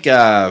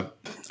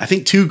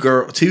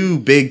two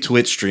big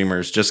Twitch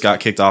streamers just got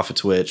kicked off of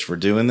Twitch for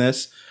doing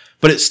this,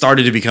 but it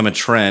started to become a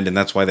trend, and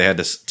that's why they had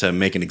to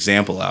make an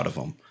example out of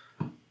them.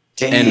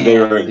 Damn,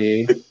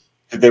 Did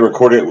they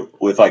record it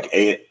with like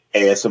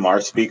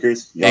ASMR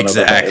speakers? Y'all know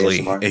about that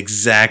ASMR?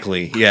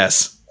 Exactly.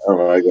 Yes. Oh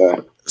my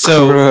god.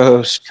 So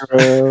Gross,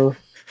 bro.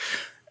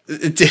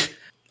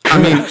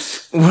 I mean,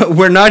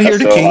 we're not here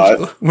to That's so kink.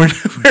 hot.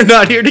 We're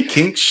not here to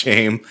kink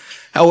shame.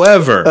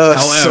 However,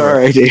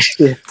 Sorry, dude.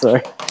 Yeah,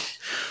 sorry.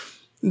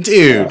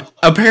 dude,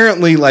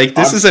 apparently, like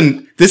this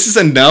is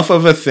enough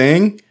of a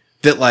thing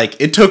that like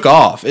it took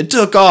off. It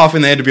took off,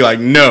 and they had to be like,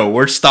 "No,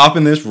 we're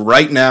stopping this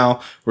right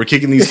now. We're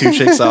kicking these two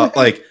chicks out."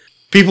 Like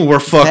people were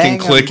fucking Hang 'em.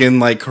 clicking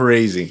like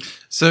crazy.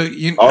 So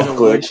you I'll know,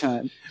 click.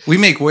 we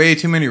make way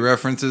too many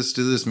references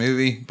to this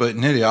movie, but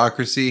in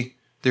Idiocracy,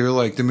 they were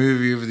like the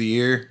movie of the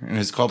year, and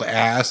it's called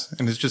Ass,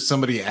 and it's just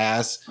somebody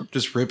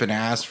just ripping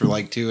ass for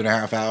like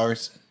 2.5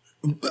 hours.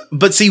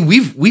 But see,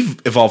 we've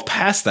evolved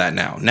past that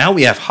now. Now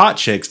we have hot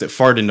chicks that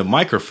fart into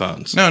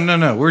microphones.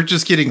 No, we're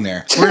just getting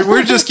there.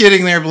 We're just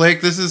getting there,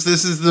 Blake. This is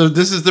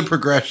the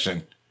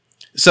progression.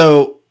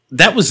 So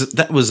that was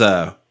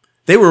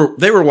they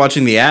were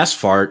watching the ass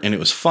fart and it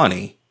was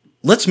funny.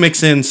 Let's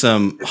mix in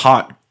some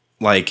hot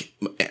like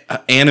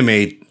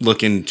anime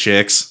looking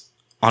chicks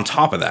on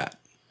top of that.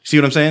 See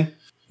what I'm saying?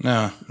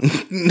 No,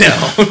 No,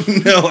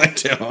 I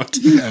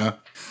don't.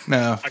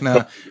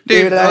 no,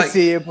 Dude, I like,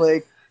 see you,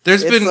 Blake.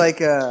 There's It's been like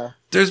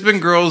there's been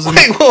girls in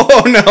Wait,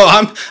 whoa, no,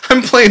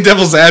 I'm playing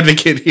devil's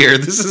advocate here.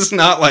 This is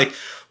not like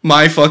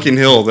my fucking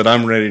hill that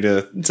I'm ready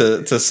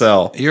to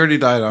sell. You already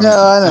died on No, it.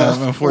 I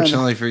know.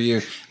 Unfortunately for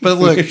you. But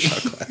look,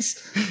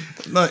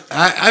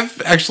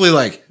 I've actually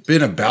like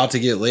been about to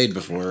get laid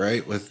before,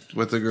 right?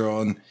 With a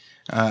girl and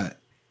oh,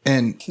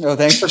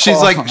 thanks for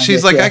she's like qualifying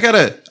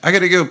it, I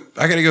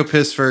yeah. gotta go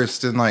piss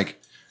first and like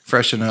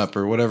freshen up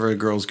or whatever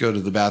girls go to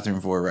the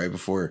bathroom for right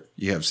before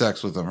you have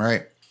sex with them,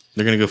 right?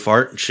 They're gonna go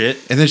fart and shit.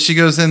 And then she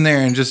goes in there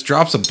and just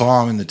drops a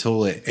bomb in the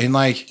toilet. And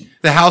like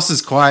the house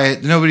is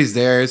quiet, nobody's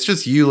there. It's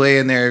just you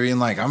laying there being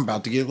like, I'm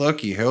about to get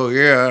lucky. Hell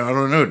yeah, I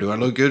don't know. Do I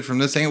look good from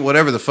this angle?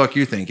 Whatever the fuck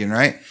you're thinking,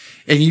 right?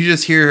 And you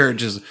just hear her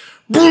just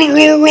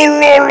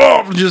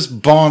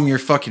bomb your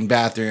fucking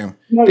bathroom.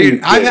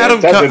 Dude, I've had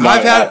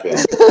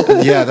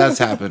them yeah, that's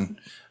happened.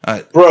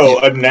 Bro,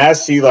 a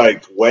nasty,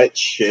 like, wet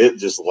shit,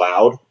 just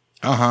loud.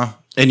 Uh-huh.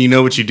 And you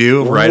know what you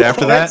do right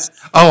after that?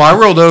 Oh, I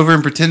rolled over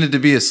and pretended to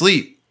be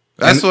asleep.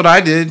 That's what I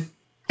did. And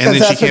then she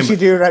That's came what you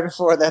do right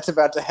before that's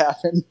about to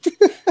happen.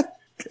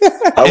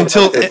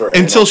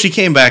 until she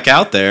came back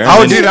out there.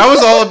 Oh, and then- dude, I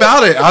was all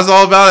about it.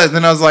 And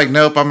then I was like,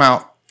 nope, I'm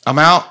out. I'm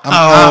out.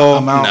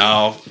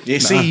 no. You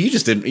see, you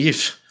just didn't.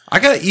 I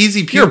got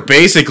easy You're puke.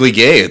 basically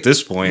gay at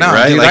this point, No,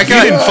 right? dude, Like I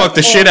got- you didn't fuck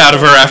the shit out of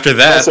her after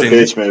that. That's a then-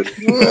 bitch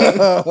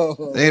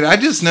move. Dude, I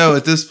just know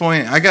at this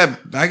point, I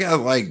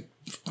got like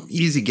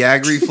easy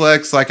gag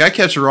reflex. Like I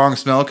catch a wrong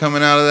smell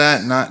coming out of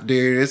that.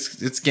 Dude,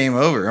 it's game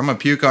over. I'm gonna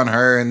puke on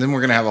her, and then we're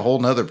gonna have a whole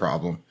nother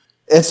problem.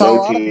 It's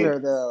all out of Low-key. her,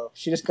 though.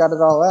 She just got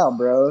it all out,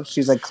 bro.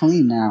 She's like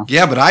clean now.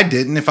 Yeah, but I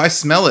didn't. If I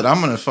smell it,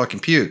 I'm gonna fucking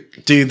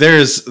puke. Dude,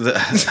 there's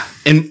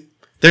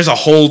a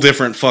whole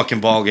different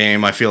fucking ball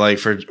game. I feel like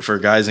for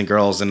guys and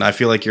girls, and I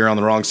feel like you're on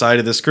the wrong side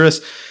of this,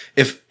 Chris.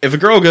 If a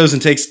girl goes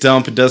and takes a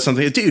dump and does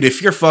something, dude,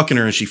 if you're fucking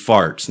her and she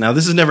farts, now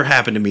this has never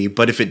happened to me,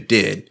 but if it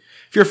did,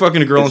 if you're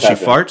fucking a girl It's and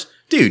she happened. farts,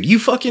 dude,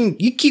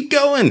 you keep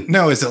going.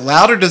 No, is it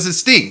loud or does it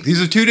stink?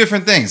 These are two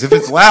different things. If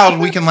it's loud,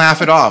 we can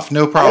laugh it off.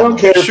 No I problem. don't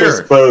care if Sure.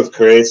 it's both,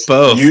 Chris.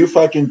 Both. You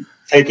fucking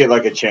take it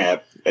like a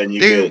champ, and you.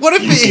 Dude, get- what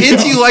if you it keep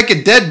hits going. you like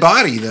a dead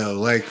body though?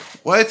 Like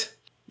what?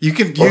 You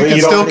can Well, then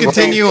you still don't-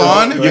 continue you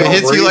on don't- if you it don't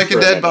hits you breathe like a for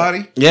a dead minute.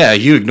 body. Yeah,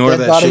 you ignore Dead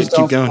that bodies shit. Keep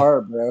don't going.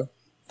 fart, bro.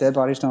 Dead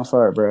bodies don't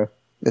fart, bro.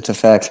 It's a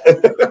fact.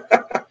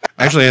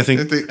 Actually, I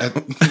think Okay. that's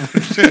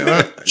Okay.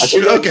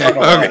 not a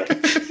lie.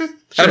 Okay.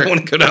 I don't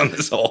want to go down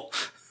this hole.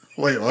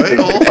 Wait, I what?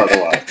 think it's part of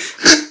a lie.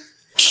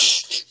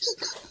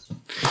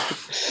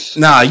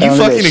 Nah, you Sounded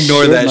fucking like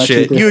ignore shit, that my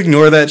shit. teeth. You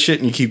ignore that shit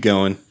and you keep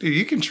going. Dude,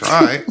 you can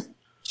try.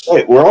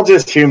 Hey, we're all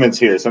just humans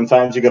here.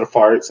 Sometimes you gotta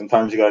fart.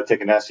 Sometimes you gotta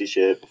take a nasty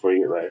shit before you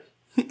get right.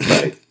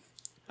 Like,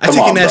 I Come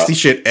take a on, nasty bro.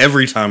 shit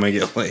every time I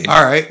get laid.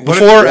 All right.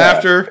 Before, yeah.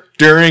 after,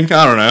 during,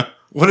 I don't know.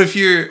 What if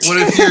you're Yeah.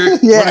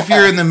 what if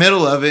you're in the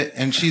middle of it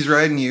and she's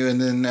riding you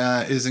and then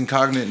is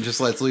incognite and just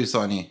lets loose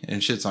on you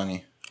and shits on you?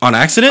 On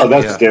accident? oh,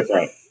 that's Yeah.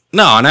 different.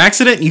 No, on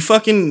accident,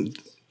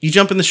 you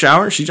jump in the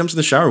shower, she jumps in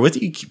the shower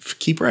with you,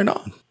 keep right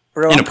on.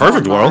 Bro, In a I'm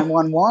perfect calling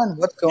world. 911.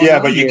 What's going Yeah,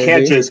 on but you here,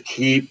 can't dude? just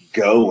keep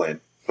going.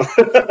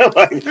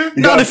 Like, you Not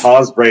got if- a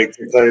pause break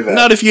to clear that.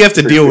 Not if you have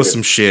to For deal with sure.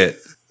 some shit.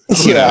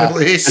 Yeah,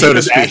 If so to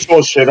there's speak.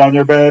 actual shit on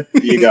your bed,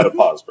 you got a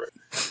pause break.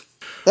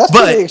 that's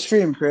But- pretty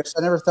extreme, Chris.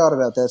 I never thought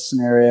about that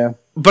scenario.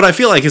 But I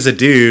feel like as a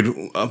dude,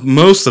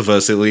 most of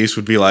us at least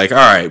would be like, all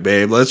right,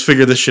 babe, let's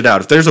figure this shit out.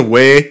 If there's a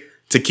way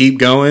to keep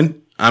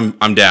going,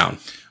 I'm down.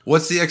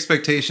 What's the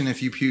expectation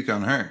if you puke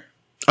on her?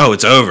 Oh,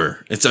 it's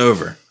over. It's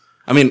over.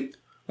 I mean,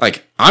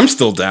 like, I'm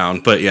still down,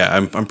 but yeah,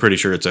 I'm pretty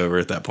sure it's over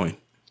at that point.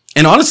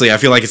 And honestly, I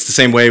feel like it's the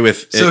same way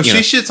with. So if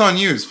you she know- shits on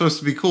you, it's supposed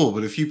to be cool,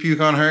 but if you puke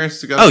on her,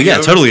 it's Oh yeah,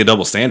 totally a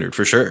double standard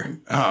for sure.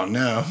 Oh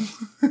no.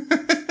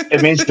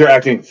 It means you're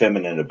acting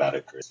feminine about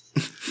it, Chris.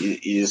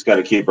 You just got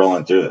to keep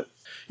rolling through it.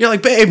 You're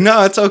like, babe,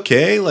 no, it's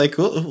okay. Like,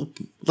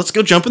 let's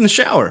go jump in the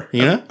shower.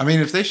 You know, I mean,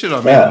 if they shit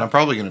on me, Yeah. then I'm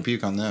probably gonna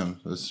puke on them.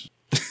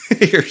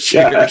 You're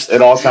Yeah, cheers.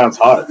 it all sounds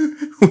hot.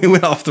 We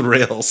went off the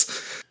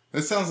rails.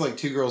 This sounds like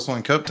 2 girls,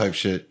 1 cup type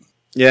shit.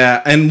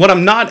 Yeah, and what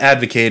I'm not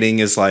advocating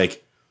is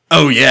like,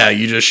 oh yeah,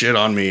 you just shit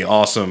on me,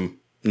 awesome.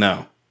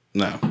 No.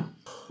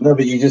 No,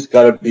 but you just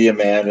got to be a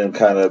man and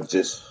kind of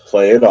just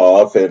play it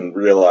off and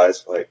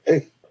realize, like,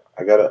 hey,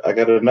 I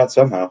got a nut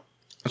somehow.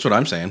 That's what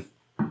I'm saying.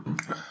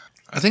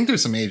 I think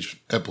there's some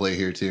age at play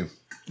here too.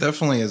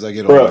 Definitely, as I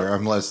get Bro, older,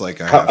 I'm less like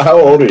I How, have. how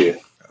old are you?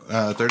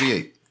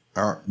 38.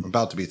 Or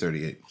about to be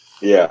 38.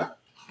 Yeah.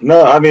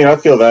 No, I mean, I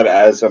feel that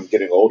as I'm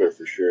getting older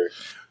for sure.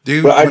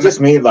 Dude, But I when just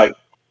mean, like,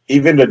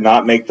 even to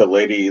not make the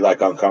lady,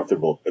 like,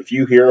 uncomfortable. If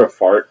you hear a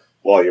fart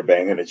while you're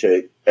banging a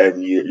chick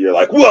and you're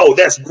like, whoa,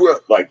 that's gross.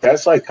 Like,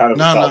 that's, like, kind of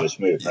No, a no. childish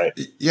move, right?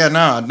 Yeah,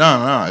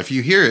 no. If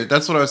you hear it,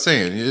 that's what I was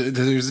saying.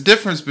 There's a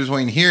difference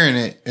between hearing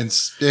it and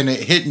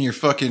it hitting your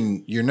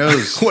fucking your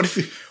nose. What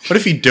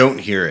if you don't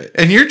hear it?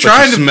 And you're But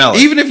trying you to smell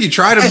it? even if you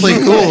try to play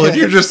cool and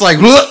you're just like,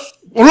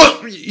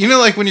 you know,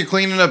 like when you're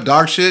cleaning up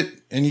dog shit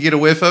and you get a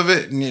whiff of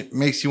it and it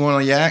makes you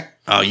want to yak.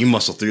 Oh, you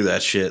muscle through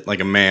that shit like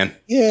a man.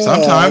 Yeah.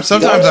 Sometimes I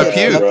dog puke.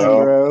 shit's nothing,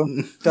 Bro.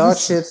 bro. Dog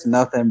shit's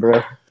nothing,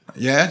 bro.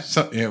 Yeah,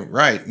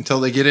 right. Until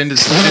they get into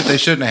some shit they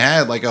shouldn't have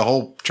had, like a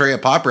whole tray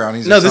of pop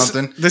brownies or No,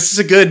 something. this is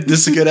a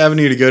good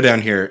avenue to go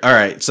down here. All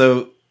right,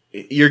 so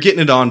you're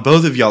getting it on.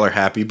 Both of y'all are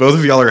happy. Both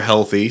of y'all are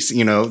healthy. So,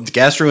 you know,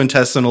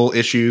 gastrointestinal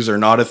issues are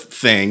not a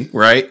thing,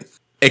 right?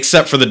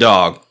 Except for the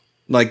dog.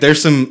 Like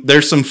there's some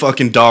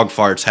fucking dog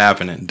farts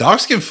happening.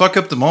 Dogs can fuck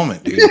up the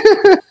moment, dude.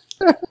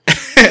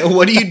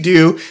 What do you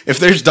do if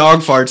there's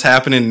dog farts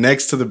happening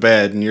next to the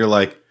bed and you're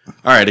like,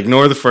 all right,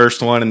 ignore the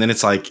first one, and then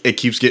it's like it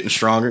keeps getting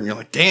stronger, and you're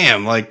like,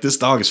 damn, like this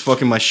dog is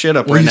fucking my shit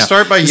up Well, right you now.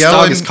 start by this yelling-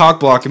 dog is cock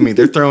blocking me.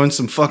 They're throwing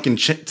some fucking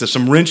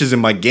some wrenches in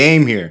my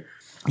game here.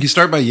 You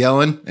start by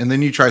yelling, and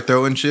then you try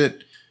throwing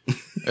shit,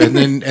 and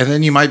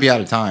then you might be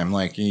out of time.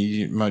 Like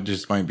you might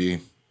be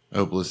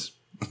hopeless.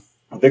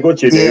 I think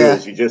what you do Yeah.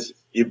 is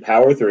you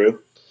power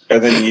through,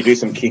 and then you do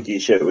some kinky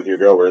shit with your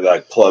girl where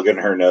like plugging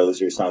her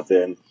nose or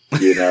something.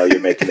 You know, you're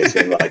making it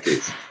seem like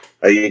it's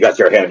you got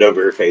your hand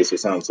over her face or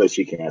something so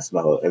she can't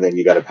smell it, and then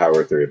you got to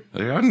power through.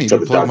 Like, I need So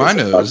to the plug dog my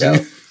gets the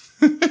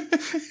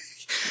nose.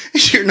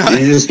 fuck You're not.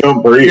 You just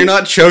don't breathe. You're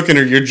not choking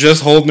her. You're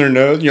just holding her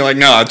nose. You're like,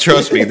 nah,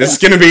 trust me.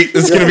 This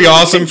is gonna be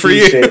awesome for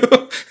you.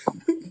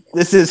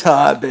 This is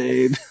hot,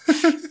 babe.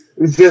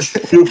 It's just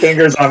 2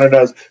 fingers on her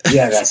nose.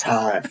 Yeah, that's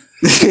hot.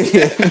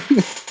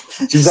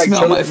 She's like,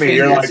 Smell my choke me.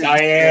 You're like, fingers. I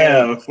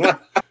am.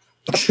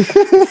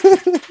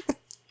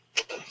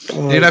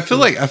 Dude, I feel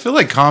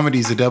like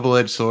comedy's a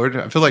double-edged sword.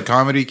 I feel like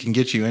comedy can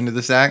get you into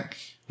this act,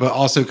 but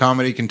also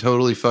comedy can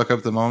totally fuck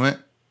up the moment.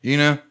 You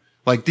know,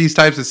 like these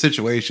types of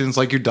situations,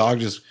 like your dog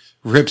just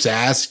rips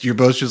ass, you're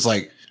both just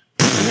like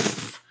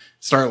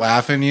start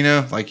laughing. You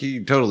know, like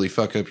you totally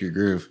fuck up your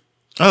groove.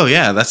 Oh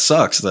yeah, that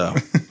sucks though.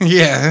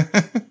 Yeah.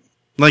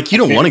 Like you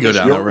don't want to go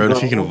down that Your road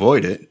if you can girl-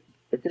 avoid it.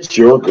 If it's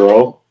your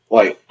girl,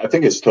 like, I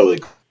think it's totally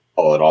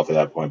call it off at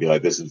that point. Be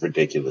like, this is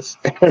ridiculous.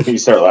 You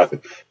start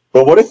laughing.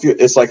 But what if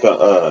it's like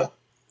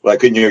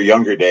like in your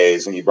younger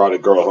days and you brought a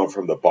girl home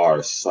from the bar,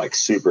 it's like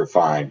super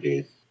fine,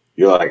 dude.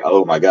 You're like,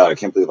 oh my God, I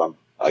can't believe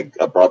I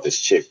brought this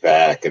chick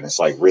back and it's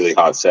like really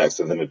hot sex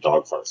and then a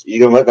dog farts. You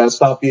gonna let that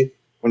stop you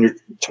when you're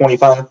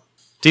 25?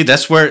 Dude,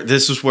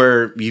 this is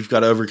where you've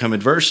got to overcome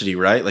adversity,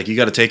 right? Like you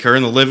got to take her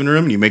in the living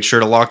room and you make sure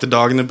to lock the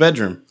dog in the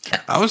bedroom.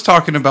 I was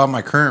talking about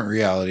my current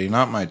reality,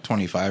 not my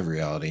 25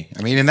 reality.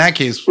 I mean, in that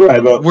case,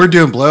 Right, but- we're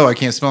doing blow. I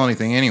can't smell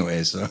anything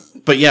anyway. So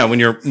But yeah, when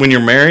you're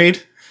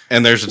married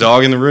and there's a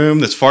dog in the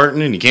room that's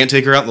farting and you can't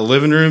take her out in the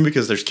living room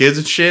because there's kids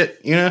and shit,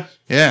 you know?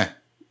 yeah,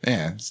 it's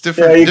Yeah,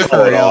 different. you call different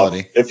it off.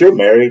 reality, If you're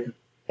married,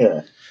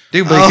 yeah.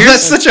 dude. Oh,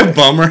 that's such a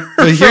bummer.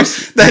 But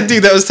here's-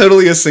 that was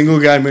totally a single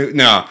guy move.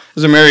 No,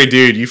 as a married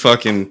dude, you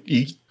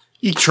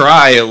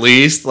try at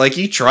least. Like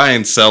you try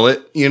and sell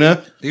it, you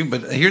know? Dude,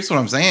 but here's what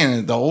I'm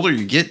saying: the older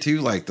you get to,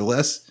 like the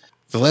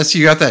less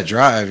you got that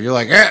drive. You're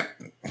like,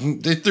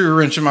 they threw a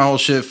wrench in my whole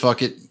shit.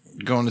 Fuck it,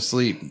 going to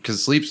sleep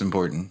because sleep's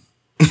important.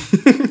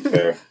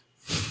 Fair.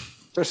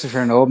 Especially for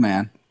an old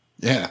man.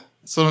 Yeah,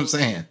 that's what I'm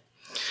saying,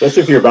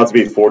 Especially if you're about to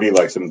be 40,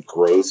 like some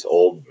gross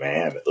old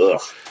man.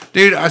 Ugh.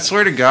 dude. I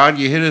swear to God,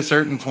 you hit a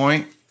certain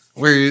point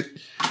where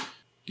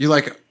you're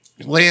like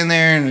laying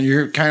there and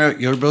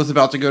you're both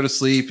about to go to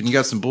sleep and you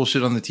got some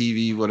bullshit on the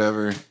TV,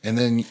 whatever, and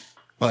then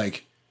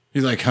like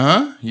you're like,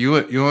 huh? You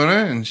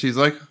wanna? And she's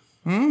like,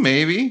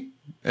 maybe.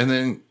 And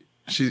then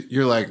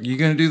you're like, you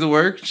gonna do the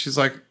work? She's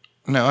like,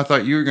 no, I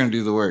thought you were gonna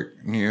do the work.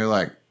 And you're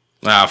like,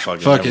 Fuck fuck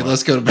never it, mind.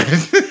 let's go to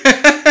bed.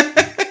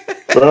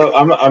 Bro,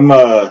 I'm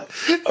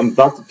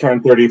about to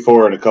turn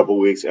 34 in a couple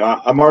weeks.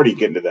 I'm already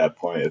getting to that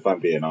point, if I'm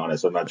being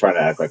honest. I'm not trying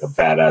to act like a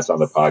badass on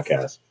the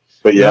podcast.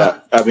 But yeah,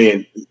 I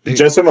mean,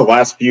 just in the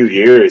last few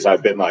years,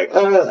 I've been like,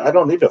 I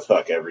don't need to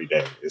fuck every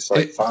day. It's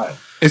like, fine.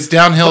 It's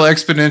downhill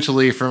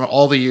exponentially from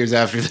all the years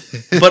after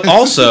this. But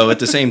also at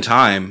the same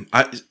time,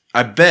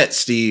 I bet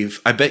Steve,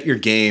 your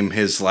game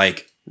has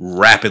like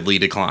rapidly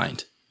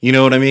declined. You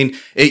know what I mean?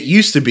 It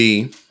used to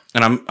be,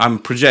 and I'm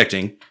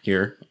projecting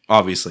here,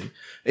 obviously.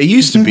 It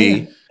used to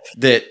be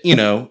that, you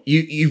know,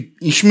 you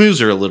schmooze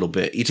her a little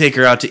bit. You take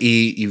her out to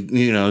eat,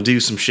 you know, do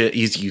some shit.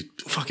 You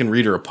fucking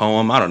read her a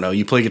poem. I don't know.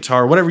 You play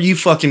guitar,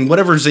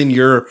 whatever's in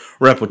your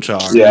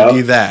repertoire. Yeah. You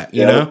do that,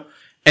 you Yeah. know?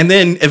 And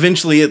then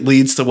eventually it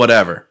leads to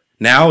whatever.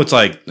 Now it's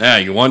like,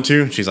 you want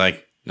to? She's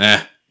like, nah.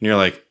 And you're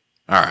like,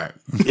 all right.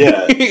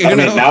 Yeah. I mean,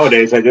 know?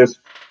 nowadays, I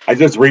I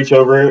just reach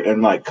over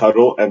and like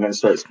cuddle and then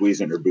start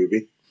squeezing her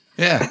boobie.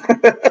 Yeah.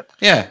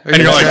 Yeah. And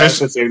you're like, That's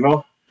the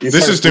signal.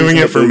 this is doing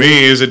it for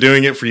me. Is it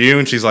doing it for you?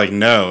 And she's like,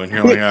 no. And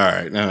you're like, all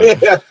right, no.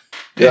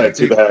 Yeah,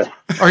 too bad.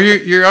 Or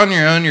you're on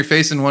your own, you're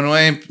facing one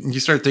way, and you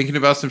start thinking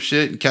about some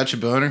shit and catch a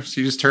boner, so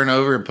you just turn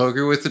over and poke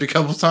her with it a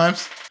couple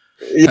times.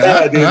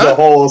 Yeah, dude, the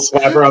whole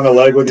slap her on the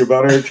leg with your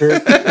boner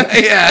trick.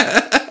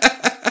 Yeah.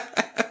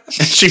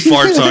 She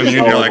farts on you,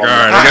 and you're like, all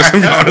right, I guess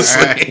I'm going to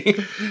sleep.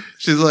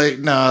 She's like,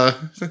 nah.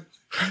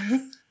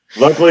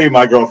 Luckily,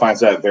 my girl finds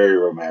that very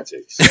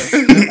romantic.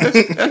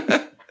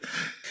 So.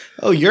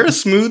 Oh, you're a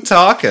smooth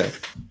talker.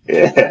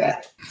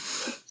 Yeah.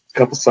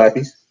 Couple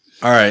slappies.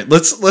 All right,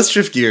 let's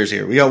shift gears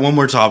here. We got one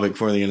more topic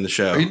before the end of the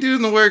show. Are you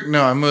doing the work?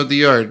 No, I mowed the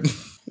yard.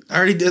 I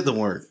already did the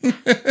work.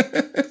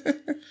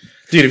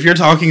 Dude, if you're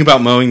talking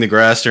about mowing the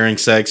grass during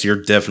sex,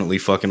 you're definitely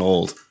fucking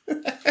old.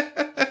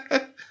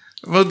 I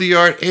mowed the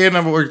yard and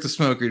I worked the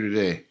smoker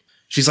today.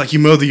 She's like, you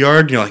mowed the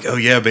yard? And you're like, oh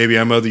yeah, baby,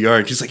 I mowed the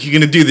yard. She's like, you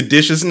gonna do the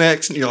dishes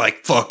next? And you're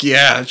like, fuck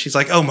yeah. And she's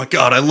like, oh my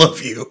God, I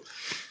love you.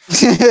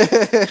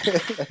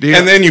 Dude,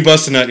 And then you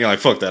bust a nut and you're like,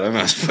 fuck that, I'm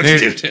not supposed to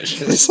do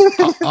dishes.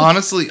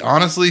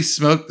 honestly,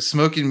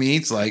 smoking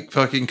meats like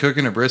fucking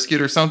cooking a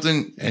brisket or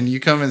something, and you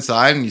come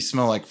inside and you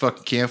smell like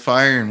fucking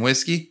campfire and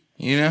whiskey,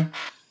 you know?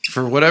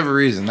 For whatever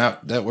reason,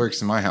 that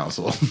works in my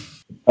household.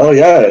 Oh,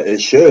 yeah,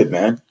 it should,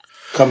 man.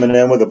 Coming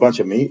in with a bunch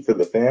of meat for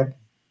the fam.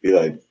 Be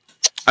like,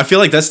 I feel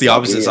like that's the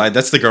opposite side.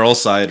 That's the girl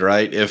side,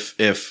 right?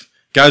 If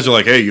guys are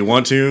like, hey, you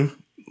want to?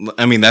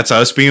 I mean, that's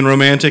us being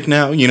romantic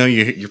now. You know,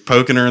 you're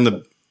poking her in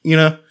the, you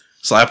know,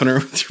 slapping her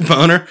with your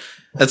boner.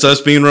 That's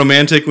us being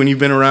romantic when you've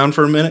been around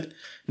for a minute.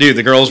 Dude,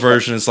 the girl's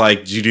version is like,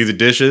 did you do the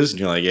dishes? And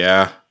you're like,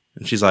 yeah.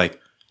 And she's like,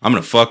 I'm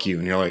going to fuck you.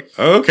 And you're like,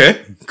 oh,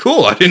 okay,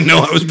 cool. I didn't know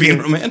I was being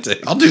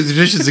romantic. I'll do the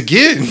dishes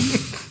again.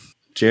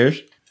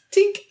 Cheers.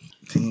 Tink.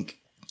 Think.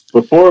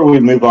 before we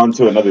move on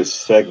to another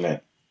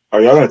segment,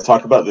 are y'all going to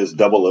talk about this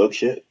double oak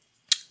shit?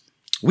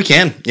 We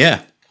can,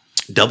 yeah.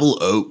 Double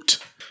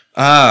oaked.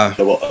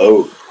 Double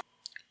oak.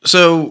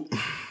 So,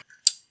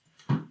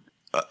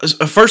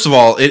 first of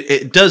all,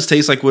 it does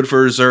taste like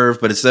Woodford Reserve,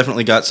 but it's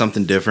definitely got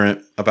something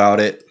different about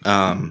it.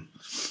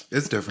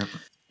 It's different.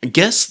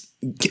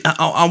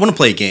 I want to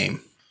play a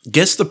game.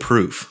 Guess the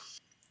proof.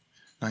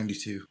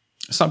 92.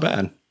 It's not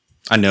bad.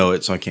 I know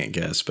it, so I can't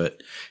guess,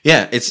 but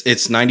yeah, it's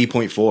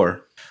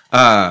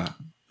 90.4.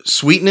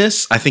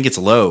 Sweetness, I think it's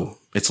low.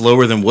 It's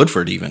lower than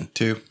Woodford even.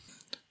 2.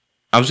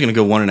 I was gonna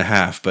go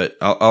 1.5, but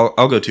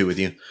I'll go 2 with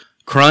you.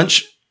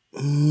 Crunch,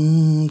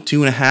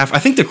 2.5. I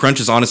think the crunch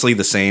is honestly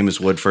the same as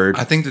Woodford.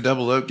 I think the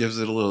double oak gives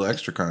it a little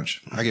extra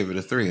crunch. I give it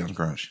a 3 on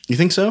crunch. You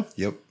think so?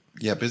 Yep.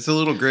 It's a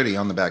little gritty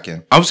on the back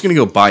end. I was gonna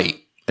go bite.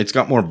 It's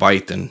got more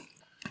bite than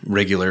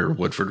regular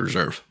Woodford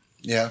Reserve.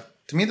 Yeah.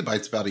 To me, the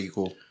bite's about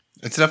equal.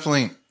 It's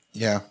definitely,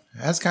 it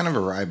has kind of a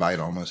rye bite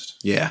almost.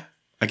 Yeah,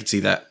 I can see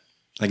that.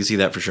 I can see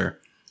that for sure.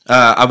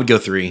 I would go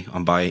 3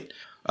 on bite.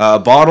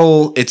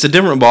 Bottle, it's a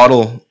different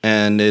bottle,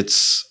 and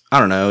it's, I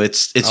don't know,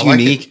 it's I like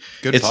unique. it.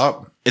 Good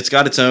pop. It's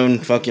got its own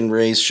fucking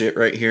raised shit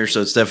right here,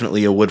 so it's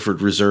definitely a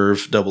Woodford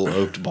Reserve double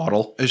oaked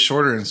bottle. It's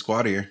shorter and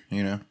squattier,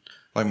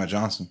 like my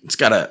Johnson. It's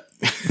got a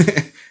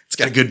it's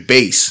got a good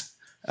base.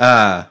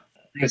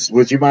 Chris,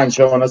 would you mind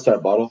showing us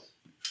that bottle?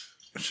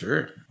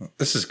 Sure.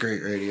 This is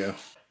great radio.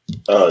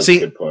 Oh, that's See- a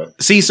good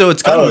point. See, so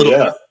it's got a Oh, little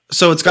yeah.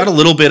 so it's got a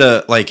little bit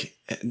of like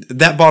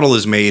that bottle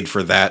is made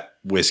for that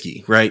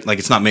whiskey, right? Like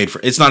it's not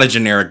a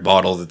generic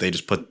bottle that they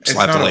just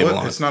slap the label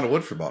on. It's not a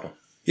Woodford bottle.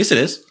 Yes, it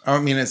is. I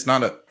mean, it's not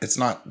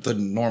the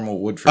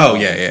normal Woodford. Oh,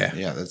 bottle. yeah.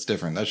 Yeah, that's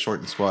different. That's short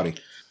and squatty.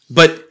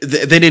 But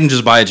they didn't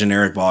just buy a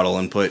generic bottle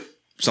and put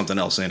something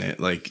else in it.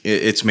 Like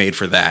it's made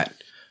for that.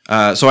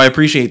 So I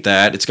appreciate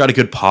that. It's got a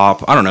good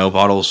pop. I don't know,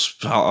 bottles.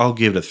 I'll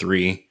give it a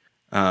 3.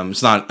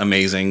 It's not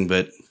amazing,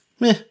 but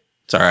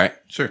it's all right.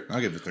 Sure, I'll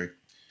give it a 3.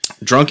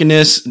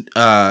 Drunkenness.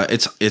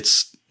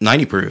 It's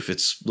 90 proof.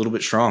 It's a little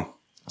bit strong,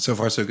 So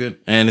far, so good.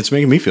 and it's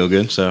making me feel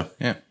good. So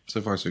Yeah, so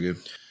far, so good.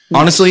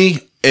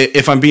 honestly,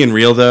 if I'm being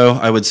real though,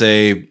 I would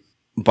say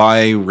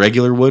buy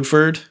regular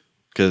Woodford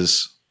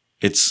because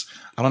it's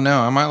I don't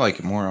know. I might like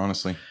it more,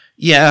 honestly.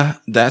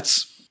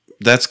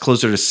 that's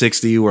closer to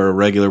 60, where a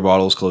regular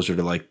bottle is closer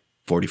to like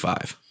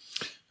 45.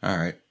 All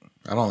right.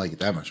 I don't like it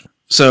that much.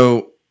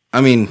 So,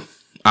 I mean,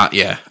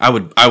 I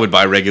would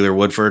buy regular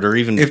Woodford or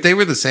even If they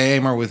were the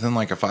same or within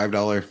like a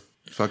 $5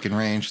 fucking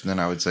range, then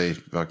I would say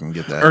fucking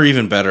get that. or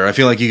even better. I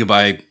feel like you could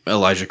buy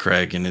Elijah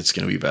Craig and it's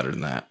going to be better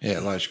than that. Yeah,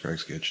 Elijah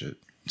Craig's good shit.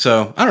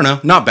 So, I don't know.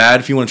 Not bad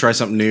if you want to try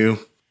something new,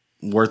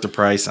 worth the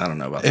price. I don't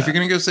know about If that. you're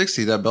going to go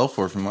 60, that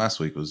Belfort from last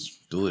week was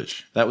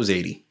delish. That was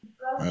 80.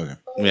 Okay.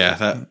 Yeah,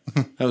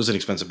 that was an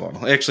expensive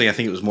bottle. Actually, I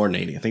think it was more than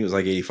 80. I think it was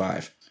like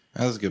 85.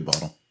 That was a good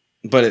bottle.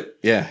 But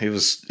it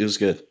was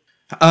good.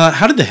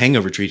 How did the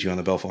hangover treat you on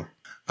the Belfort?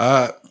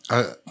 I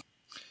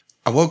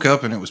woke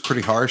up and it was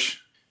pretty harsh,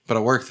 but I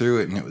worked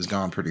through it and it was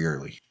gone pretty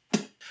early.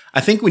 I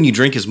think when you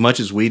drink as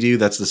much as we do,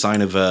 that's the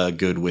sign of a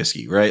good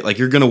whiskey, right? Like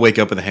you're going to wake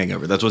up with a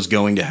hangover. That's what's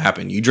going to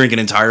happen. You drink an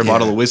entire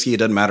bottle of whiskey, it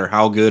doesn't matter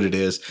how good it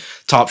is,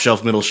 top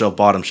shelf, middle shelf,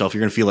 bottom shelf, you're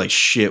going to feel like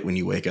shit when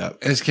you wake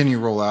up. As can you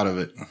roll out of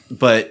it?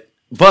 But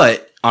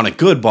on a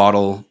good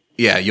bottle,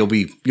 yeah, you'll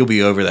be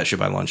over that shit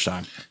by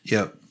lunchtime.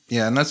 Yep.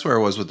 Yeah, and that's where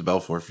I was with the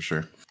Belfort for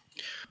sure.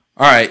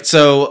 All right,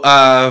 so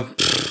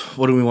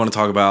what do we want to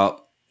talk about?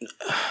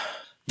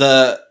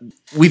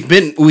 We've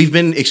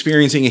been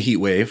experiencing a heat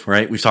wave,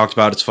 right? We've talked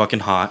about it's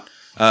fucking hot.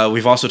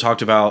 We've also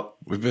talked about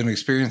we've been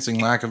experiencing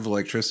lack of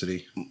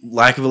electricity.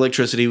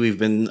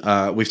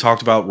 We've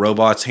talked about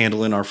robots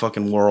handling our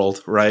fucking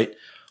world, right?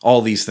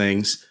 All these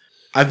things.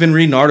 I've been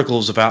reading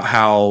articles about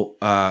how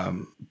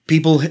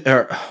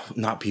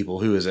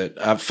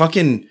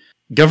fucking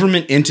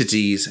government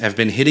entities have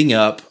been hitting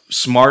up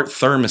smart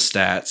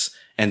thermostats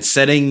and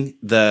setting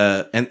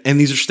and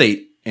these are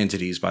state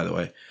entities, by the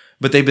way.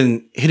 But they've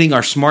been hitting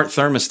our smart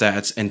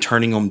thermostats and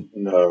turning them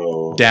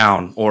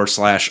down or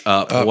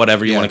 /up or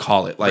whatever you want to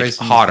call it, like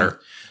Racing hotter.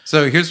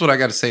 So here's what I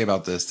got to say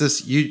about this.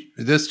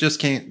 This just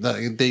came.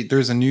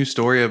 There's a new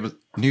story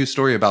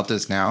about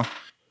this now.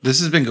 This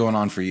has been going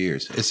on for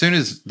years. As soon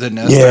as the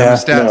Nest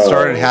thermostat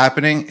started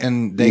happening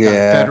and they got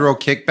federal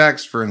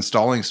kickbacks for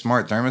installing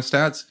smart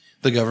thermostats,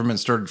 the government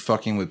started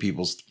fucking with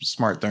people's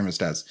smart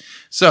thermostats.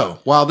 So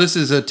while this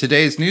is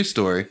today's news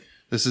story,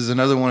 this is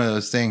another one of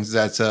those things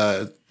that's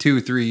 2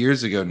 or 3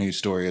 years ago news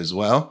story as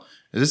well.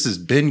 This has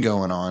been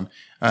going on.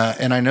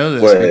 And I know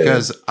this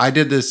because I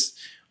did this,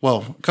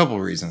 well, a couple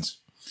of reasons.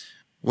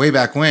 Way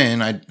back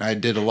when, I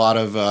did a lot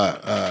of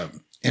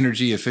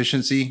energy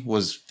efficiency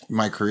was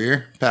my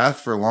career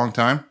path for a long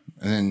time.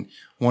 And then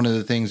one of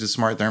the things is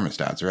smart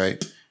thermostats,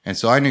 right? And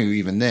so I knew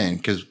even then,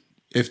 because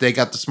if they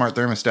got the smart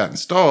thermostat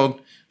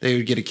installed, they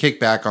would get a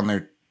kickback on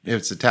their,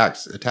 it's a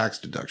tax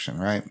deduction,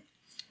 right?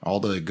 All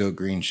the go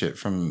green shit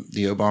from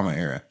the Obama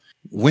era.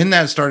 When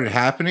that started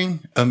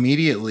happening,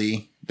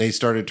 immediately they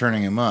started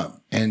turning them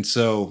up. And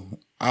so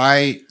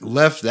I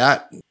left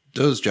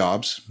those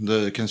jobs,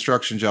 the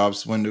construction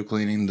jobs, window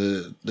cleaning,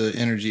 the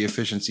energy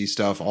efficiency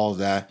stuff, all of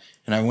that.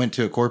 And I went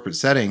to a corporate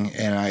setting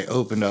and I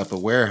opened up a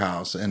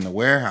warehouse. In the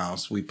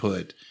warehouse, we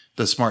put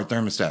the smart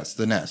thermostats,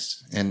 the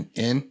Nest, and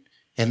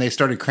they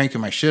started cranking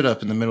my shit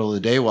up in the middle of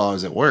the day while I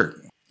was at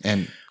work.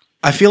 And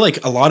I feel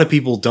like a lot of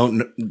people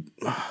don't.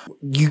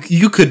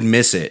 You could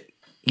miss it.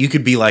 You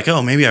could be like,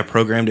 oh, maybe I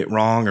programmed it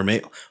wrong,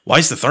 or why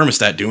is the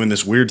thermostat doing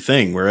this weird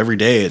thing where every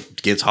day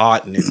it gets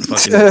hot and it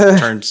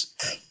fucking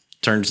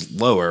turns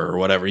lower or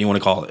whatever you want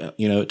to call it.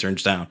 It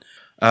turns down.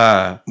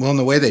 Well, and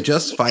the way they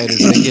justify it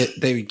is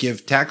they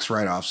give tax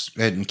write-offs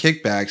and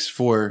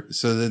kickbacks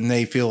so then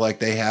they feel like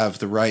they have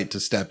the right to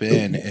step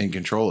in and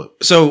control it.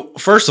 So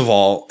first of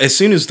all, as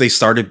soon as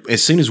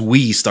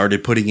we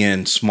started putting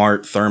in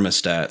smart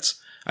thermostats,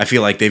 I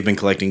feel like they've been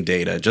collecting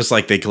data, just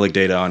like they collect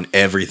data on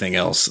everything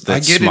else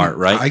that's smart,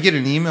 right? I get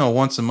an email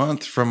once a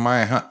month from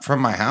my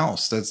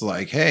house that's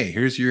like, hey,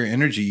 here's your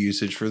energy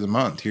usage for the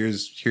month.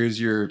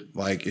 Here's your,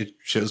 like, it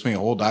shows me a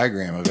whole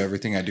diagram of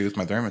everything I do with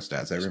my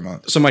thermostats every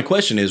month. So my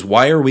question is,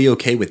 why are we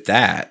okay with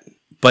that?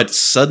 But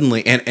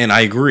suddenly, and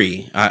I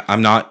agree,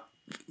 I'm not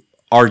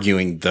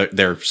arguing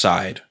their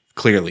side,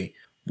 clearly.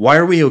 Why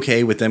are we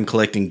okay with them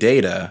collecting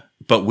data,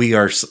 but we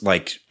are,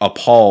 like,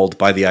 appalled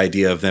by the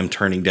idea of them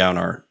turning down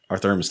our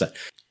thermostat?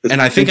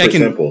 And I think I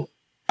can,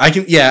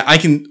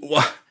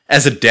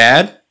 as a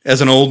dad,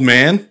 as an old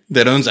man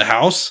that owns a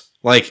house,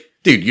 like,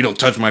 dude, you don't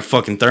touch my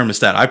fucking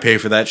thermostat. I pay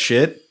for that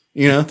shit.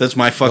 That's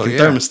my fucking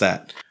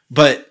thermostat.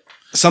 But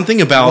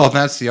something about... Well,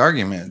 that's the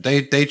argument.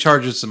 They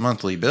charge us a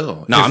monthly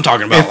bill. No, I'm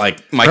talking about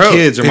like my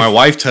kids or my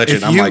wife touch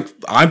it. I'm like,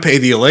 I pay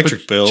the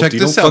electric bill. Check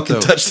this out,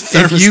 though. Touch the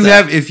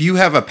thermostat. If you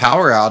have a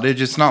power outage,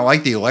 it's not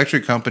like the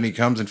electric company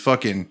comes and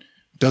fucking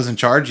doesn't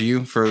charge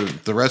you for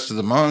the rest of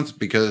the month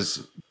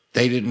because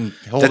they didn't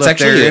hold up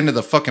their end of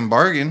the fucking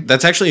bargain.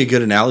 That's actually a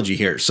good analogy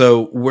here.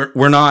 So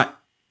we're not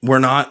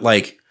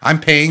like, I'm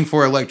paying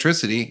for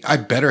electricity. I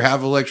better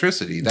have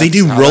electricity. They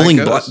do rolling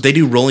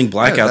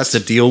blackouts to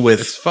deal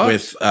with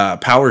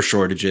power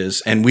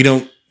shortages, and we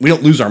don't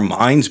lose our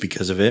minds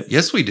because of it.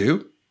 Yes, we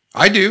do.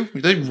 I do.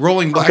 They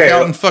rolling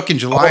blackout in fucking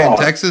July in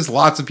Texas.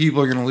 Lots of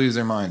people are going to lose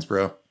their minds,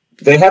 bro.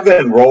 They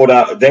haven't rolled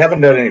out. They haven't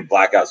done any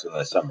blackouts in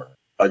the summer.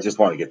 I just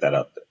want to get that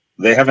up there.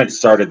 They haven't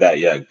started that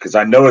yet because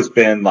I know it's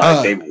been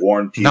like they've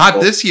warned people.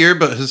 Not this year,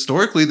 but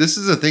historically, this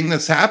is a thing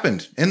that's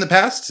happened in the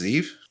past,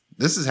 Steve.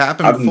 This has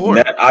happened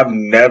before. I've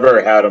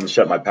never had them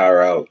shut my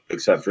power out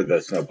except for the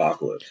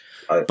snowpocalypse.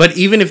 But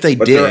even if they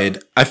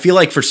did, I feel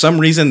like for some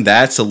reason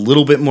that's a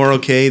little bit more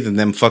okay than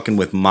them fucking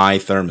with my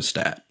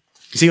thermostat.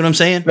 You see what I'm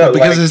saying? No,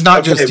 because it's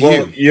not just you.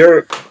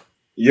 Well,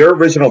 your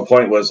original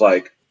point was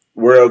like,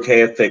 we're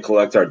okay if they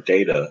collect our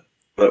data,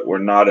 but we're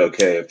not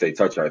okay if they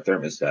touch our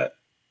thermostat.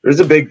 There's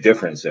a big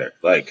difference there.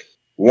 Like,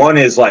 one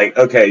is like,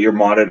 okay, you're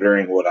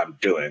monitoring what I'm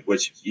doing,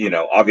 which,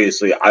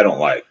 obviously I don't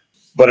like.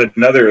 But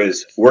another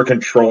is we're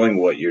controlling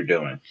what you're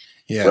doing.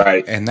 Yeah.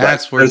 Right. And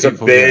that's where there's a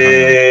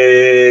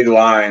big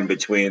line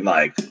between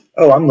like,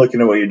 oh, I'm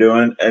looking at what you're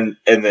doing and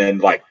then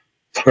like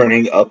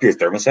turning up your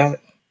thermostat.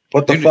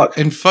 What the Dude, fuck?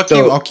 and fuck So,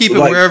 you. I'll keep it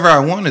like- wherever I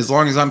want as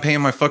long as I'm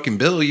paying my fucking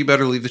bill. You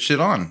better leave the shit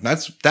on.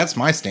 That's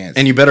my stance.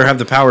 And you better have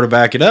the power to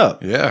back it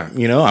up. yeah.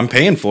 You know, I'm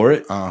paying for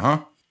it.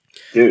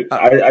 Dude,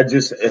 I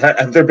just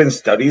have there been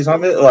studies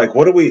on it? Like,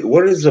 what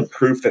is the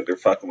proof that they're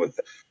fucking with?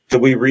 Did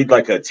we read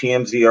like a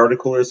TMZ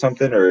article or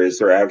something, or is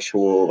there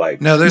actual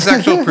like? No, there's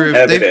actual proof.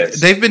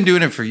 Evidence. They've been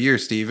doing it for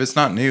years, Steve. It's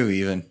not new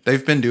even.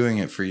 They've been doing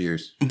it for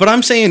years. But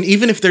I'm saying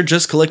even if they're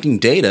just collecting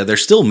data, they're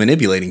still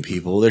manipulating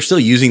people. They're still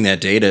using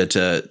that data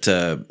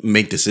to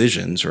make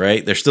decisions,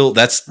 right? They're still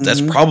that's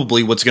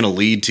probably what's going to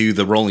lead to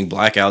the rolling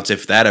blackouts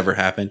if that ever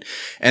happened.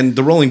 And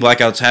the rolling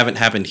blackouts haven't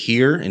happened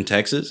here in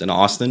Texas, in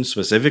Austin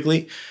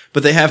specifically,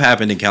 but they have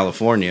happened in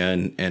California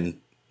and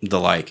the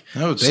like.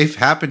 No, they've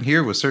happened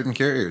here with certain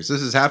carriers.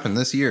 This has happened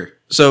this year.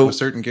 So with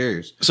certain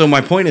carriers. So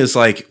my point is,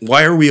 like,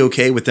 why are we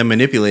okay with them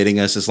manipulating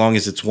us as long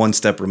as it's one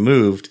step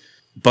removed?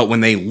 But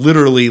when they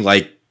literally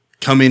like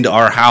come into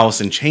our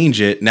house and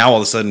change it, now all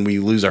of a sudden we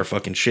lose our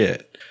fucking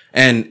shit.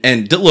 And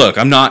look,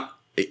 I'm not.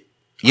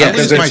 Yeah, I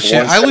lose my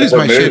shit. I lose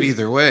my shit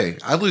either way.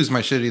 I lose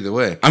my shit either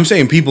way. I'm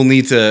saying people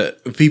need to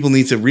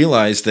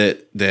realize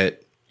that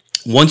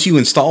once you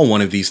install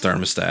one of these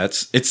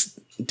thermostats,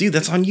 dude,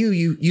 that's on you.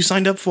 You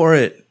signed up for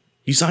it.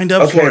 You signed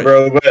up for it. Okay,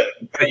 bro,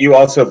 but you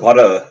also bought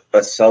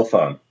a cell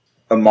phone,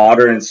 a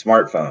modern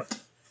smartphone.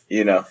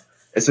 You know,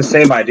 it's the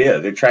same idea.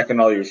 They're tracking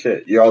all your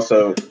shit. You're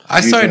also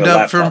signed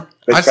up for.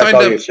 I signed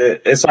up. Your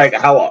shit. It's like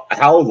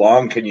how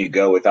long can you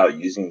go without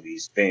using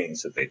these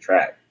things that they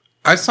track?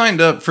 I signed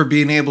up for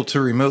being able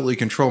to remotely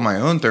control my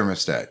own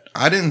thermostat.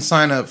 I didn't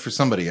sign up for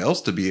somebody else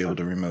to be able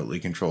to remotely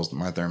control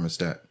my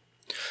thermostat.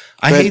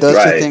 I But hate those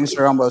Right. two things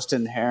are almost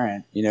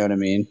inherent. You know what I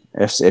mean?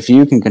 If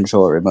you can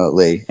control it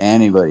remotely,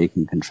 anybody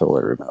can control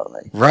it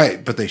remotely.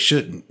 Right, but they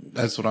shouldn't.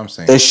 That's what I'm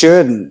saying. They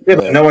shouldn't. Yeah,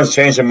 but no one's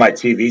changing my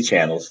TV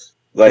channels.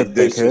 Like But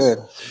they this is-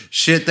 could.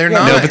 Shit, they're Yeah,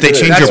 not. no, but they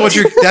change that's your- what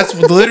your that's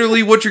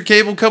literally what your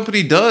cable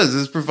company does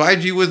is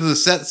provide you with a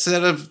set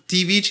of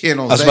TV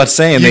channels. I was that about to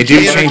say, and you they do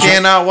can or change-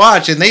 cannot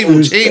watch, and they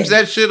will change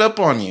that shit up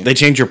on you. they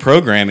change your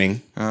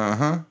programming.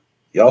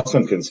 Y'all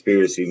some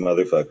conspiracy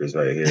motherfuckers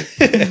right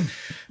here.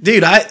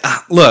 Dude, I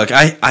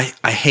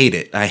hate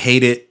it. I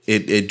hate it.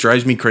 It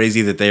drives me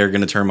crazy that they are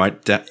going to turn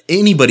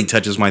anybody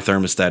touches my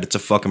thermostat. It's a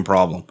fucking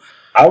problem.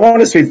 I want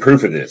to see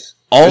proof of this.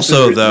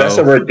 Also, though, that's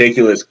a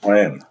ridiculous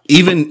claim.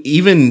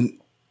 even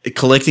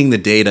collecting the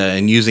data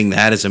and using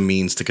that as a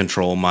means to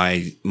control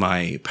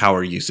my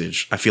power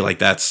usage, I feel like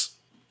that's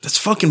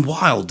fucking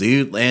wild,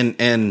 dude.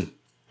 And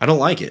I don't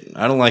like it.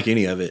 I don't like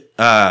any of it.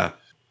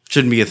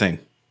 Shouldn't be a thing.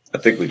 I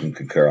think we can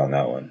concur on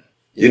that one.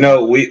 You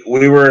know, we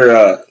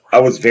were. I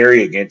was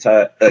very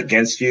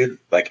against you,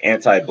 like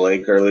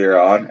anti-Blake earlier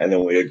on, and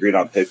then we agreed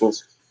on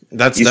Pickles.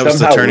 That was the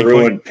somehow turning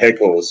ruined point.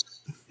 Pickles.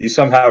 You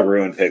somehow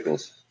ruined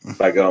Pickles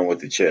by going with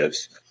the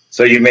chips.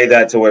 So you made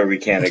that to where we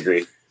can't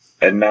agree,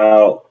 and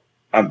now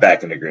I'm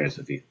back in agreement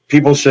with you.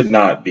 People should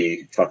not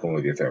be fucking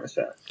with your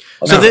thermostat.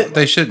 So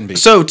They shouldn't be.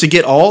 So to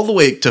go all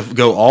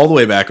the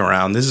way back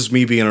around, this is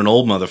me being an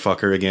old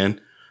motherfucker again.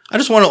 I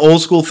just want an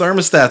old school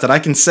thermostat that I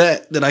can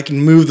set, that I can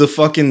move the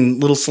fucking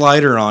little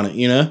slider on it,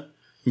 you know?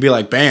 And be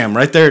like, bam,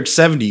 right there at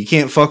 70. You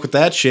can't fuck with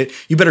that shit.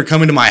 You better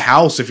come into my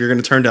house if you're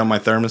going to turn down my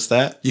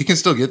thermostat. You can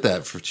still get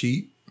that for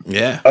cheap.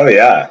 Yeah. Oh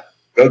yeah,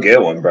 go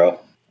get one, bro.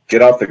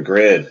 Get off the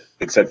grid.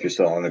 Except you're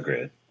still on the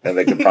grid, and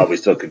they could probably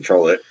still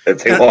control it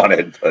if they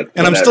wanted. But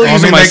And I'm whatever. still I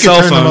using mean, my they could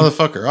cell turn phone. the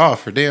motherfucker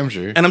off for damn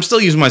sure. And I'm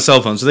still using my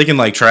cell phone so they can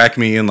like track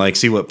me and like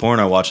see what porn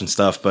I watch and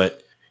stuff.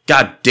 But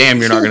god damn,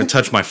 you're not going to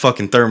touch my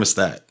fucking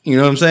thermostat. You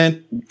know what I'm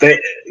saying?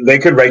 They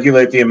could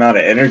regulate the amount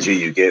of energy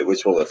you get,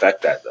 which will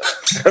affect that though.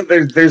 So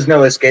there's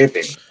no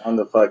escaping on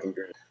the fucking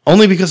grid.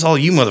 Only because all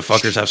you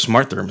motherfuckers have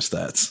smart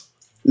thermostats.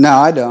 No,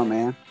 I don't,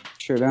 man.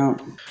 Sure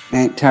don't.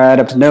 Ain't tied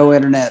up to no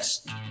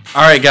internets.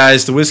 All right,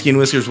 guys, the Whiskey and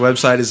Whiskers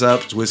website is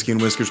up. It's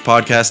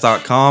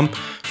whiskeyandwhiskerspodcast.com.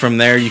 From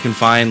there, you can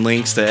find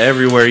links to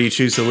everywhere you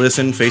choose to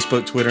listen,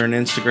 Facebook, Twitter, and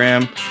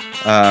Instagram.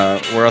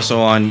 We're also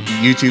on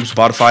YouTube,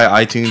 Spotify,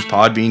 iTunes,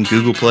 Podbean,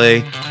 Google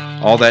Play,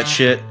 all that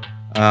shit.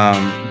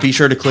 Be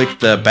sure to click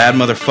the Bad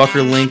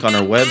Motherfucker link on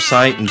our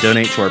website and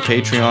donate to our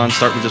Patreon.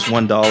 Start with just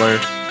 $1.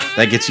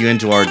 That gets you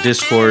into our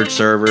Discord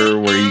server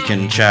where you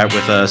can chat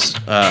with us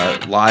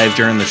live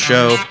during the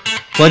show.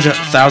 Pledge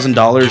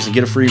 $1,000 and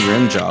get a free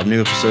rim job.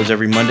 New episodes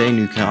every Monday,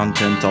 new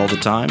content all the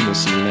time. We'll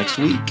see you next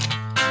week.